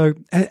 So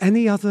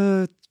any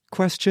other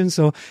questions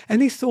or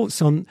any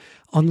thoughts on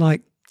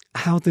like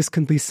how this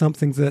can be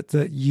something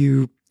that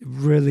you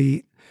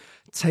really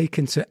take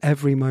into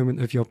every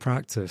moment of your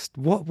practice?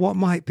 What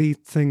might be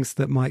things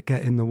that might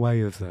get in the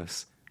way of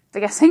this?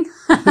 Forgetting.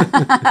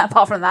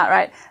 Apart from that,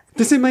 right?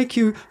 Does it make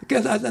you...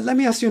 Let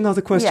me ask you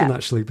another question,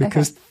 actually,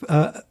 because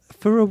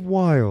for a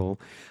while,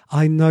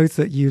 I know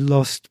that you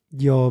lost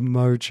your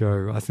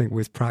mojo, I think,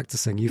 with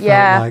practicing. You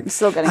felt like...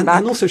 still getting back.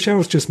 And also,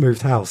 Cheryl's just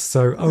moved house,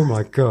 so, oh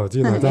my God,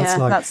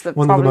 that's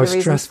one of the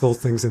most stressful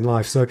things in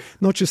life. So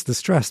not just the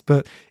stress,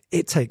 but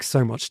it takes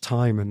so much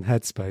time and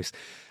headspace.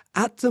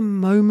 At the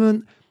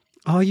moment,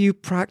 are you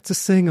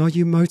practicing? Are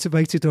you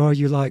motivated? Or are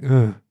you like,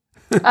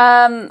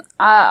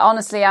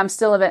 honestly, I'm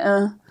still a bit,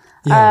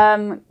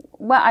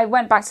 Well, I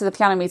went back to the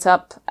piano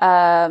meetup,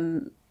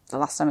 the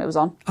last time it was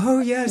on. Oh,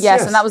 yes.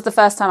 Yes, and that was the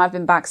first time I've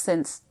been back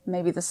since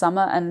maybe the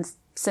summer and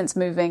since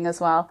moving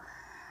as well.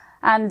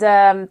 And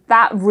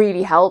that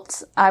really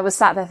helped. I was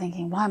sat there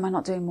thinking, why am I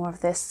not doing more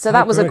of this? So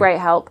that was a great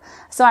help.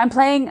 So I'm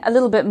playing a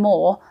little bit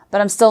more, but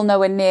I'm still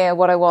nowhere near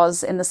what I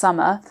was in the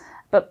summer.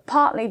 But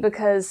partly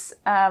because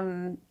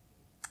I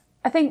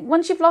think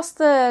once you've lost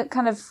the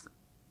kind of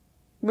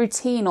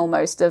routine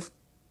almost of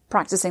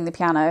practicing the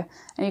piano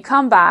and you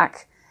come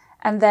back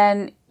and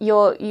then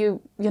you're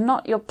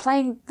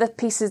playing the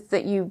pieces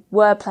that you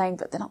were playing,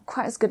 but they're not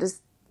quite as good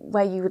as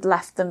where you had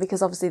left them,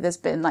 because obviously there's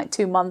been like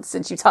 2 months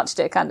since you touched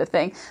it, kind of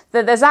thing.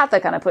 There's that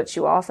kind of puts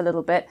you off a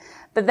little bit.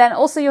 But then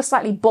also you're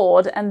slightly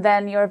bored, and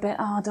then you're a bit,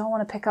 I don't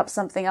want to pick up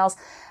something else.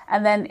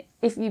 And then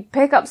if you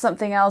pick up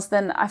something else,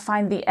 then I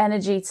find the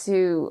energy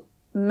to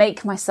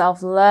make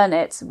myself learn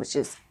it,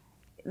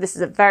 this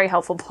is a very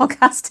helpful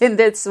podcast in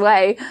this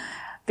way,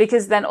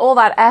 because then all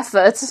that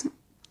effort,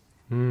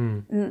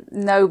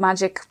 no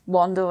magic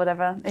wand or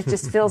whatever, it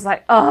just feels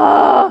like,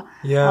 I'll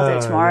do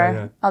it tomorrow.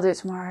 Yeah. I'll do it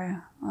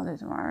tomorrow. I'll do it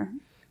tomorrow.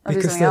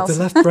 Because the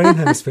left brain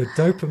hemisphere,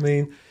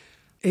 dopamine,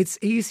 it's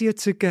easier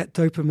to get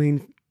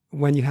dopamine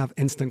when you have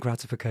instant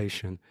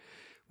gratification.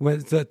 When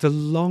the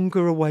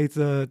longer away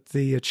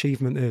the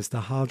achievement is,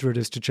 the harder it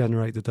is to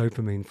generate the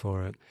dopamine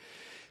for it.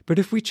 But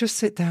if we just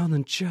sit down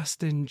and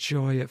just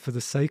enjoy it for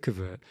the sake of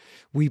it,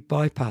 we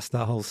bypass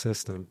that whole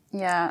system.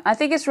 Yeah, I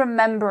think it's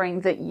remembering,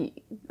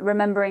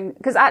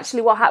 because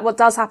actually what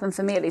does happen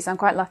for me, at least, I'm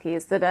quite lucky,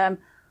 is that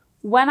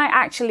when I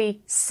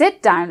actually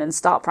sit down and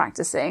start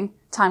practicing,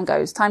 time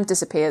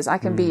disappears. I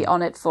can be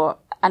on it for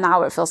an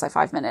hour, it feels like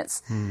 5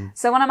 minutes.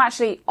 So when I'm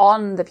actually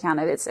on the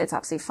piano, it's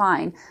absolutely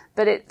fine.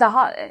 But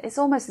it's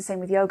almost the same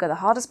with yoga. The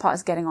hardest part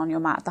is getting on your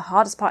mat. The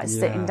hardest part is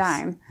sitting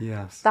down.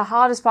 Yes. The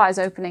hardest part is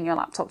opening your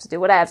laptop to do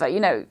whatever.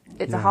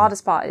 The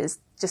hardest part is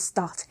just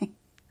starting.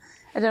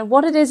 I don't know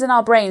what it is in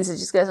our brains. It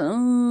just goes,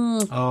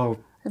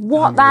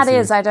 what that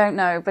is, I don't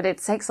know, but it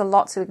takes a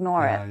lot to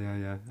ignore it.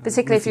 Yeah.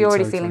 Particularly if you're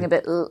already feeling a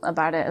bit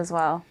about it as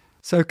well.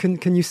 So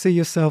can you see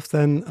yourself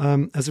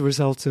then, as a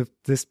result of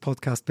this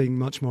podcast, being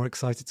much more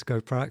excited to go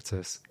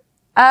practice?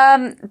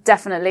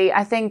 Definitely.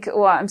 I think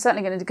what I'm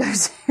certainly going to go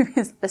to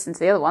is listen to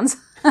the other ones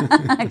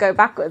and go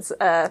backwards.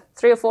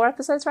 3 or 4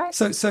 episodes, right?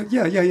 So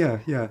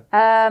yeah.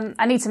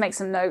 I need to make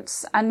some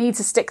notes. I need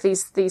to stick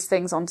these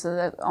things onto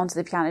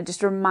the piano.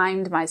 Just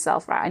remind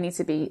myself, right? I need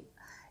to be.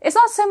 It's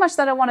not so much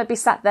that I want to be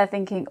sat there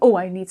thinking,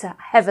 I need to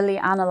heavily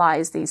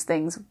analyze these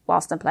things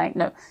whilst I'm playing.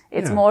 No,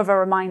 it's more of a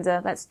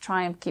reminder. Let's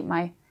try and keep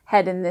my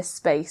head in this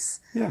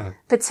space. Yeah.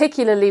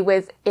 Particularly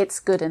with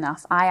it's good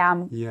enough. I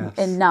am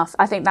enough.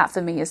 I think that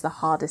for me is the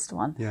hardest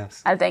one.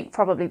 Yes. I think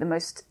probably the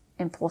most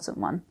important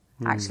one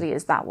actually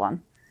is that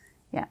one.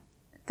 Yeah.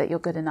 That you're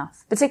good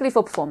enough. Particularly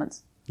for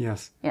performance.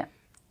 Yes. Yeah.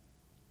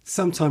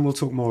 Sometime we'll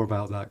talk more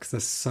about that, because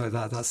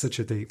that's such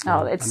a deep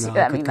one. That's huge.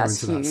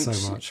 That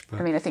so much,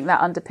 but... I think that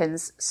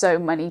underpins so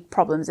many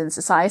problems in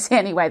society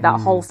anyway,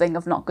 that whole thing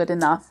of not good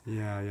enough.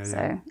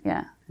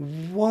 Yeah.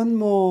 One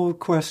more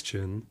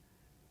question.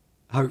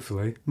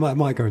 Hopefully.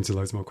 Might go into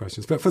loads more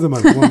questions, but for the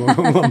moment,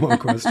 one more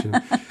question.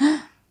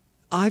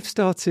 I've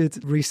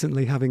started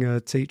recently having a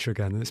teacher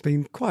again, and it's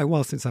been quite a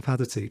while since I've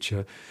had a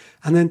teacher.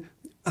 And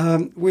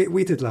then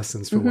we did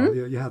lessons for a while.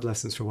 You had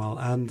lessons for a while.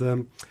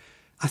 And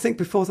I think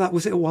before that,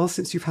 was it a while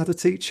since you've had a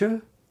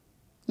teacher?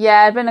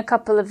 Yeah, it'd been a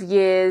couple of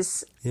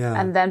years. Yeah.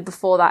 And then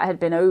before that, it had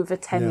been over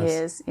 10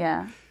 years.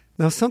 Yeah.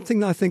 Now, something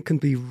that I think can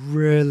be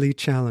really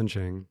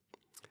challenging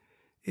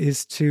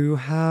is to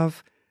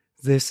have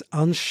this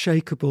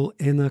unshakable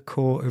inner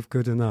core of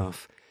good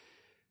enough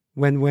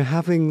when we're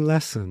having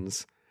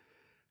lessons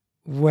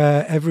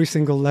where every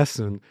single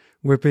lesson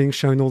we're being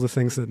shown all the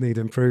things that need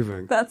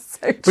improving. That's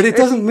so true. But it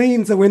doesn't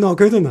mean that we're not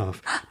good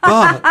enough.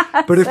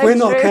 But if we're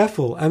not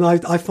careful, and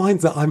I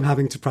find that I'm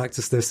having to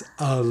practice this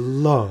a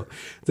lot,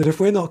 that if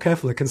we're not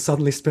careful, it can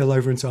suddenly spill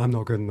over into I'm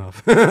not good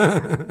enough.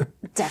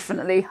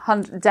 Definitely.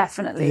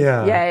 Definitely.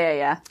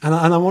 Yeah. And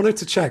I wanted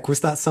to check, was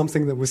that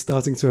something that was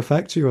starting to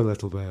affect you a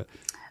little bit?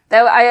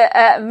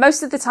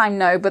 Most of the time,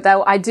 no, but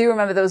I do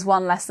remember there was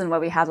one lesson where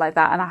we had like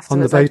that, and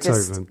afterwards, on the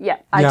Beethoven.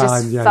 I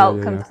just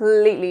felt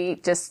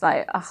completely just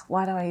like,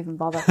 why do I even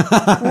bother?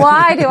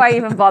 Why do I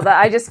even bother?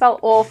 I just felt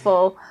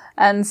awful.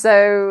 And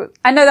so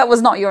I know that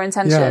was not your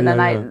intention,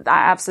 I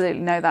absolutely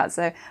know that.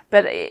 So,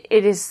 but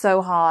it is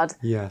so hard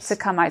to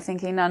come out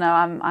thinking, no,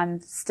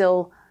 I'm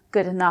still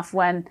good enough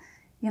when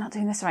you're not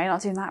doing this right, you're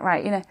not doing that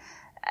right,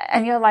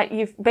 And you're like,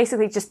 you've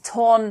basically just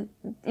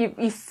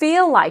you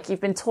feel like you've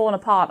been torn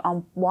apart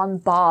on one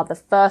bar, the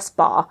first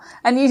bar.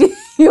 And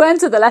you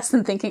enter the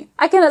lesson thinking,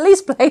 I can at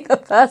least play the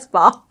first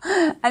bar.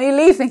 And you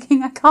leave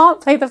thinking, I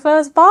can't play the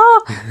first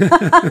bar.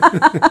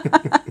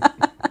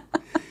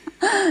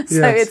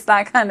 So it's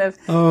that kind of,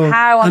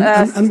 how on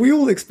earth. And we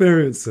all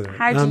experience it.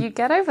 How do you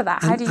get over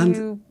that?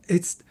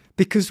 It's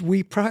because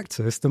we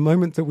practice the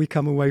moment that we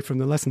come away from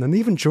the lesson, and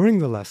even during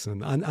the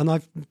lesson. And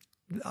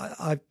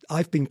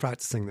I've been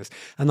practicing this,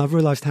 and I've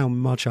realized how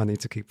much I need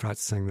to keep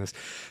practicing this,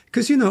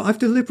 because I've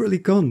deliberately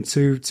gone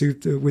to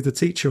with a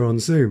teacher on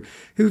Zoom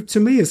who to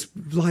me is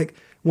like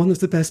one of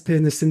the best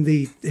pianists in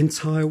the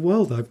entire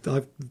world.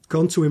 I've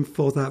gone to him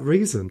for that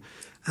reason,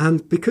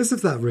 and because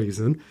of that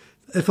reason,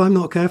 if I'm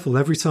not careful,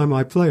 every time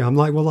I play, I'm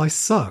like, well, I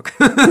suck,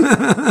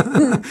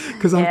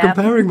 because I'm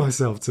comparing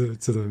myself to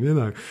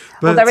them,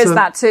 But there is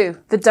that too,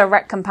 the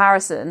direct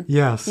comparison.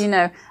 Yes.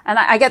 And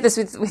I get this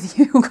with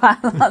you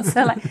quite a lot.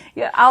 So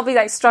I'll be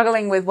like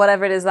struggling with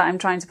whatever it is that I'm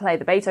trying to play,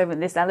 the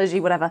Beethoven, this elegy,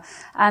 whatever.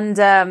 And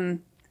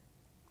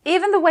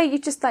even the way you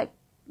just like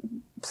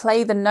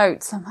play the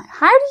notes. I'm like,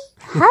 how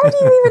do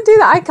you even do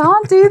that? I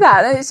can't do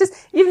that. And it's just,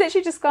 you've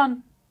literally just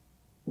gone,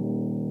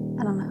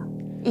 I don't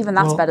know. Even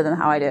that's better than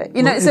how I do it.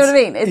 You know, see what I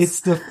mean?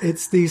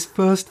 It's these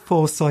first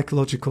 4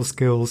 psychological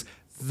skills.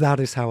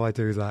 That is how I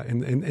do that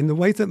in the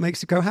way that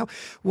makes you go,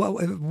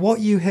 what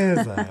you hear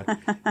there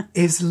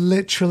is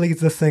literally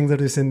the thing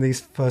that is in these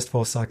first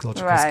 4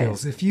 psychological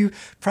skills. If you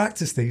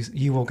practice these,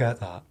 you will get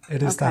that.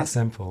 It is that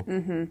simple.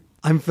 Mm-hmm.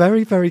 I'm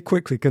very, very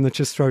quickly going to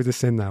just throw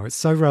this in now. It's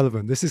so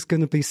relevant. This is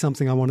going to be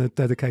something I want to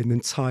dedicate an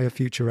entire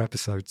future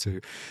episode to.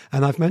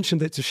 And I've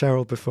mentioned it to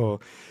Cheryl before.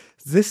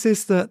 This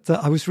is that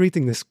I was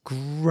reading this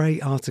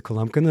great article.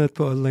 I'm going to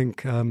put a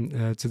link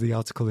to the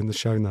article in the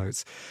show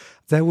notes.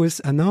 There was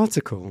an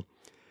article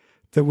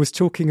that was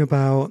talking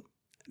about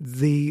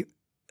the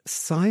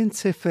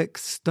scientific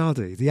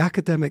study, the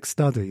academic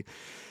study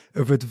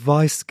of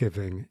advice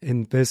giving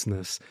in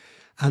business.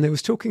 And it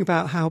was talking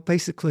about how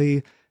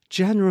basically,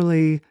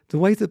 generally, the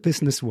way that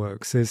business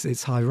works is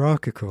it's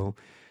hierarchical.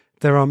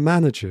 There are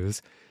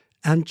managers,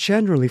 and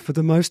generally, for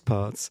the most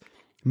part,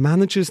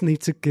 managers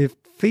need to give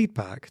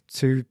feedback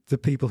to the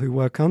people who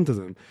work under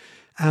them.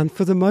 And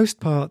for the most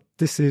part,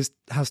 this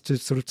has to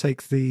sort of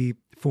take the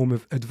form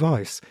of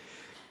advice.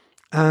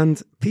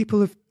 And people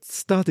have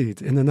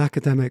studied in an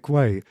academic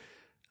way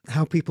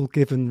how people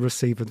give and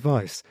receive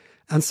advice.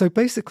 And so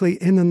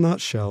basically, in a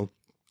nutshell,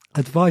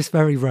 advice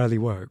very rarely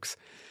works.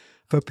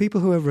 For people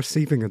who are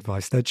receiving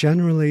advice, there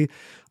generally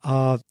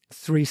are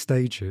 3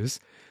 stages.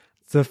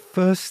 The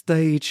first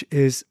stage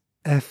is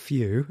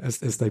FU, as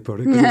they put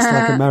it, because it's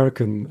like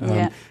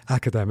American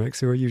academics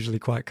who are usually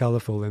quite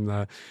colourful in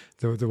the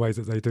way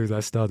that they do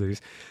their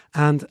studies.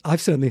 And I've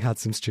certainly had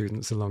some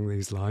students along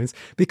these lines,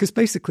 because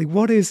basically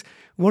what is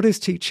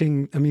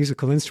teaching a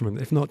musical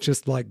instrument if not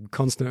just like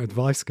constant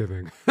advice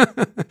giving?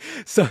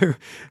 So,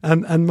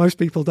 and most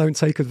people don't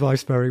take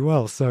advice very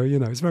well. So, you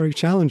know, it's very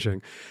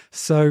challenging.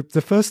 So the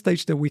first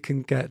stage that we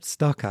can get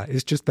stuck at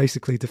is just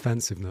basically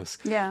defensiveness.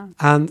 Yeah.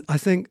 And I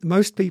think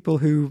most people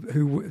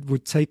who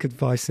would take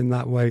advice in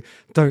that way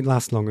don't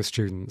last long as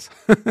students.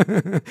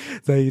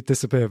 They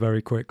disappear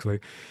very quickly.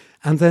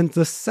 And then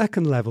the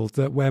second level,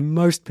 that where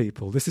most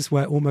people, this is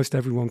where almost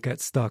everyone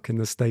gets stuck in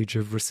the stage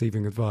of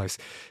receiving advice,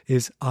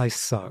 is I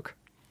suck.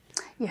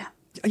 Yeah.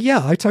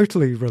 Yeah, I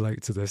totally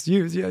relate to this.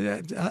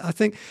 I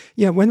think,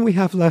 when we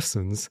have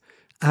lessons,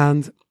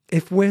 and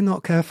if we're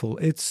not careful,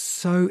 it's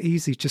so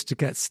easy just to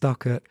get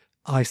stuck at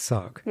I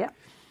suck. Yeah.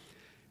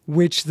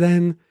 Which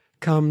then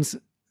comes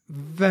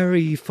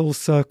very full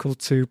circle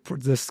to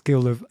the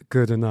skill of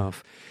good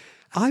enough.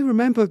 I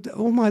remember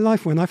all my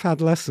life when I've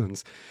had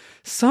lessons,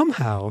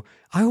 somehow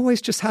I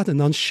always just had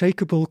an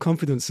unshakable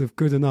confidence of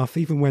good enough,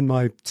 even when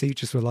my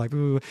teachers were like,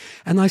 ooh.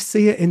 And I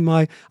see it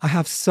I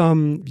have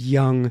some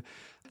young,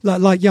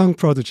 like young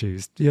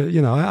prodigies,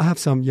 you know, I have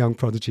some young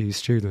prodigy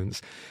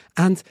students,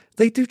 and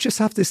they do just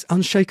have this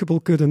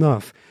unshakable good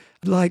enough.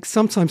 Like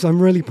sometimes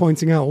I'm really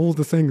pointing out all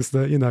the things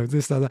that, you know,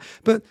 this, that.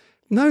 But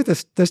no,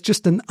 there's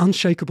just an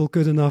unshakable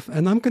good enough.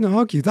 And I'm going to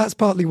argue that's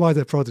partly why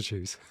they're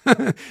prodigies.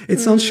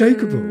 It's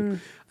unshakable.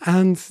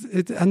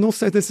 And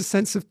also there's a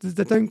sense of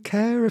they don't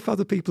care if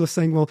other people are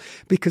saying, well,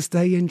 because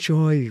they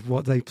enjoy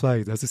what they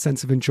play. There's a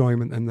sense of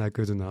enjoyment and they're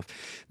good enough.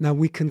 Now,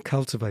 we can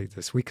cultivate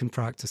this. We can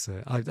practice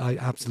it. I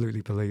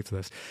absolutely believe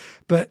this.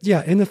 But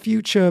yeah, in a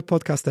future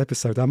podcast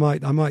episode, I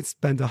might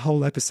spend a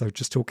whole episode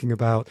just talking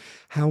about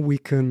how we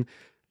can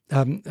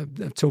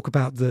talk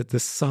about the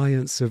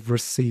science of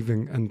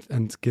receiving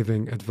and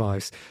giving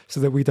advice,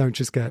 so that we don't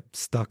just get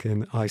stuck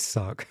in I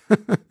suck.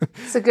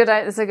 It's a good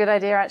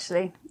idea,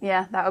 actually.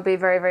 Yeah, that would be a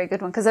very, very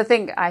good one, because I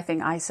think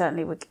I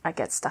certainly would. I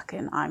get stuck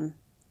in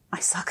I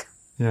suck.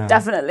 Yeah.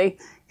 Definitely,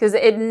 because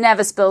it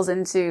never spills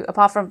into,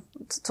 apart from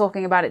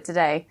talking about it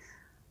today,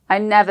 I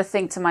never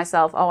think to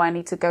myself, oh, I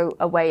need to go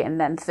away and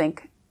then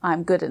think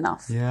I'm good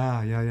enough.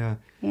 Yeah.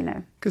 You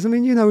know, because I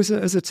mean, you know,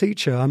 as a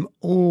teacher, I'm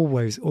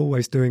always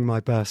doing my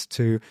best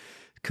to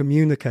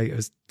communicate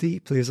as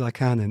deeply as I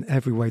can in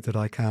every way that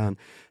I can,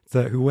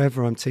 that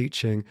whoever I'm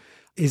teaching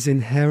is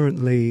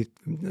inherently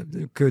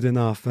good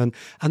enough. And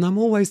I'm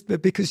always,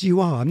 because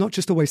you are, I'm not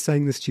just always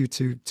saying this to you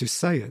to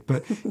say it,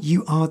 but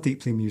you are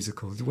deeply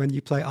musical. When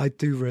you play, I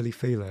do really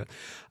feel it.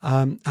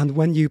 And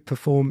when you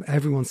perform,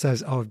 everyone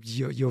says, oh,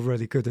 you're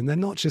really good. And they're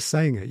not just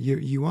saying it,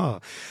 you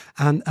are.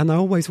 And I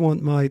always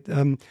want my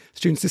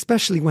students,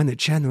 especially when it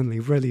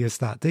genuinely really is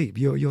that deep,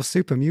 you're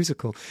super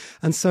musical.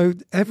 And so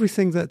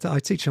everything that I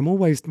teach, I'm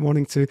always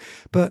wanting to,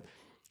 but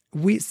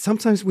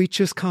sometimes we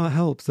just can't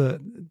help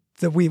that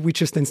we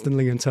just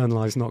instantly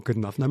internalize not good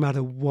enough, no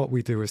matter what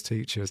we do as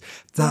teachers.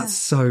 That's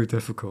so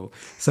difficult.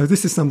 So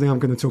this is something I'm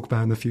going to talk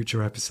about in a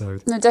future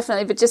episode. No,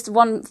 definitely. But just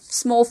one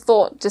small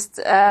thought, just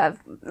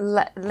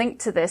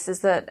linked to this, is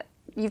that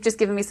you've just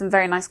given me some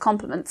very nice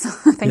compliments.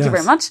 Thank you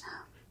very much.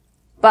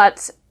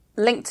 But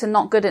linked to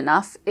not good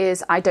enough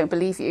is I don't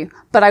believe you,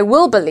 but I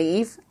will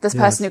believe this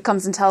person who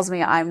comes and tells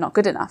me I'm not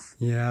good enough.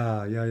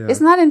 Yeah.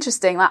 Isn't that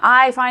interesting? Like,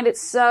 I find it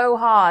so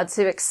hard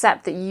to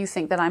accept that you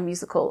think that I'm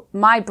musical.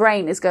 My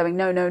brain is going,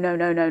 no.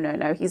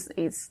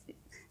 He's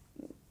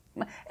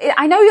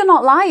I know you're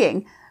not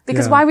lying.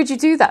 Because why would you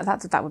do that?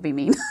 That would be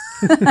mean,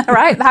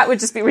 right? That would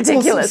just be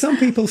ridiculous.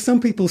 Well, some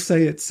people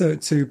say it's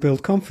to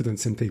build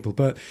confidence in people,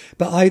 but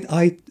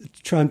I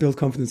try and build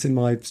confidence in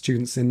my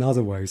students in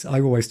other ways.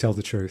 I always tell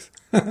the truth.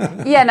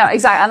 Yeah, no,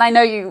 exactly. And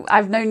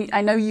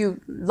I know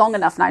you long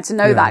enough now to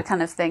know that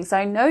kind of thing. So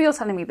I know you're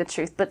telling me the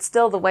truth, but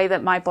still the way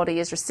that my body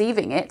is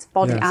receiving it,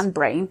 body and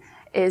brain,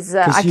 is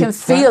I can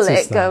feel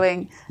it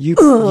going. You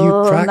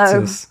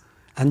practice,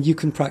 and you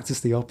can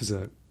practice the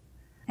opposite.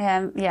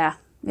 Yeah.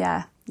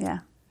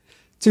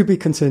 To be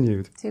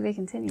continued.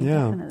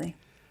 Definitely.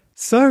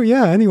 So,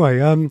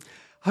 anyway,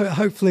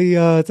 hopefully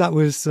that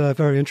was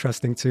very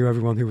interesting to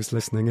everyone who was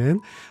listening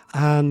in.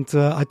 And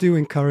I do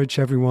encourage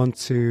everyone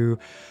to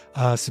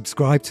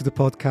subscribe to the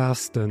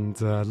podcast and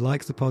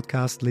like the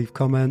podcast, leave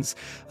comments,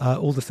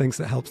 all the things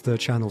that helps the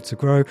channel to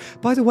grow.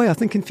 By the way, I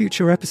think in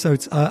future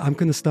episodes, I'm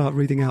going to start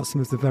reading out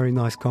some of the very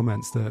nice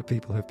comments that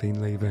people have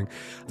been leaving.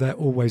 They're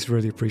always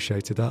really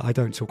appreciated. I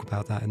don't talk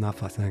about that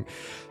enough, I think.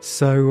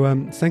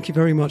 So thank you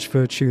very much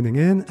for tuning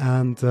in,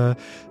 and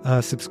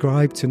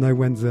subscribe to know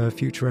when the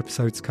future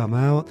episodes come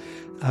out.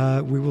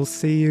 We will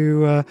see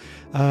you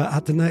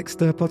at the next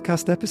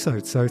podcast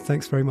episode. So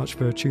thanks very much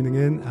for tuning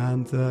in,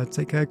 and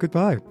take care.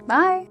 Goodbye.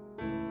 Bye.